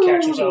seems to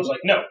catch himself. Like,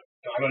 no,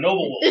 I'm a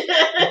noble wolf.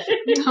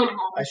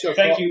 I shall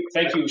Thank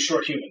you,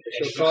 short human.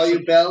 I shall call you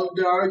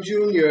Beldar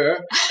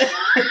Jr.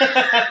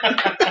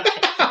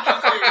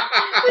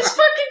 This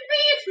fucking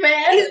thief,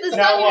 man! He's the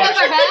Now son you watch,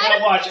 never had?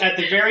 now watch. At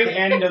the very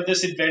end of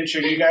this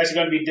adventure, you guys are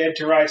going to be dead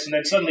to rights, and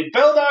then suddenly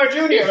Beldar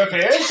Jr.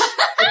 appears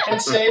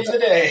and saves the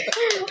day.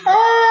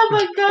 Oh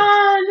my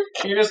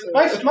god! You're just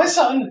my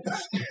son.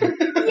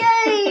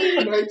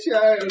 Yay! My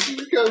child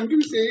has come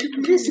to save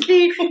me. This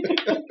thief.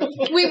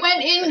 We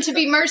went in to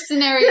be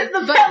mercenaries,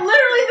 but Literally,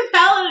 the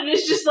paladin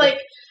is just like,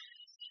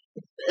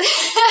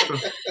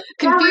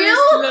 confused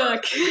real?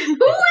 look.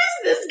 who is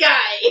this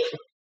guy?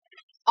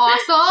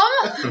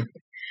 Awesome.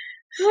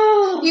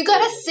 You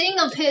gotta sing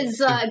of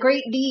his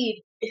great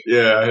deed.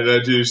 Yeah, and I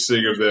do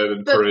sing of that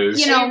in But, praise.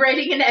 you know-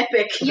 writing an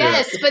epic.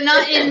 Yes, but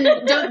not in.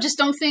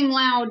 Don't sing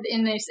loud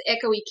in this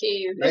echoey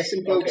cave. Nice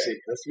and folksy. Okay.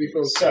 Let's be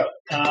folksy.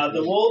 So,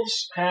 the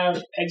wolves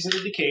have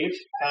exited the cave,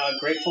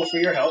 grateful for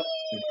your help.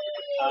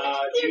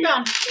 Do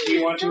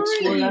you want to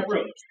explore that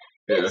room?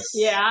 Yeah.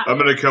 Yeah. I'm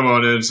gonna come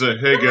on in and say,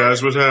 "Hey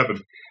guys, what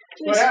happened?"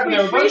 What happened?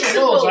 There were a bunch of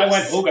wolves. I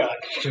went, oh god.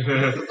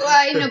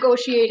 I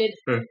negotiated.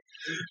 Are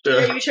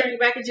Yeah. you turning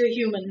back into a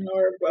human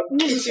or a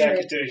Back consumer?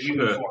 into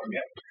human Yeah. form,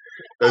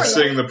 yep. I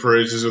sing the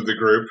praises of the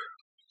group.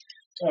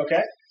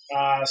 Okay.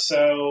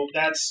 So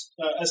that's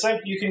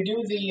you can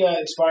do the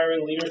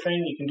inspiring leader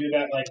thing. You can do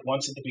that like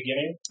once at the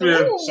beginning.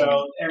 Yeah.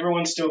 So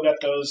everyone's still got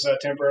those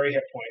temporary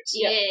hit points.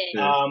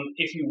 Yeah.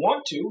 If you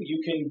want to,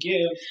 you can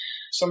give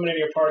someone in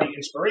your party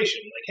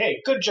inspiration. Like,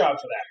 hey, good job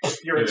for that.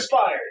 You're Yeah.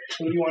 inspired.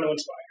 Who do you want to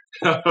inspire?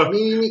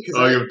 Me,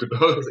 I'll give it to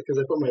both. because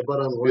I put my butt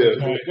on the Yeah.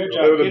 line. All right, good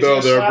I'll job. give it to Gives you a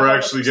Bell there slap for on-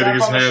 actually getting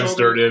his slap on the hands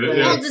shoulder. dirty in it. Well,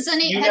 Yeah. does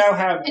You has now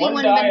have one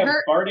anyone die been of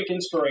hurt? bardic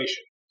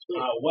inspiration.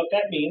 What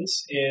that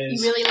means You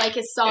is really like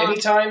his song.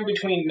 anytime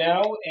between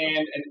now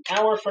and an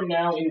hour from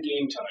now in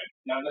game time,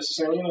 not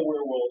necessarily in the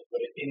real world,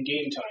 but in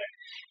game time,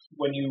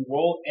 when you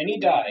roll any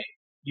die,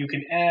 you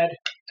can add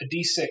a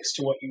d6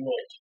 to what you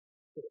rolled.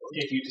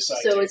 If you decide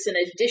So to. it's an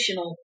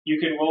additional. You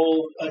can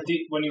roll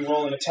when you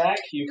roll an attack,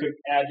 you could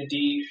add the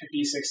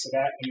d6 to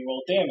that. When you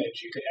roll damage,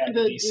 you could add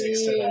the The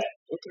d6 to that.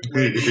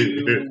 When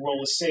you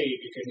roll a save,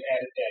 you can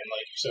add it then.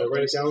 Like So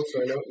write it down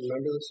so I don't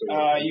remember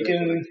this. you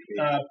can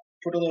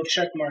put a little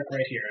check mark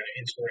right here,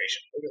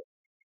 inspiration.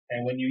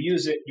 And when you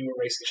use it, you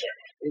erase the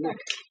check mark.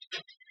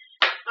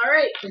 All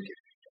right.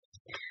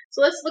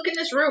 So let's look in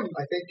this room.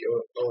 I thank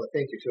you. Oh,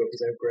 thank you too,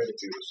 because I have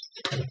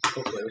gratitude.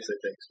 Hopefully, I would say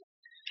thanks.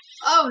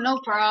 Oh, no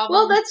problem.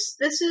 Well,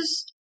 this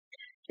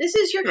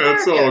is your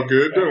That's character. all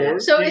good. Don't worry.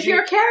 So Did if you-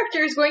 your character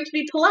is going to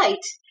be polite,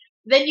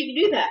 then you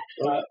can do that.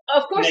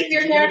 Of course, Nick, if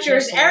your did you get a character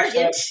chance is to watch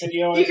arrogant, that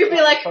video you could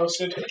be like,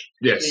 posted.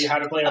 Yes. See how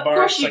to play a Of bard.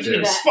 course you Such do that.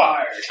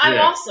 inspired. I'm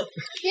Yeah. awesome.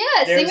 yeah,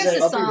 sing There's us a-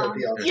 a I'll song.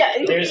 be there.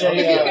 Yeah, There's if a,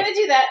 you're going to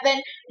do that,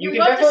 then You you can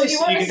won't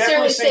definitely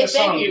necessarily sing a say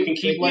song. thank You can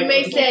keep like You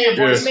may say,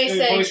 Yes. you may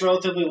say, voice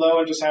relatively low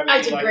and just have it I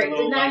be did like great, a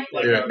little didn't I?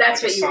 like Yeah.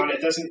 That's like what a you song. would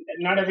It doesn't.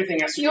 Not everything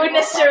has to. you be wouldn't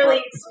all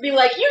necessarily be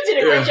like, you did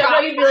a great Yeah. job. No,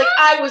 you'd be like,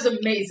 I was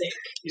amazing.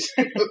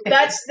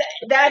 That's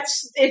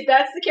if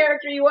that's the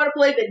character you want to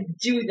play, then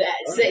do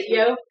that. Say,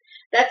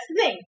 that's the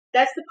thing.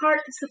 That's the part.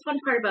 That's the fun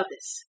part about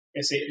this.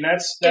 You see, and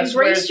that's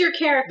where Embrace your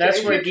character. that's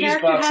If where your these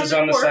character boxes has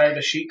a on the quirk- side of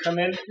the sheet come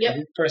in. Yep.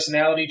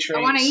 Personality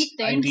traits, wanna eat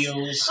things.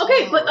 ideals.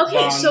 Okay, but so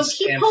bonds,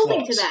 keep and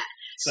holding flaws. to that.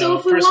 So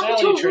if we walk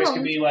personality into a traits room,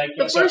 can be like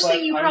the stuff first like,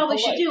 thing you I'm probably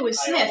should polite. do is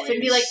sniff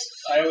and be like,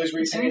 I always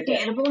is there repeat anything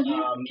it. edible in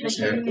here? Just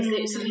Is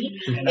there something?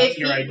 and If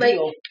your he,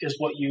 ideal is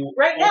what you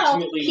Right now,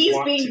 ultimately he's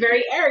want being to very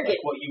be, arrogant.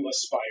 like what you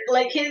aspire.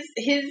 Like his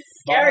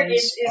Bards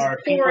arrogance is are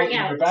people pouring in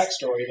out. your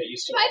backstory that you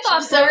still. I have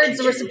thought some birds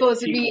connection were to, supposed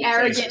to be people,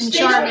 arrogant places, and They, things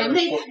that charming.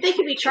 are important. they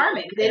can be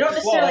charming. They don't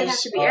necessarily have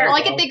to be Flaws are- All I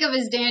arrogant. can think of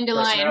is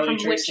Dandelion from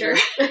Personality traits Witcher.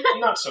 that are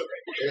not so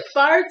great.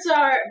 Bards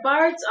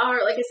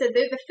are like I said,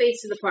 they're the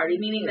face of the party,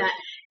 meaning that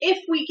if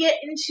we get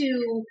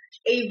into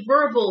a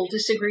verbal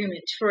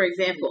disagreement, for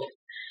example,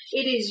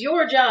 it is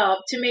your job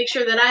to make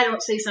sure that I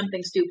don't say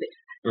something stupid.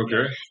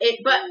 Okay.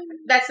 But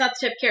that's not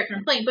the type of character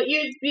I'm playing. But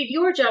it's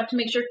your job to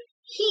make sure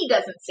he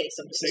doesn't say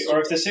something See, stupid.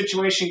 or if the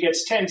situation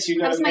gets tense, you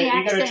How's gotta my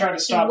try to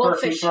accent stop in her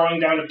from Wolfish? throwing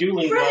down a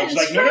dueling Friends,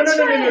 glove.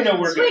 Like no,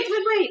 we're good.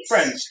 Wait.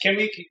 Friends, can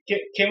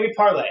we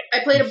parlay? I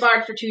played a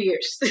bard for 2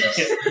 years.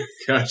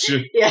 Gotcha.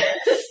 Yeah.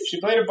 She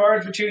played a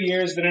bard for 2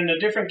 years. Then in a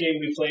different game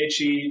we played,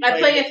 I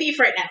play a thief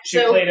right now.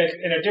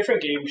 in a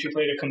different game. She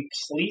played a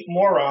complete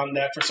moron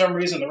that for some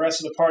reason the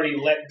rest of the party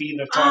let be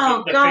the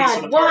Oh the face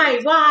of God! the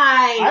party.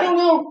 Why? I don't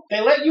know.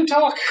 They let you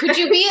talk. Could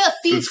you be a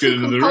thief Let's get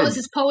who into the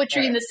composes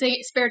poetry in the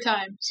spare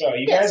time? So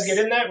you Yes. guys get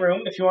in that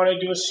room. If you want to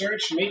do a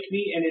search, make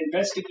me an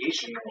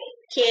investigation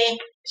roll. Okay,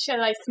 Shall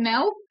I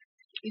smell?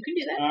 you can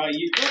do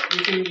that.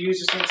 You can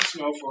use a sense of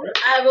smell for it.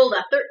 I rolled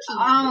a 13.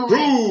 Oh,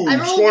 Ooh, I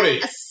rolled 20.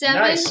 a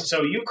 7. Nice.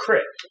 So you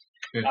crit.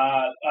 Yeah.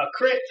 A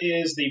crit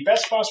is the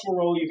best possible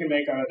roll you can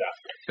make on a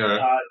die.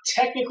 Alright.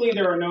 Technically,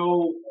 there are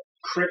no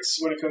crits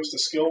when it comes to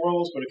skill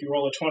rolls, but if you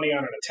roll a 20 on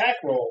an attack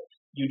roll,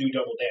 you do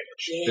double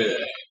damage.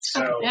 Yeah.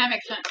 So That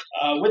makes sense.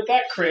 with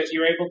that crit,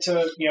 you're able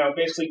to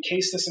basically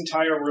case this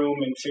entire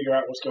room and figure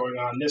out what's going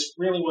on. This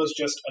really was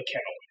just a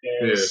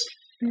kennel.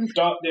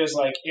 There's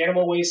like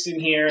animal waste in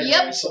here.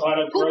 Yep. There's a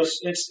lot of gross.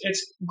 It's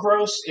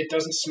gross. It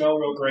doesn't smell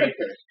real great.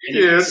 And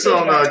you Yeah, can it's see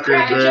all that- not good,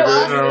 I baby.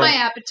 lost No. my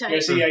appetite. Yeah,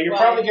 so you're Why?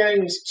 probably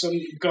getting some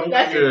gunk.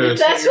 That's- on your lips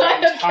that that's you're why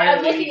I'm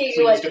entirely looking at you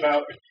pleased like-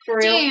 about. For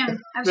real. Damn.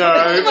 I was No,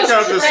 hoping I you must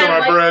got this on my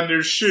like- brand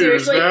new shoes,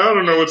 seriously? man. I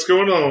don't know what's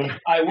going on.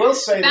 I will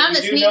say Found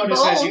that a you do sweet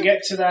notice as bowl. you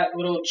get to that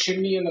little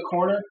chimney in the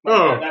corner,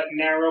 Oh. that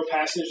narrow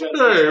passage. That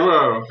Hey,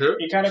 wow. Okay.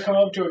 you kind of come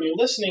up to it and you're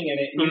listening in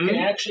it, and you Mhm. can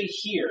actually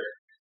hear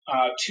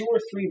 2 or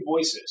 3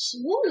 voices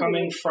Woo.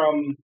 coming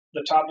from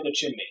the top of the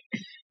chimney.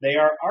 They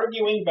are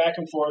arguing back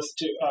and forth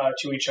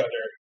to each other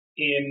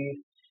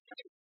in,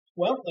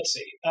 well, let's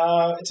see.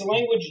 It's a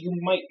language you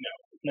might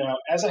know. Now,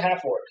 as a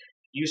half-orc,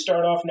 you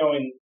start off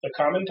knowing the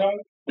common tongue,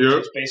 which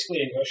Yep. is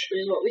basically English.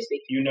 Which is what we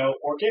speak. You know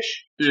Orcish,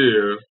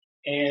 Yeah.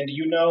 and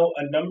you know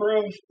a number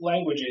of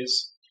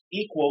languages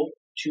equal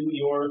to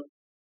your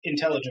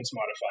intelligence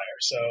modifier.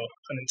 So,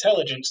 an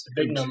intelligence, the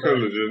big number.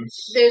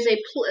 Intelligence. There's a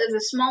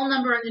small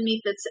number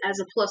underneath that's as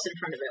a plus in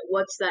front of it.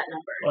 What's that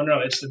number? Oh no,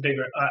 it's the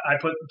bigger. I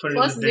put it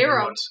Plus in the bigger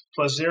 0. ones.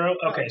 Plus 0.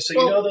 Okay, so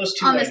Well, you know those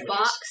two On this languages.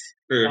 box.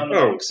 Yeah. On the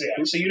Oh. box,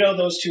 yeah. So you know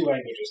those 2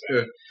 languages.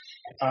 Then.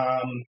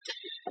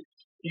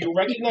 You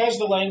recognize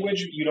the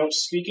language. You don't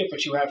speak it,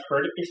 but you have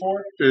heard it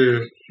before.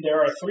 Yeah.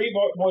 There are 3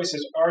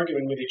 voices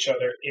arguing with each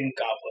other in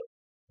Goblin.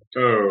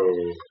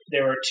 Oh.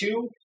 There are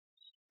 2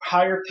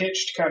 higher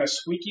pitched, kind of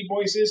squeaky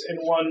voices, and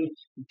 1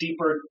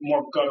 deeper,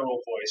 more guttural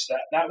voice.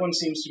 That one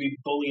seems to be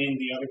bullying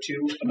the other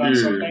 2 about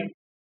Yeah. something,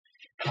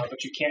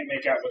 but you can't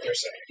make out what they're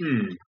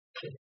saying.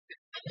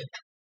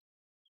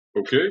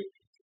 Okay.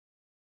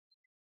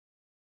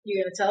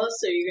 You're gonna tell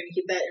us, or you're gonna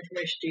keep that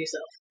information to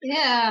yourself?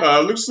 Yeah.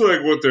 Looks like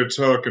what they're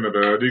talking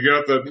about. You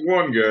got that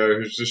one guy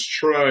who's just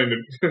trying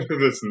to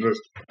listen to this.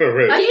 All Are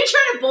right. you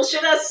trying to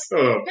bullshit us? Oh.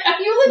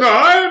 Are you legit? No,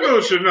 I am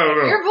bullshit. No,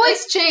 no. Your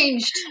voice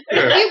changed.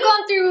 Yeah. You've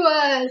gone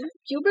through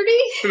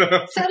puberty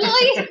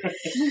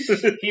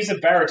suddenly. He's a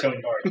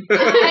baritone bard.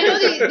 I know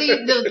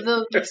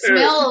the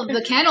smell of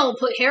the kennel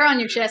put hair on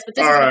your chest, but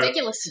this All is right.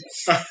 ridiculous.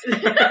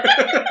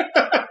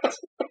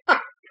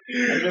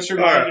 I'm just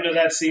reminded of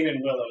that scene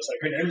in Willow. It's like,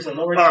 her name's the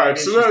Lord. All right,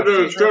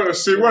 so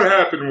see what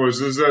happened was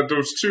that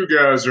those 2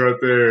 guys right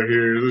there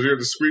here. They got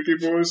the squeaky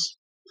voice.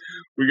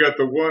 We got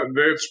the one.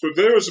 But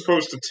they were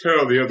supposed to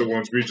tell the other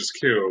ones we just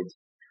killed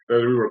that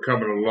we were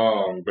coming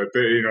along. But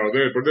they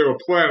were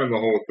planning the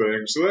whole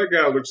thing. So that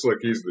guy looks like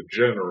he's the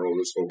general of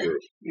this whole group.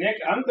 Nick,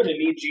 I'm going to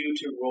need you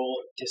to roll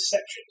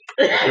deception.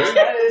 Because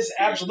that is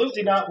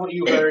absolutely not what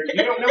you heard.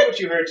 You don't know what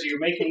you heard, so you're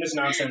making this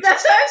nonsense.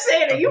 That's what I'm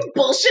saying. Are you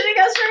bullshitting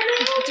us right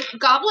now? Do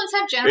goblins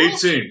have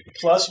generals? 18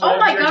 Plus Oh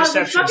whatever my your god, we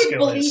deception fucking skill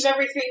believe is.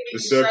 everything that you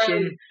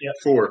deception. say. Yep.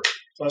 4.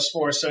 Plus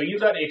 4. So you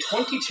got a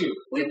 22.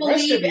 We The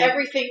rest believe of you-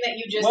 everything that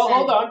you just Well, said.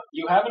 hold on.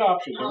 You have an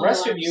option. The Oh,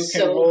 rest of I'm you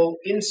can so- roll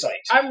insight.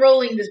 I'm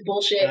rolling this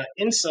bullshit.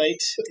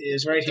 Insight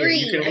is right here. 3,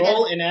 You can I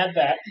roll and add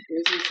that.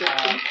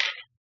 I,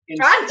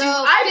 Insight.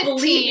 I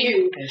believe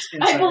you. It's I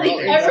insight. believe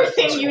Okay, you got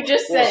everything plus you 4.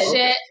 just said.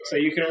 Shit. So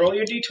you can roll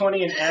your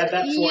d20 and add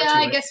that 4 Yeah, to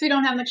I it. guess we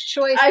don't have much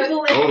choice. I but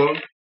believe. Hold on.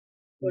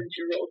 What did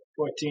you roll?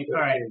 14.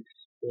 All right.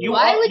 You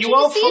Why all, would you you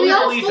all deceive fully We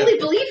all believe fully him.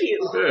 believe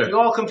you. Yeah. You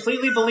all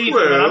completely believe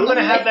him, and Well- I'm going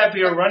to have that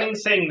be a running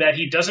thing that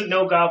he doesn't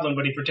know Goblin,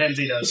 but he pretends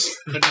he does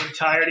for the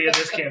entirety of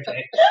this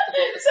campaign.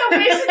 So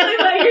basically,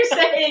 what you're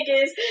saying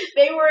is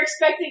they were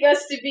expecting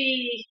us to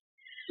be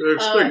They're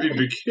expecting to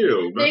be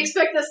killed. They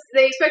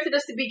expected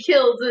us to be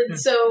killed, and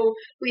so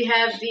we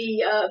have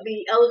the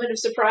element of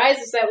surprise.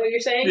 Is that what you're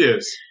saying?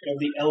 Yes.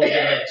 The element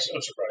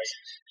of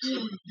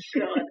surprise.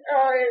 God.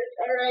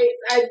 All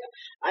right.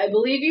 I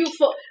believe you.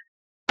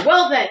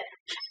 Well then,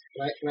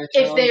 Can I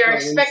if they challenge are my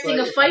expecting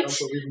a insight if I fight,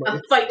 don't believe my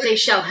a fight they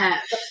shall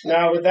have.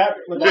 Now, with that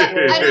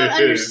I don't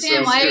understand.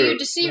 Sounds Why are you good.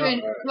 deceiving?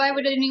 No, Why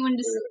would anyone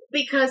deceive?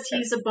 Because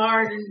he's a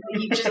bard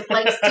and he just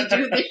likes to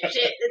do this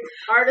shit.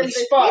 It's part of He's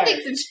the. fine. He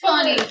thinks it's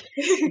funny.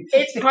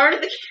 It's part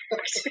of the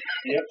character.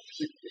 Yep.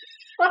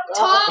 Fuck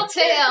Tall off.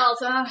 tales.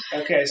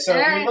 Okay, so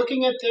Alright. you're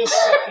looking at this.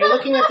 You're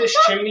looking at this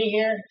chimney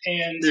here,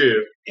 and Yeah.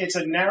 it's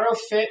a narrow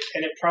fit,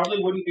 and it probably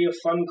wouldn't be a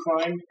fun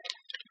climb.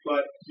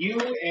 But you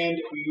and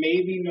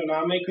maybe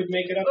Naname could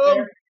make it up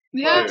there.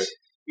 Yeah. But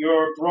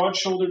your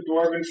broad-shouldered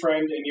dwarven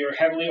friend and your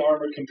heavily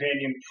armored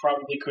companion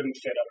probably couldn't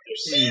fit up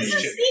this He's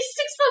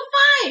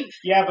chimney. 6'5".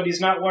 Yeah, but he's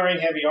not wearing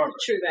heavy armor.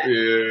 True that.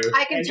 Yeah.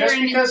 I can And just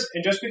turn because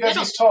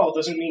he's tall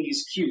doesn't mean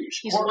he's huge.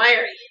 He's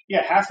wiry.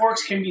 Yeah, half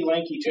orcs can be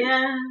lanky too.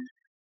 Yeah.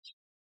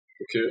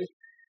 Okay.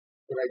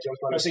 When I jump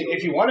on Now, see,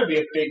 if you want to be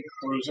a big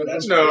bruiser,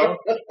 that's No.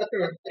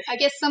 I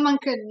guess someone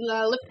could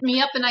lift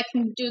me up and I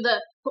can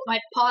put my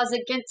paws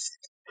against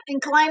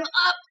and climb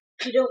up.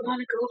 You don't want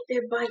to go up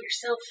there by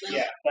yourself, though.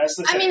 Yeah, that's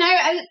the thing. I mean,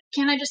 I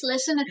can I just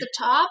listen at the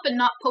top and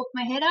not poke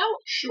my head out?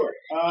 Sure.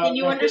 Can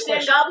you now, quick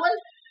understand question. Goblin?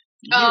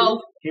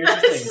 Oh. Here's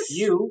the thing.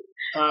 You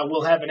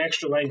will have an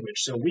extra language.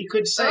 So we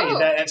could say Oh.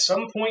 that at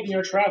some point in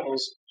your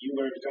travels, you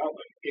learned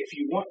Goblin, if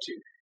you want to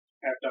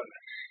have done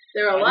that.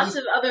 There are lots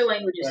of other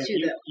languages, Like, too,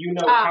 though. you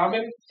know Ah.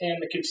 Common and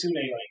the Kitsune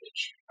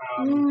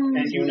language.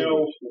 And you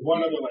know one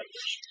other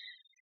language.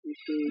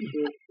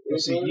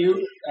 So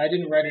I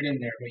didn't write it in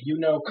there, but you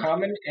know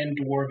Common and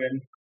Dwarven.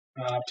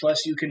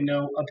 Plus, you can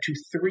know up to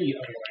 3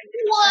 other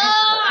languages.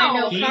 Wow! I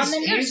know He's,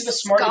 Common. he's the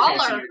smarty pants in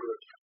scholar. your group.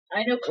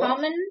 I know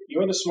Common.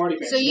 You're the smarty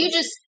pants. So you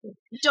just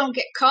don't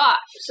get caught.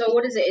 So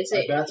what is it? It's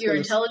That's your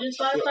gonna- intelligence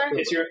modifier?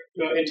 It's your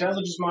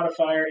intelligence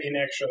modifier in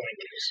extra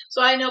languages.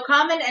 So I know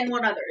Common and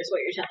one other is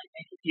what you're telling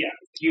me.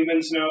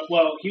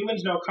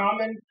 Humans know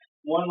Common,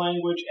 one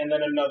language, and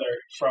then another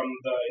from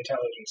the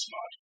intelligence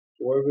mod.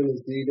 Dwarven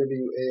is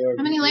DWAR.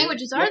 How many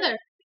languages are there?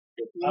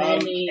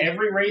 Many.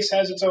 Every race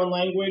has its own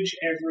language.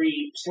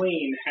 Every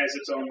plane has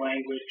its own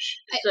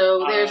language.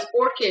 So there's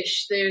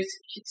Orcish, there's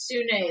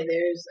Kitsune,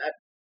 there's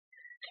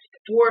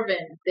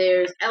Dwarven,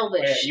 there's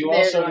Elvish. Yeah, you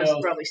there's, also I know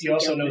probably you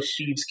also speak know Elvish.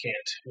 thieves'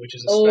 cant, which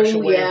is a Oh,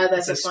 special way. yeah, It's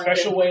that's a a fun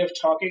special thing. way of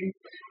talking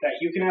that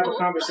you can have a Oh.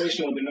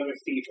 conversation with another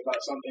thief about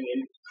something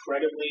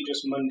incredibly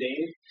just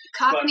mundane.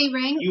 Cockney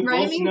You both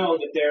rhyming? know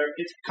that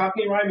it's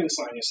Cockney rhyming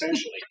slang,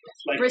 essentially.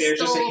 Like there's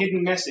just a Bristol.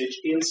 hidden message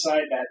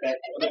inside that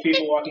other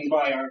people walking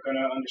by aren't going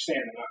to understand.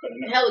 They're not going to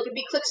know. Hell, it could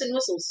be clicks and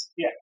whistles.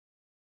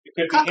 It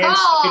could be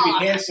Caw-caw.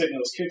 hand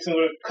signals, kicks and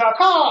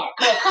caw-caw,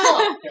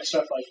 caw-caw, and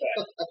stuff like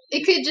that.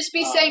 It could just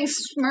be saying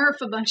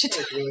Smurf a bunch of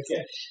times.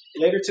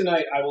 Later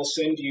tonight, I will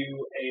send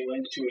you a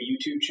link to a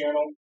YouTube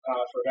channel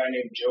for a guy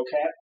named Joe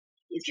Cat.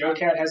 Joe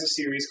Cat has a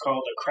series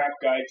called A Crap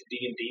Guide to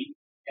D&D,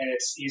 and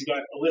he's got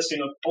a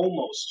listing of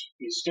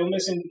he's still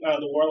missing the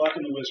Warlock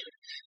and the Wizard,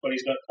 but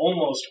he's got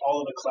almost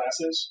all of the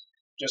classes,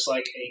 just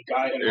like a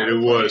guide on how And to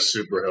it play. was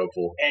super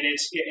helpful. And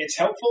it's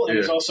helpful, and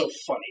it's Yeah. also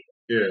funny.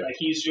 Yeah. Like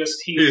he's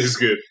It is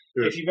good.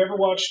 Yeah. if you've ever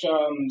watched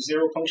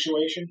Zero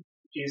Punctuation,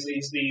 he's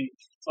the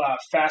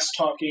fast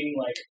talking,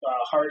 like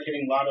hard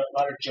hitting, lot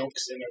of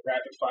jokes in a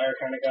rapid fire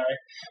kind of guy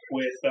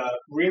with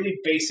really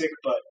basic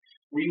but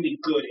really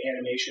good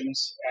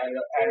animations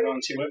added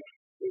onto it.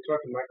 We're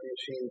talking Micro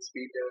Machine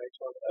speed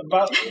down.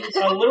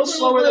 About a little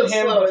slower than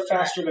him, slower but than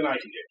faster than I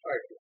can do. All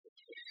right.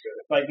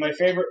 Like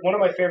one of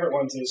my favorite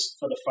ones is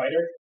for the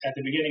fighter. At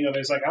the beginning of it,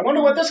 it's like, I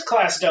wonder what this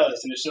class does,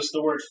 and it's just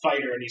the word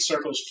fighter, and he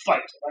circles fight.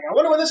 Like, I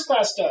wonder what this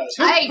class does.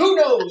 Who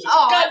knows? It's a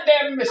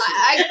goddamn mystery.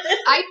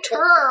 I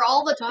turr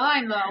all the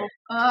time, though.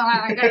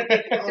 I got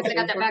that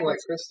backwards. Like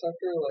Chris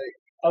Tucker, like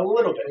A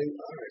little bit.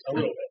 A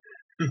little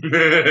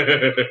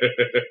bit.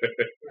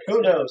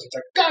 Who knows? It's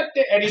a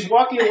goddamn... And he's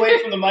walking away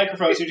from the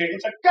microphone, so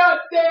it's a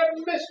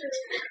goddamn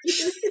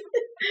mystery.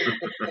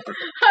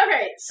 All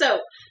right, so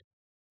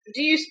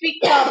do you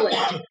speak Goblin?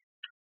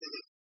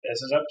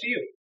 This is up to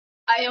you.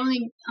 I only.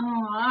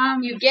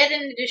 You get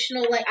an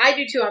additional language. I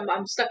do too.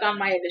 I'm stuck on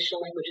my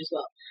additional language as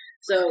well.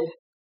 So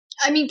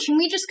I mean, can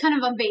we just kind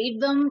of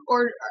evade them,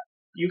 or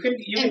You can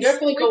And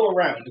definitely go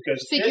around,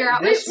 because figure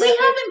out- this we method,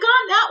 haven't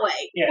gone that way.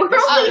 Yeah, We're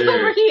this- only Yeah.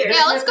 over here. this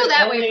Yeah, let's go method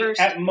that way only-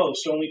 first. At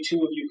most, only 2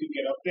 of you could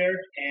get up there,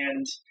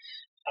 and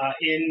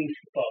in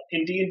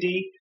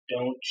D&D,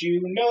 don't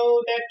you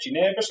know that you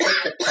never split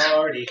the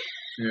party?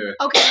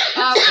 Yeah. okay?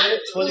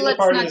 Splitting the let's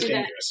party not is do that.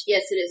 dangerous.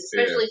 Yes, it is,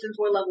 especially since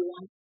we're level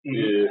 1.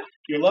 Mhm. Yeah.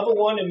 You're level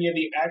 1, and you're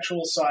the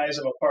actual size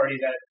of a party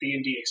that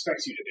D&D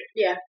expects you to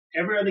be. Yeah.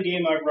 Every other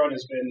game I've run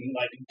has been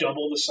like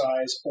double the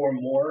size or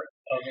more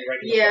of a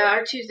regular Yeah, party.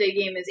 our Tuesday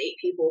game is 8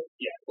 people.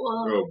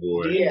 Whoa. Oh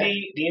boy.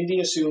 D&D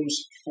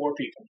assumes 4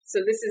 people. So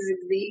this is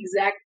the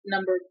exact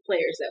number of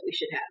players that we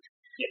should have.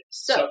 Yeah.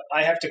 So, So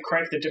I have to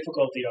crank the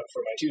difficulty up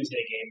for my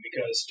Tuesday game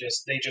because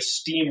they just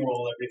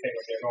steamroll everything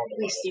with their normal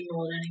we level.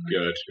 steamroll it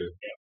anyway. Gotcha.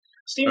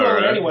 Steamroll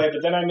it Alright. anyway,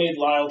 but then I made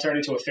Lyle turn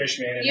into a fish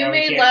man, and You now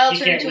made he Lyle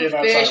can't turn into live a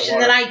outside fish, of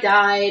and then water. I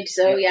died.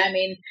 So Yeah. yeah, I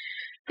mean,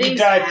 You things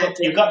died, happen.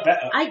 but you got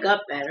better. I got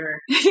better.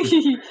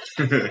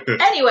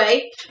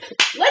 Anyway,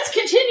 let's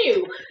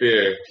continue.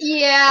 Yeah.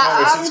 Yeah,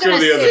 Let's I'm go gonna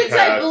the other say Since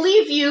I path.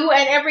 believe you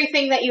and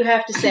everything that you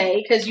have to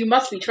say, because you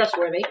must be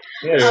trustworthy.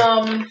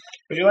 Yeah.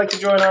 Would you like to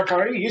join our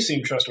party? You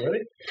seem trustworthy.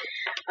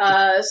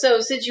 So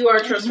since you are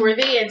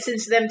trustworthy, and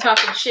since them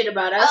talking shit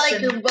about us, I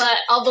like and your butt.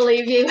 I'll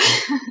believe you.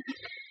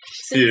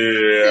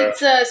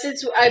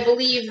 since I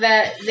believe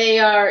that they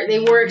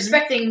were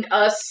expecting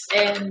us,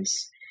 and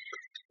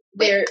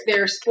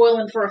they're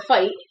spoiling for a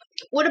fight.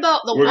 What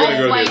about the We're wolf gonna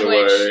go the other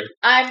language?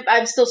 way.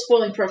 I'm still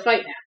spoiling for a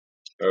fight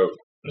now. Oh.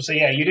 So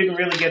yeah, you didn't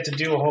really get to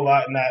do a whole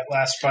lot in that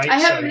last fight. I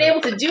haven't so been able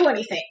to do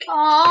anything.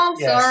 Oh, I'm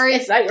Yes. sorry.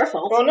 It's not your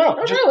fault. Well, no,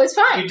 Oh, just- no, it's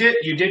fine.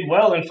 you did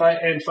well in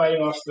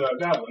fighting off the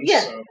goblins.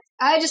 Yeah. So.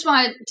 I just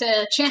wanted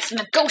a chance to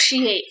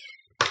negotiate.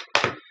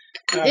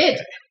 You did.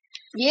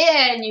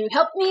 Yeah, and you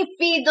helped me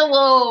feed the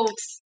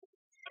wolves.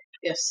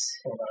 Yes.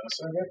 Hold on a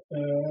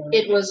second.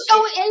 It was.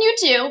 Oh, and you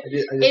too.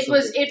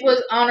 It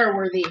was honor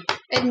worthy.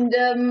 And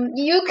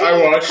you I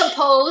can watched.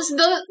 compose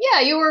the. Yeah,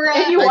 you were.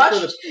 And you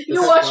watched.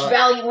 You watched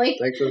valiantly.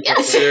 Thanks for the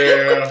Yes.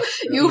 Yeah.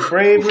 You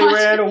bravely watched-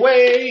 ran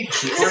away.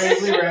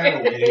 Bravely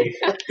ran away.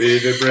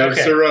 The Brave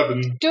Okay. Sir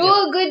Robin. do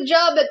a good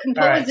job at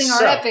composing Alright, our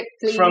so, epic,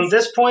 please. From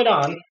this point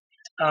on,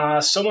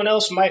 someone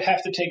else might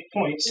have to take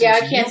points. Yeah,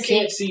 since I can't you see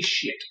can't it. see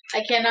shit.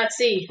 I cannot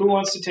see. Who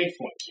wants to take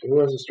points?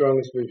 Who has the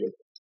strongest vision?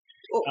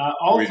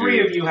 All We three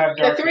do. of you have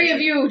The dark three vision.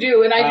 of you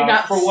do, and I do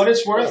not. For what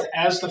it's worth,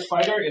 as the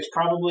fighter, it's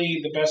probably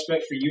the best bet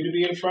for you to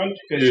be in front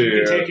because you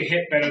Yeah. can take a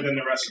hit better than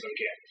the rest of them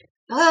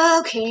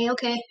can.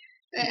 Okay.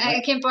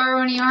 I can't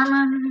borrow any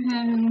armor.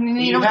 You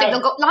You don't think have-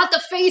 they'll go? Not the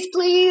face,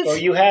 please. So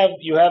you have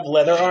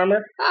leather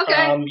armor.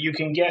 Okay. You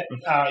can get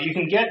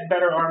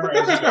better armor as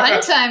you go.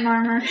 Fun time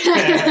armor.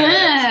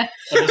 But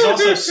there's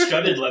also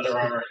studded leather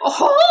armor,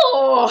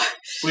 Oh.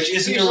 which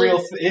isn't Usually-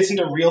 isn't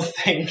a real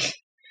thing.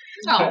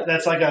 Oh.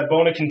 That's like a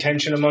bone of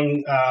contention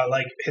among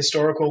like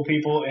historical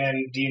people and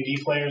D&D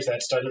players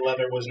that studded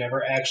leather was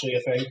never actually a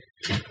thing.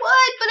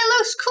 What? But it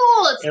looks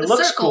cool. It's It the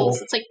looks circles.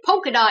 cool. It's like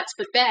polka dots,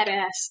 but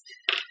badass.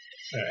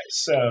 All right,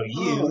 so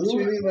Oh, that's what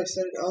you I mean by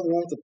said it. Oh, the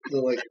one with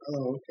the like.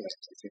 Oh,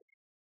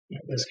 okay.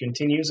 this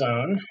continues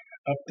on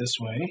up this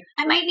way.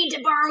 I might need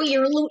to borrow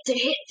your loot to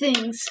hit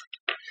things.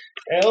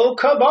 El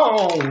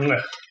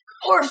Kabong!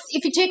 Or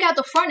if you take out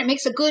the front, it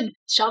makes a good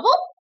shovel.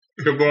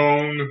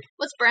 Kabong.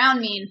 What's brown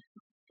mean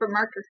for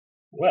marker?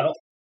 Well,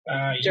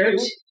 Dirt.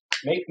 you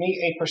make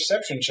me a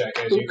perception check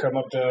as you come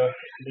up to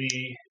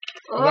the.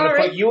 I'm All going to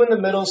right. put you in the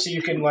middle so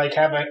you can like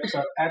have a.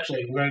 So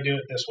actually, we're going to do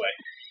it this way.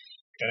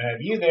 I'm going to have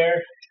you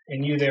there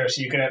and you there,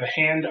 so you can have a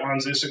hand on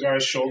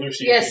Zusagar's shoulder.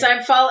 So you Yes,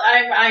 can,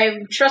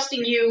 I'm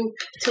trusting you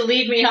to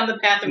lead me on the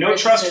path of no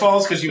righteousness. trust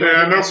falls because you. might Yeah,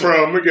 hit my no sword.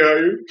 problem. We got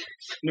you.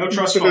 No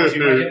trust falls.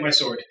 You might hit my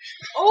sword.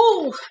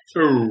 Oh.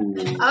 Ooh.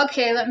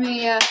 Okay. Let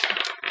me.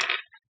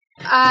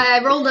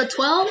 I rolled a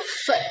 12.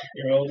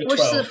 You rolled a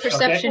What's 12. the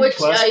perception? Which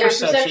Plus your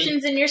perception.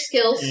 perceptions and your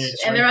skills,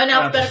 It's and they're right- in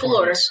alphabetical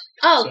order. performance.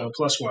 Oh. So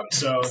plus 1.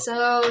 So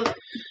So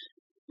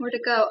where'd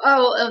it go?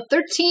 Oh,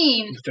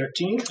 13.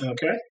 13.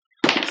 Okay.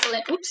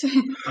 Excellent. Oops.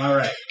 All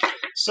right.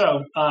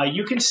 So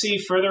you can see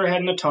further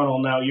ahead in the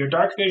tunnel now. Your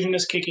dark vision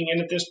is kicking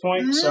in at this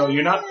point, so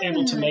you're not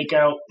able to make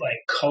out like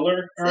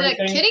color or Is it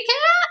a anything. kitty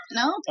cat?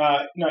 No.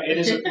 No, it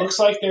is. It looks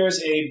like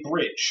there's a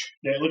bridge.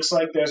 It looks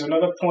like there's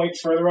another point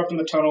further up in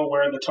the tunnel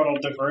where the tunnel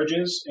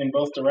diverges in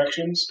both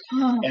directions,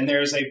 Oh. and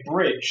there's a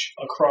bridge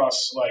across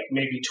like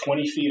maybe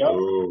 20 feet up.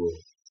 Ooh.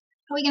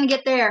 How are we gonna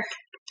get there?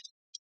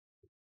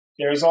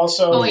 There's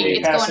also Oh, wait, a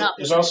it's going passage. up.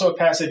 There's also a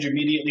passage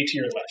immediately to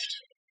your left.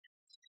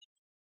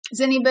 Is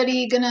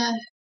anybody gonna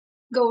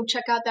go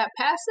check out that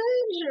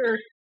passage, or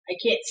I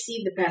can't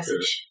see the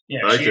passage. Yeah,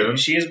 I can.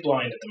 she is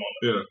blind at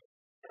the moment.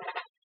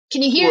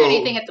 can you hear Whoa.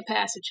 anything at the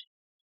passage?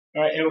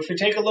 All right, and if we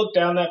take a look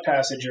down that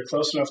passage, you're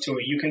close enough to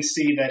it. You can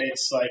see that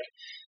it's like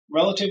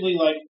relatively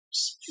like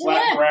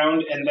flat Yeah.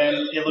 ground, and then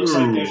it looks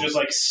like Ooh. there's just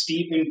like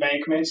steep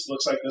embankments.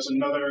 Looks like there's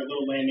another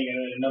little landing and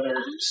then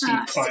another steep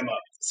Ah, climb up.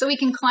 So we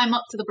can climb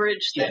up to the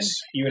bridge then. Yes,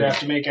 you would have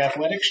to make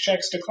athletics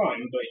checks to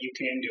climb, but you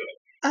can do it.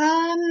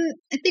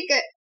 I think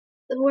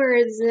where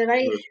is it?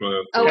 Where's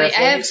my- Oh, wait,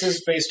 I have- athletics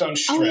is based on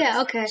strength. Oh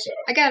yeah, okay. So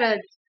I got a.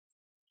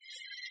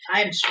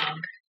 I'm strong.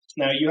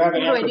 now you have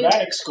an What do I do?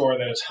 acrobatics score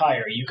that is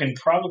higher. You can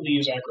probably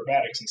use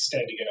acrobatics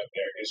instead to get up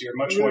there because you're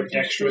much more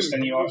dexterous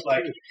than you are.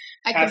 Like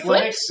I can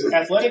flip.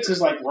 athletics is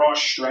like raw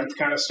strength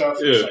kind of stuff.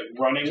 It's Yeah. like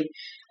running.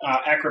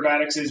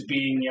 Acrobatics is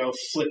being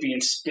flippy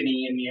and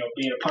spinny and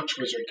being a punch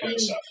wizard kind of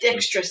stuff.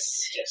 Dexterous.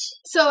 Yes.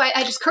 So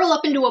I just curl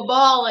up into a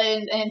ball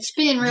and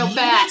spin real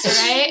fast,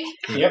 right?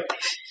 Yep.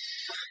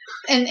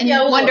 And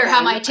Yeah, well, wonder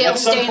how my tail At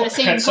some stay in the point-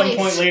 same at some point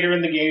place. later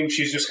in the game,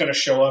 she's just going to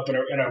show up in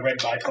a red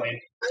biplane.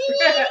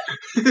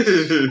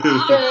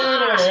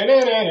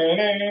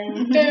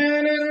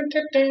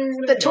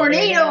 The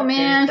tornado,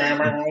 man.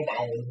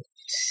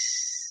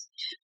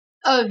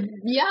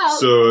 Yeah.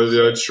 So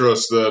I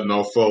trust that, and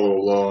I'll follow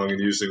along and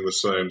using the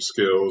same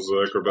skills.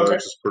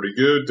 Acrobatics is pretty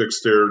good.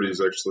 Dexterity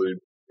is actually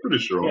pretty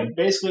strong. Yeah,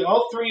 basically,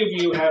 all three of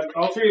you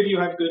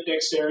have good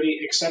dexterity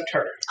except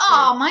her.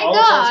 Oh my all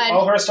god.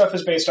 All her stuff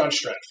is based on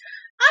strength.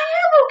 I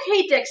have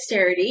okay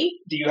dexterity.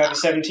 Do you have a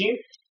 17?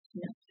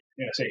 No.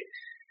 Yeah, see.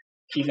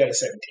 He got a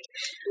 17.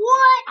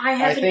 What? I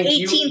have I an think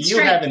 18 you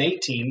strength. have an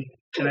 18,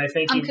 and I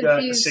think I'm you've got a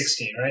confused.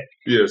 16, right?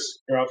 Yes.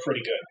 You're all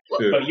pretty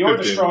good. Yeah, But you're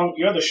 15.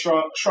 the strong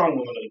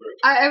woman of the group.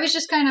 I was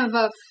just kind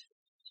of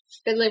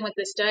fiddling with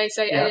this dice.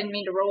 I Yeah. didn't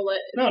mean to roll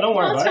it. No, don't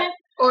worry No, it's about fine.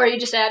 Or are you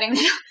just adding the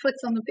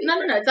outputs on the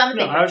paper? No, it's on it. the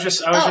No, paper. I was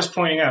just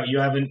pointing out you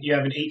have an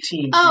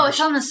 18. Oh, it's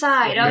on the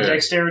side. Your Okay.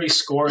 dexterity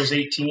score is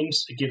 18.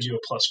 So it gives you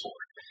a +4.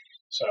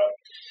 So,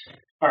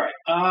 all right.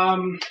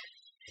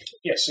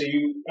 Yeah. So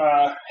you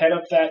head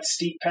up that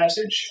steep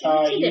passage.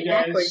 I did You it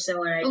guys. backwards though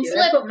when I Don't do.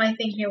 slip. I put my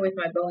thing here with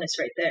my bonus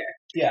right there.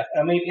 Yeah,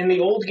 I mean, in the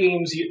old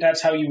games,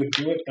 that's how you would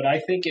do it. But I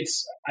think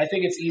it's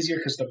easier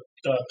because the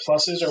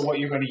pluses are what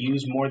you're going to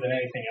use more than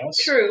anything else.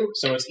 True.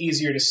 So it's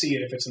easier to see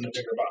it if it's in the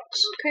bigger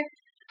box. Okay.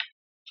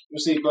 You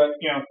see, but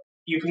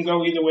you can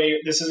go either way.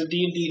 This is a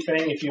D&D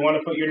thing. If you want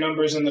to put your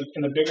numbers in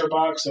the bigger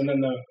box and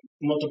then the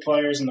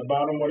multipliers in the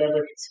bottom,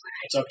 whatever,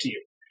 it's up to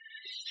you.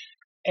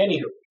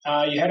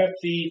 Anywho, you head up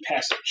the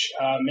passage.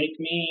 Make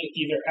me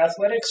either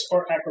athletics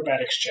or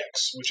acrobatics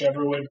checks,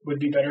 whichever would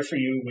be better for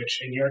you. Which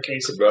in your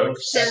case, is both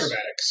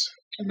Acrobatics.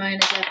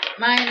 acrobatics.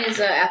 Mine is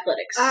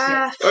athletics.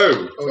 Oh.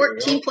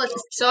 14 plus.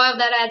 So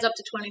that adds up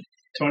to 20.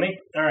 20?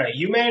 All right.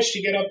 You managed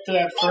to get up to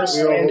that first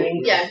Yeah.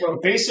 landing. Yeah.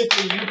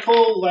 Basically, you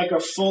pull like a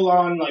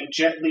full-on, like,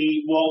 Jet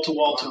Li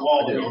wall-to-wall to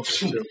wall. And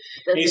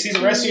you see the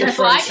rest of your That's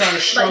friends why- trying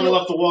to struggle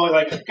up the wall. You're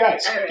like,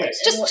 guys, All right. guys.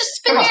 Just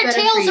spin Come on. your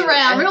Better tails for you.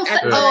 around real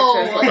fast.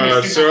 Acrobatics are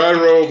Oh. So I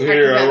rolled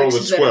here. I rolled Acrobatics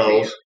is a better for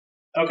 12.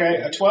 you. Okay,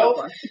 a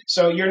 12.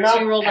 So you're not So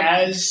you rolled a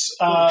as...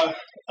 a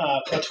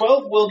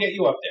 12 will get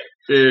you up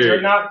there. Yeah.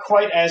 You're not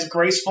quite as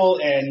graceful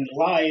and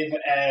lithe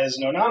as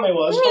Noname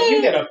was, but you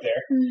get up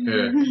there.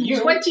 Yeah. You,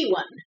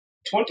 21.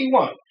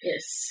 21.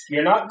 Yes.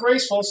 You're not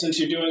graceful since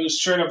you're doing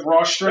this sort of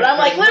raw strength. But I'm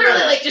like literally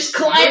like just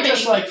You're climbing.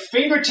 just like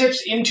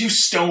fingertips into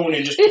stone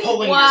and just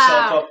pulling Wow.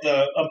 yourself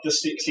up the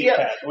steep Yep.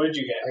 path. What did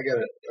you get? I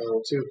got it.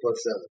 2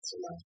 plus 7, so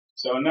 9.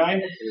 So a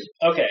 9?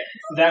 Okay.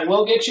 That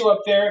will get you up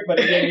there, but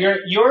again,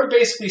 you're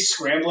basically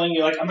scrambling.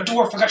 You're like, I'm a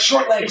dwarf, I got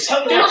short legs,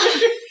 help me!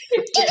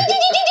 You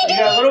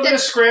got a little bit of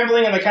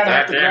scrambling and they kind of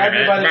have to grab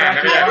you by the back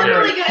of your I'm arm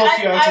literally and gonna.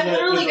 hook you onto I'm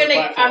literally the gonna.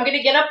 platform. I'm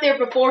gonna get up there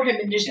before him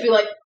and just be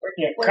like,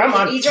 Yeah, where- come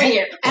on. He's right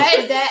here.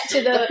 Add that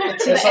to the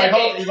It's end.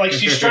 like, like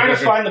she's trying to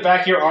find the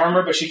back of your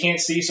armor, but she can't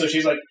see, so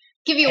she's like,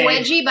 Give you a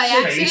hand- wedgie by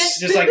accident. face,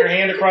 just like her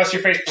hand across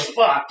your face.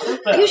 Fuck.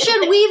 You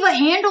should weave a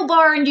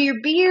handlebar into your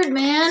beard,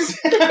 man.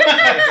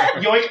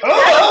 Yoink.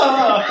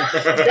 Oh!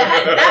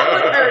 That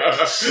would hurt.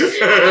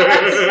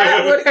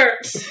 That would hurt.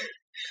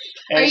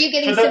 Are And you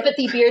getting for the-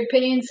 sympathy beard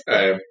pinions?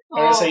 I am.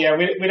 I was gonna say, yeah,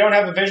 we don't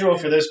have a visual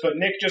for this, but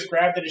Nick just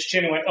grabbed at his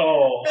chin and went,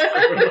 oh.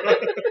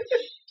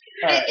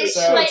 Alright, It's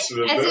so, like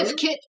so as then- if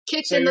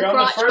kicked so in the you're on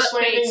the crotch first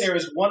butt landing. face. There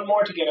is one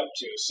more to get up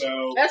to,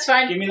 so That's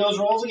fine. give me those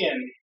rolls again.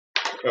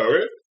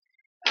 Okay.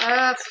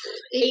 8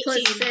 plus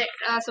 18. 6,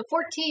 so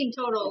 14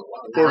 total.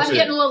 14. I'm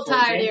getting a little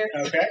tired 14? here.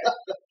 Okay.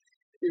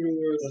 Even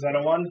worse. Was that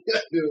a 1?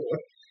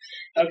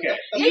 Okay.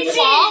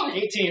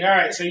 18. 18. All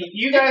right. So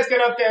you guys get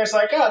up there. It's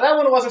like, oh, that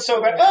one wasn't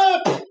so bad.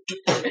 Oh!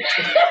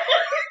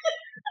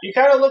 You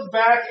kind of look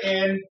back,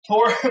 and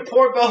poor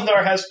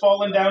Beldar has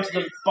fallen down to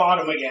the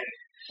bottom again.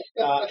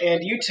 And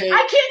you take I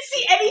can't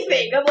see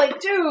anything. I'm like,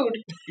 dude.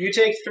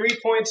 3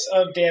 points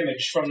of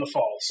damage from the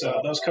fall.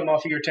 So those come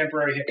off of your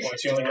temporary hit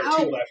points. You only got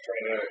 2 left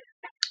right now.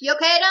 You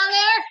okay down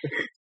there?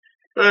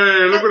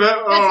 Hey, look at that.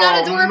 That's not a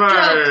Oh, dwarf joke.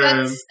 man.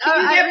 That's Can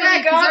you get I'm really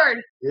back up?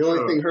 concerned. The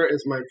only thing hurt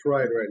is my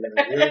pride right now.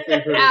 The only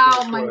thing hurt Ow,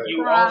 is my my pride. You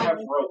all have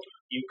rope.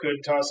 You could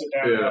toss it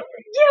down. Yeah. Up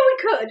and, Yeah, we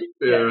could.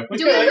 Yeah. we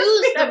Do could. we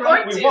lose the I'm rope?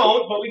 going We to.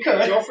 won't, but we could.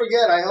 Don't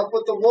forget, I help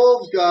with the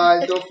wolves,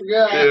 guys. Don't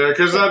forget. Yeah,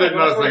 because I did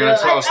nothing. I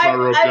tossed my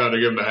rope I- down to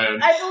give him a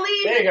hand. I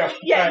believe. There you go.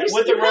 Yeah, All right, you,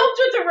 with you the rope. helped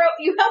with the rope.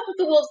 You helped with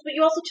the wolves, but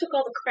you also took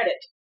all the credit.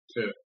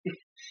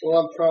 Well,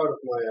 I'm proud of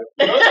my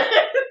effort.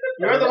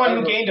 You're the one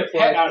who gained a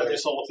pet out of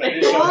this whole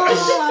thing. So.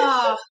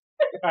 Oh,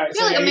 All right,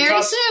 you're like a you Mary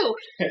toss, Sue.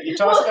 you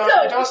toss Well, down,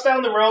 no. you toss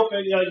down the rope,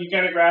 and you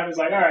kind of grab. It's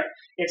like, all right,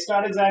 it's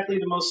not exactly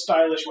the most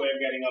stylish way of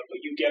getting up, but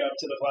you get up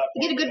to the platform.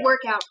 You get a good Yeah.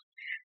 workout.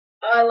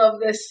 I love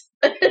this.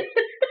 I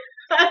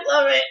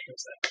love it.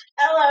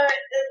 I love it.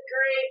 It's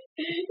great.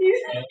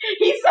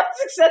 He's so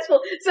successful.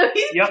 So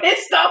he's Yep.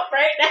 pissed off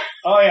right now.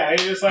 Oh yeah,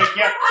 he's just like,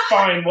 yeah,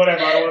 fine,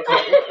 whatever. I don't want to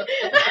play.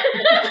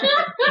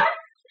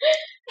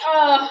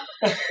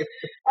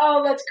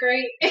 Oh, that's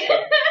great.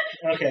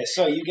 Okay,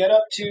 so you get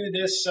up to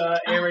this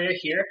area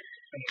here.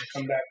 I'm gonna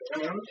come back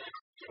around.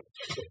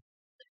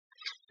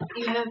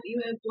 You have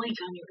blank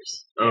on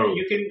yours. Oh.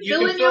 You can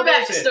Fill can in your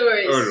those in.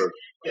 backstories. Oh,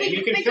 Yeah,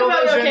 you can Think fill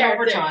about those your in over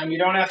character. time. You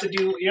don't have to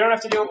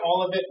do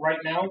all of it right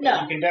now. But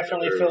No. you can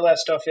definitely fill that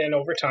stuff in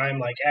over time.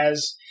 Like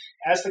as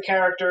the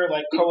character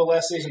like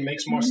coalesces and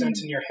makes more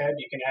sense in your head,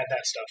 you can add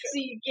that stuff So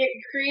you're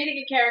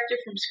creating a character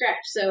from scratch.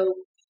 So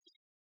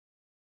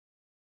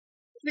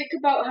think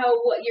about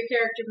what your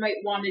character might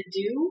want to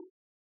do,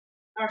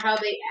 or how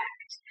they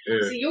act. Yeah.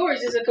 So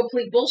yours is a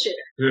complete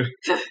bullshitter.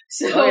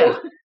 So Oh, yeah.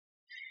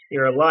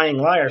 You're a lying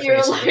liar you're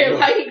a face.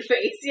 lying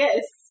face,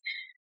 yes.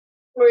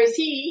 Whereas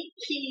he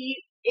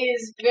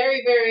is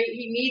very, very.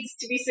 He needs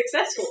to be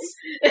successful.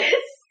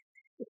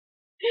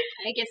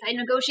 I guess I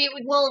negotiate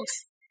with wolves.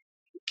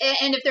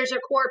 And if there's a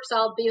corpse,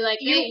 I'll be like,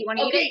 hey, you want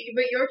to eat it?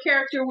 But your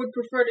character would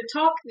prefer to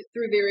talk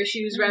through their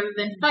issues rather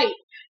than fight.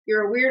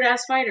 You're a weird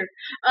ass fighter.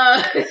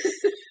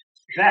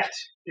 That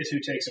is who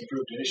takes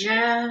improved initiative.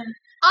 Yeah.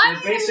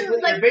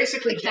 You're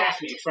basically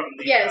Daphne from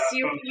the. Yes,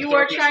 from you the are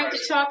Darkness trying Rising.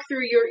 to talk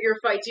through your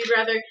fights. You'd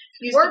rather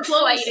use Word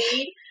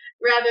diplomacy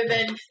rather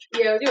than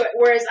do it.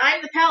 Whereas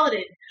I'm the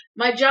paladin.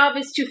 My job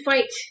is to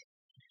fight.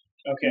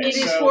 Okay, It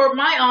is so, for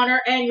my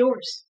honor and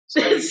yours. so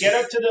you get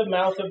up to the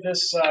mouth of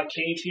this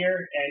cave here,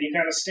 and you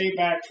kind of stay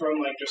back from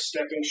just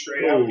stepping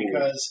straight out Ooh.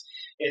 because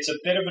it's a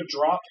bit of a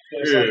drop.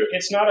 There's Yeah.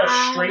 it's not a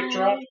straight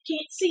drop. I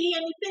can't see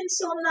anything,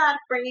 so I'm not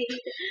afraid.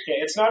 Yeah,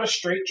 it's not a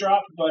straight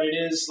drop, but it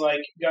is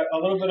got a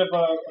little bit of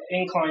a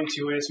incline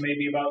to it. It's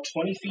maybe about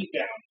 20 feet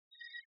down.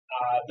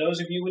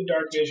 Those of you with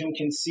dark vision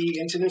can see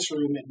into this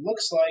room. It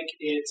looks like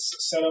it's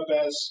set up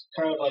as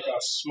kind of like a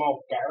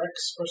small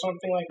barracks or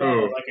something like that,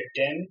 or like a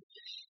den.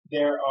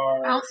 There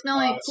are. I don't smell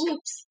any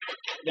poops.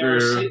 There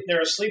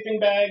are sleeping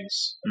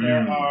bags.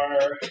 There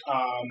are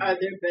Are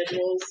there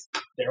bedrolls?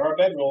 there are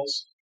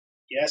bedrolls.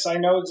 Yes, I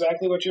know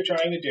exactly what you're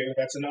trying to do.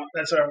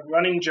 That's a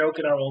running joke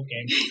in our old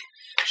game.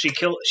 She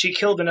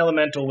killed an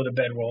elemental with a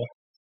bedroll.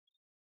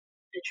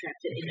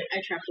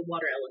 I trapped a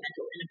water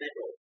elemental in a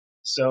bedroll.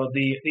 So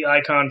the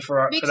icon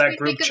for Makes that me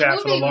group think of chat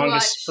the for the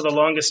movie we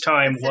longest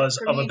time Except was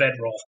for of me. a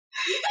bedroll.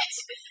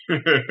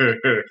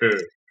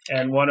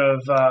 And one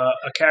of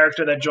a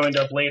character that joined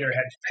up later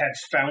had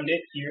found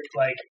it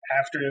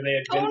after they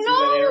had been through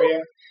that area.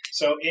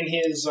 So in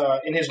his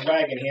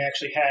wagon, he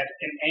actually had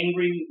an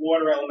angry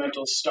water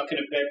elemental stuck in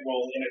a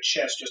bedroll in a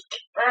chest. Just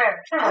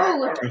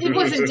Oh, it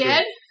wasn't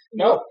dead?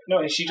 no,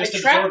 and she just I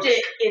trapped absorbed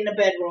it in the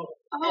bedroll,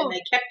 Oh. and I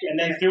kept it and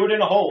then there. threw it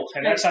in a hole,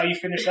 and that's how you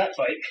finish that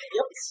fight.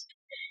 Yep.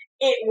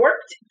 It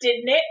worked,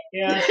 didn't it?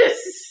 Yeah,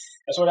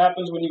 that's what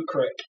happens when you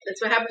crit.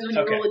 That's what happens when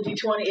you Okay. roll a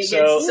d20 against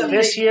So something.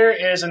 this here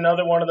is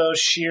another one of those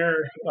sheer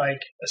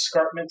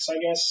escarpments, I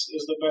guess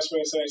is the best way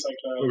to say it. It's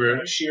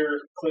like a sheer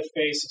cliff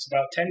face. It's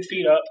about 10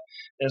 feet up.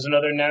 There's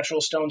another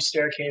natural stone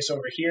staircase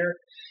over here.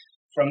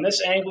 From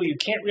this angle, you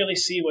can't really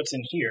see what's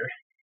in here.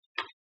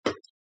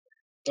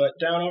 But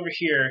down over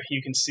here,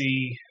 you can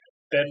see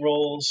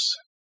bedrolls.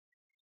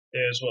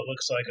 There's what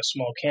looks like a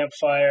small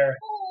campfire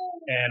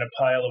and a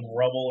pile of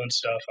rubble and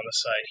stuff on the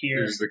side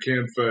here. Is the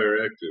campfire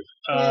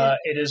active?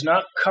 It is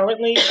not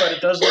currently, but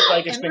it does look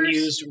like it's been Embers?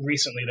 used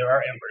recently. There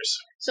are embers.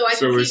 So I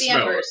So can we see the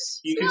smell it. embers.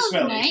 You can Smells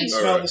smell it. You can nice.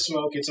 smell Alright. the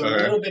smoke. It's a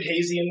Alright. little bit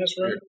hazy in this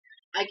room.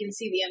 I can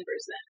see the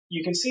embers then.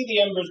 You can see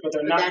the embers, but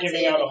they're But not that's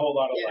giving it. out a whole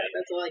lot of Yeah, light.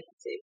 that's all I can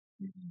see.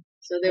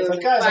 So there It's was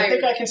like, a guys, fire. I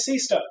think I can see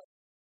stuff.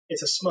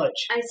 It's a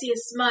smudge. I see a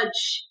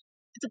smudge.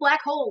 It's a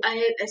black hole. I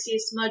see a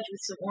smudge with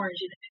some orange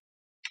in it.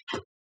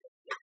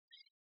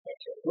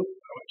 Okay. Oop,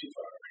 I went too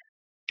far.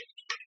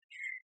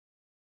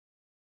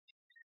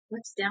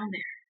 What's down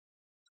there?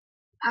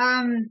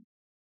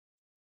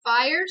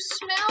 Fire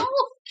smell?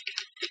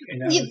 Okay,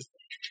 now Yeah.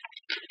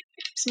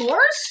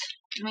 S'mores?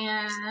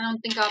 Man, I don't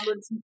think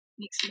goblins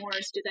make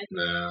s'mores, do they?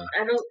 Nah.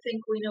 I don't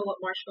think we know what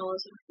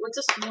marshmallows are. What's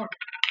a s'more?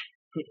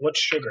 what's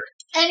sugar?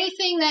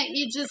 Anything that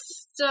you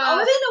just, Oh,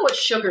 they know what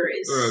sugar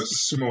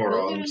is.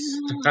 S'morons.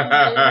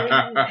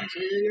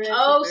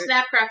 Oh,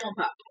 snap, crackle, and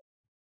pop.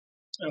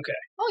 Okay.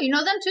 Oh, you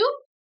know them too?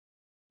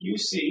 You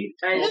see,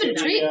 I have a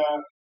treat.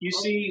 you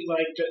see,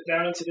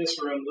 down into this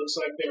room, looks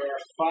like there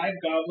are 5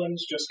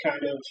 goblins just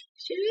kind of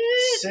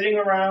sitting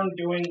around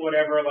doing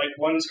whatever. Like,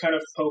 one's kind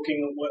of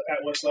poking at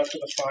what's left of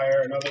the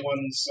fire. Another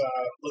one's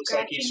looks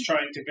like he's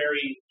trying to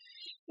very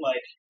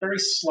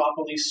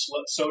sloppily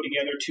sew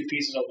together 2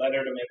 pieces of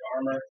leather to make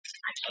armor.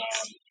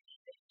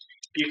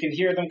 You can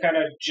hear them kind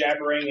of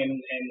jabbering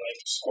and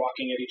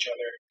squawking at each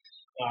other.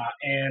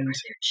 And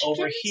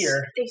over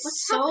here, They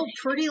sew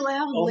pretty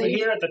loudly. over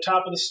here at the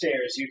top of the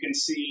stairs, you can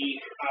see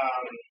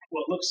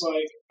what looks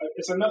like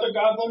it's another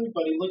goblin,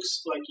 but he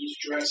looks like he's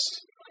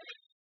dressed.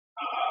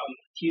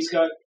 He's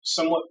got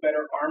somewhat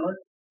better armor,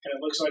 and it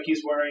looks like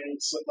he's wearing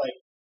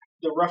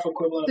the rough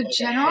equivalent The of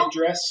general? a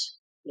headdress.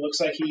 It looks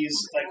like he's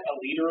a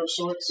leader of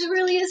sorts, It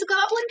really is a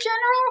goblin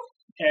general?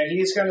 and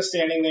he's kind of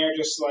standing there,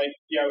 just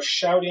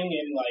shouting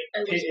in I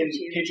listen to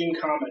you. pigeon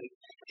common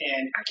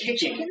and kicking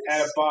chickens?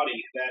 at a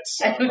body that's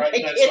I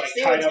can't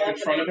see tied what's up in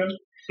front of him.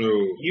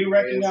 Oh. You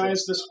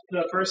recognize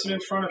the person in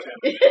front of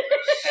him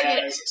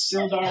as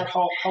Sildar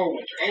Hallwinter.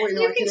 Oh, wait,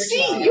 no, You I can actually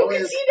see. see You it.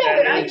 can see that,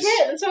 but I That is-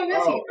 can't. That's why I'm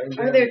asking. Oh, and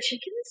Are then there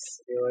chickens?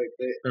 they're like,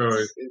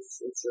 Oh,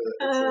 it's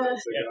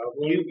a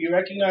goblin. You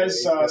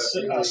recognize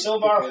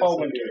Sildar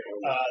Hallwinter.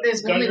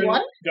 There's only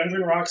one?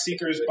 Gundren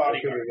Rockseeker's Could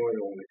bodyguard. be more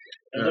than one.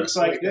 It looks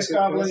like this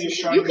goblin is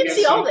trying You to can get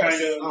see all some this.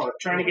 kind of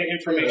trying to get Yeah,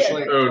 information.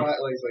 like, Oh.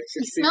 like He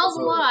 6 feet smells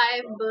above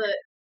it. alive, but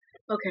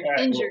Okay. All right,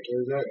 Injured. What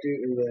does that do?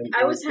 And then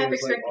I was half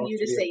there's, like, expecting all you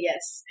to three say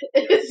yes.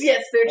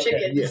 Yes, they're Okay.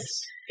 chickens. Yes.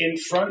 In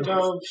front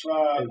of,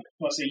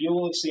 let's see, you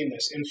will have seen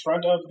this. In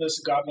front of this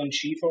goblin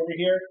chief over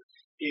here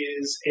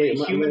is a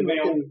human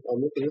male. I'm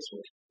looking this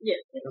way. Yeah.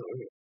 Oh,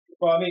 okay.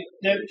 Well, I mean,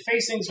 the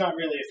facing's not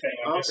really a thing.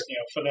 I'm just,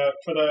 for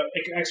the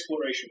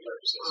exploration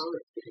purposes.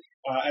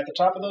 At the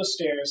top of those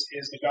stairs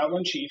is the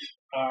goblin chief,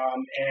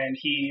 and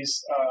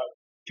he's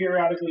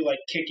periodically like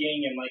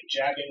kicking and like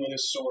jabbing with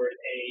his sword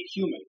a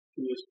human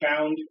who is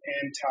bound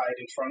and tied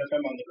in front of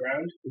him on the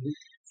ground. Mhm.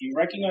 You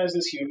recognize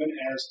this human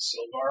as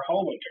Sylvar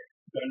Hallwinter,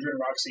 Gundren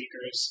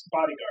Rockseeker's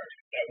bodyguard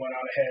that went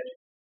on ahead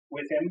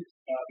with him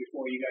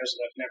before you guys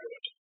left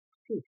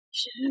Neverwinter.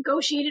 Should have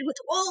negotiated with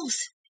wolves.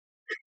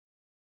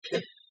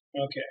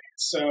 Okay,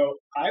 so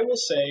I will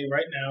say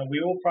right now we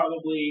will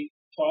probably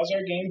pause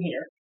our game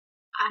here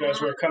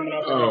because we're coming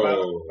up on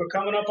about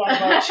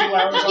 2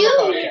 hours on the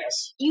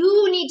podcast.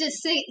 You need to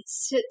say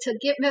to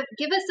give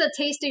us a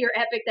taste of your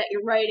epic that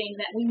you're writing,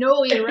 that we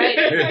know you're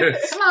writing.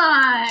 Come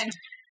on.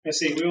 Let's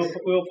see, we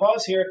will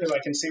pause here because I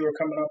can see we're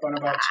coming up on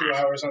about 2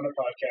 hours on the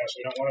podcast.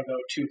 We don't want to go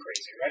too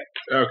crazy, right?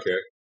 Okay.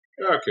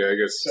 Okay, I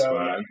guess it's So,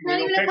 fine. we Not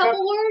will even a pick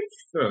couple up. words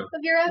Huh.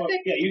 of your Well,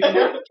 epic. yeah, you can do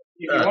it.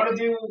 If you want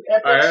to do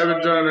epics, I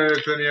haven't done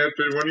anything yet,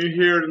 but when you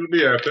hear it, it'll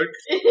be epic.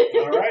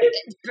 All right.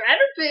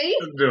 Better be.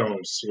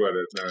 Don't sweat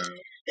it now.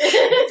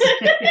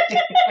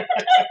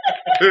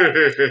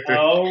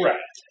 All right.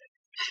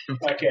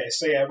 Okay,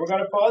 so yeah, we're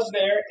going to pause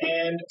there,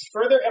 and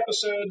further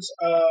episodes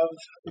of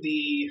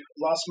the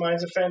Lost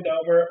Mines of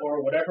Phandelver,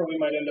 or whatever we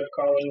might end up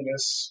calling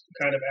this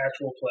kind of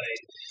actual play,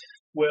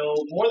 will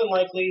more than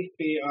likely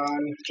be on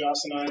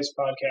Joss and I's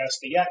podcast,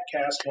 the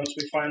Yakcast, once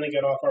we finally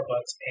get off our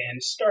butts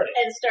and start it.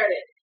 And start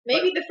it.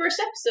 Maybe the first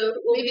episode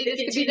will Maybe be the this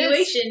could be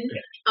continuation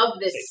of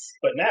this.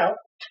 But now,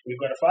 we've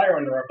got a fire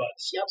under our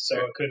butts, Yep.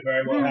 so it could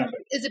very well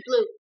happen. Is it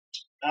blue?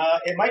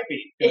 It might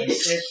be.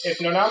 If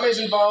Noname's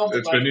involved,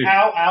 It's like, beneath.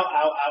 ow,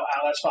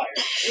 that's fire.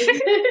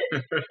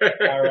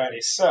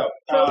 Alrighty, so,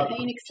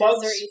 Propane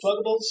plugs, accessories.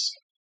 pluggables.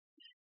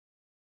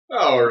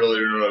 Oh, really,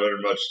 not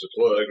much to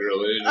plug,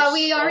 really.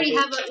 We already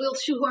have we'll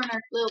shoehorn our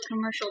little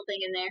commercial thing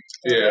in there.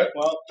 Yeah.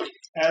 Well,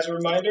 as a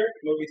reminder,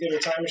 Movie Theater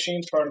Time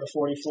Machines, part of the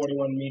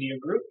 4041 Media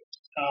Group,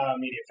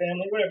 media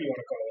family, whatever you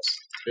want to call us.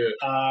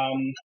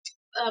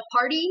 A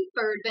party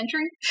for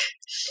adventuring.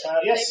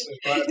 Yes,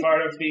 it's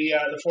part of the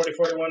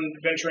 4041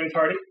 Venturing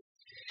Party.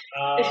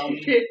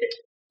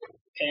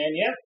 And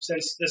yeah,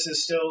 since this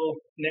is still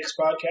Nick's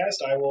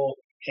podcast, I will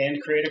hand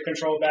creative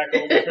control back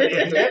over for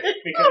the end bit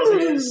because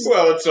it is.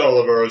 Well, it's all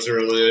of ours,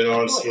 really, and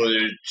honestly,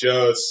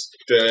 just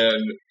Dan,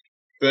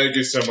 thank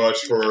you so much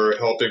for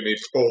helping me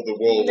pull the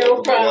wool No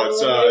over my problem.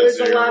 one's It eyes was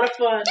here. a lot of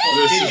fun.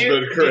 This has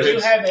been great. Did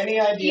you have any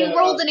idea? You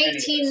rolled of an any of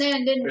 18 this?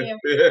 then, didn't you?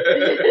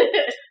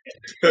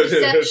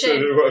 Deception.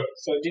 Deception.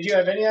 So, did you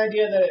have any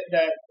idea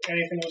that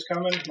anything was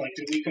coming? Like,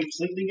 did we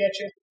completely get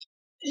you?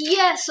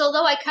 Yes,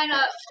 although I kind of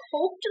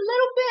hoped a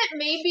little bit,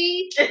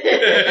 maybe.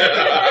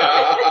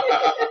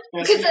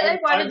 Well, Because see, I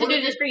wanted to do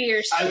would've- this for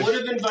years. I would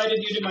have invited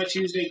you to my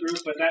Tuesday group,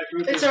 but that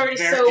group It's is already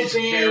very, so is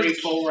big. very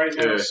full right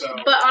now. Yeah. So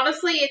But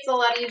honestly, it's a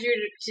lot easier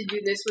to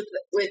do this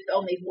with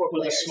only 4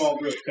 with a players. small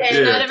group, 'cause And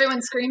And Yeah. not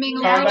everyone screaming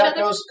around each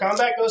other.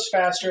 combat goes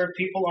faster.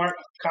 People aren't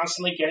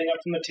constantly getting up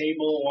from the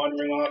table,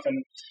 wandering off,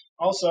 and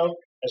also,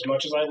 as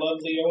much as I love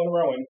Leo and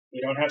Rowan, we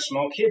don't have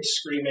small kids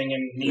screaming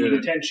and needing Yeah.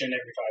 attention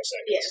every 5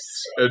 seconds. Yes.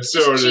 So, And so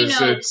it is.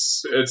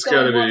 Chino It's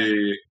going got to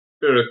be.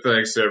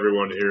 Thanks to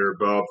everyone here,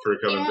 Bob for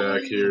coming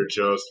back here,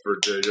 Just for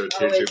teaching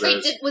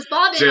Wait, this, was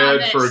Bob in on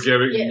Dad this? for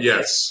giving. Yes.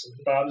 Yes.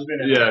 Bob's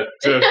been in. Yeah.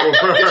 Did you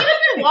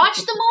even watch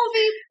the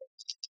movie?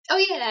 Oh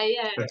yeah.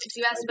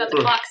 You asked about the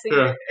clock scene.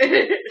 Yeah.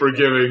 For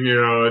giving,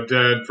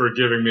 Dad for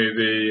giving me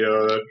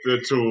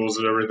the tools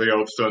and everything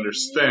else to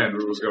understand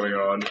what was going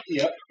on.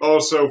 Yep.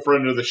 Also,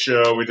 friend of the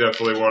show, we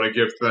definitely want to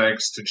give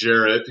thanks to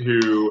Jarrett,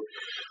 who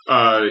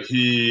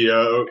he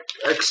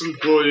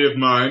ex-employee of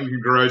mine.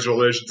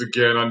 Congratulations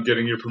again on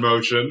getting your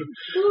promotion.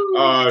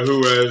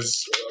 Who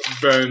has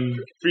been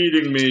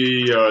feeding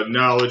me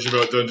knowledge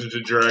about Dungeons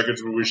and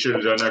Dragons, but we should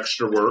have done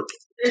extra work.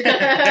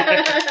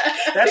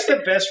 That's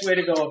the best way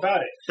to go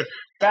about it.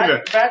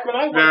 Back when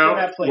I worked Now, in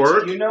that place,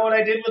 work? you know what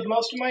I did with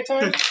most of my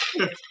time?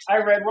 I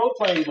read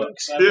role-playing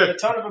books. I read a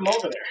ton of them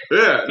over there.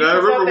 Yeah, and I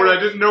remember when I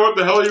didn't know what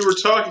the hell you were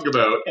talking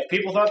about. Yeah,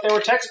 people thought they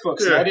were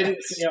textbooks. Yeah. And I didn't.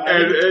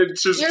 And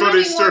it's just You're funny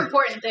learning more story.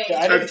 important things. Yeah,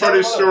 I didn't And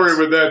funny tell them story others.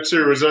 with that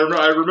too is I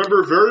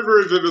remember very,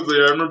 very vividly.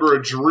 I remember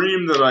a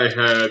dream that I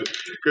had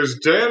because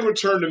Dan would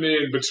turn to me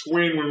in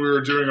between when we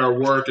were doing our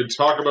work and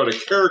talk about a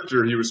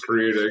character he was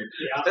creating.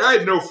 Yeah. And I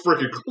had no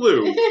freaking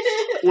clue.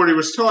 what he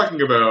was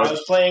talking about. I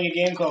was playing a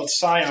game called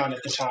Scion at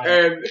the time.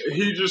 And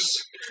he just,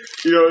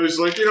 he's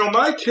like,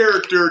 my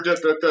character,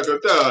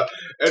 da-da-da-da-da-da.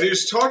 And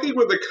he's talking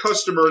with a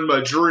customer in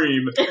my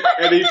dream,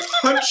 and he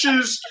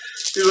punches,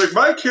 he's like,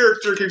 my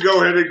character can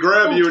go ahead and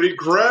grab you, and he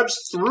grabs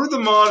through the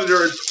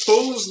monitor and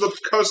pulls the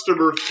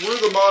customer through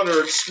the monitor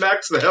and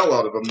smacks the hell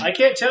out of him. I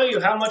can't tell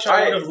you how much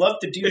I would have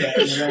loved to do that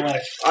in real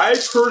life. I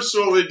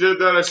personally did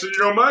that. I said,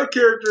 my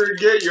character can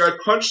get you. I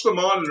punched the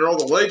monitor, all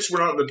the lights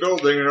went out in the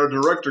building, and our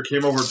director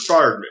came over and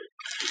fired me.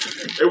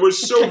 It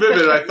was so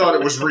vivid, I thought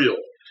it was real.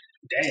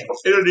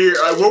 Damn. And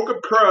I woke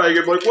up crying.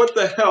 I'm like, what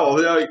the hell?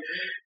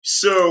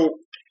 So,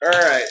 all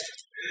right.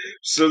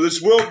 So this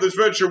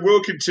venture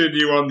will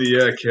continue on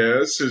the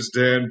cast, as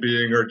Dan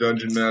being our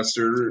dungeon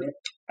master.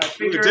 I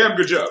figure, damn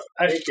good job.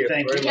 Thank you.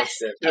 Yes,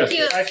 thank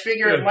you. I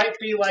figure it might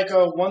be like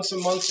a once a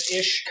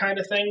month-ish kind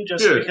of thing,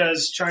 just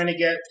because trying to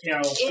get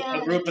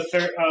a group of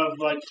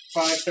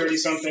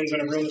 30-somethings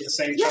in a room at the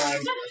same time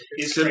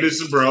is Can crazy. be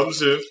some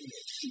problems, yeah.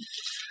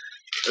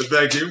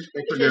 Thank you.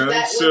 Because what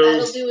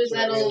that'll do is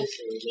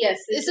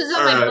This is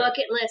on my Alright.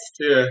 bucket list.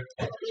 Yeah.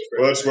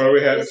 Well, that's why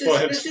we had it this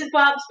planned. is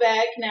Bob's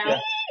bag now. Yeah.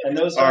 And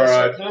those All dice,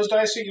 right. those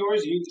dice are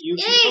yours. You Yay!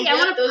 keep them. I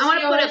want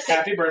to put a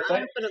Happy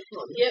birthday.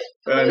 Yep.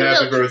 And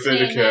happy birthday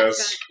to Saying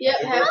Cass.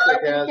 Yep. Happy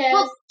birthday, Cass.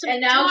 Well, And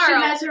now she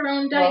tomorrow. has her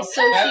own dice,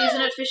 so she's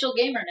an official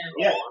gamer now.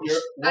 Yeah,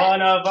 you're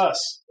one of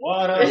us.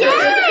 One of us. Yay!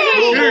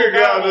 You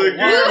got it.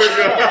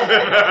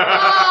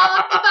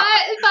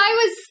 If I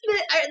was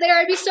there,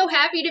 I'd be so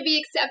happy to be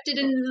accepted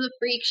into the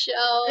freak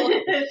show.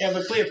 Yeah,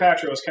 but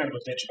Cleopatra was kind of a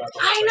bitch about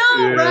that. I know,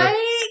 Yeah.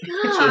 right?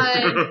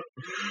 God.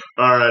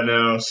 All right,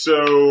 now.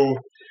 So,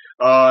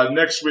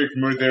 next week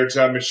from Earth Air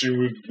Time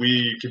Machine,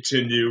 we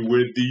continue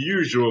with the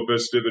usual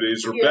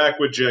festivities. We're back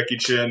with Jackie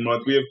Chan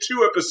Month. We have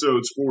 2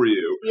 episodes for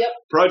you. Yep.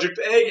 Project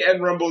Egg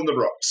and Rumble in the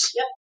Bronx.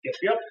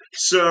 Yep.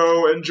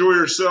 So, enjoy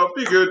yourself.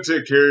 Be good.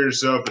 Take care of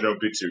yourself. And don't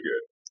be too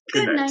good.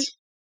 Good night.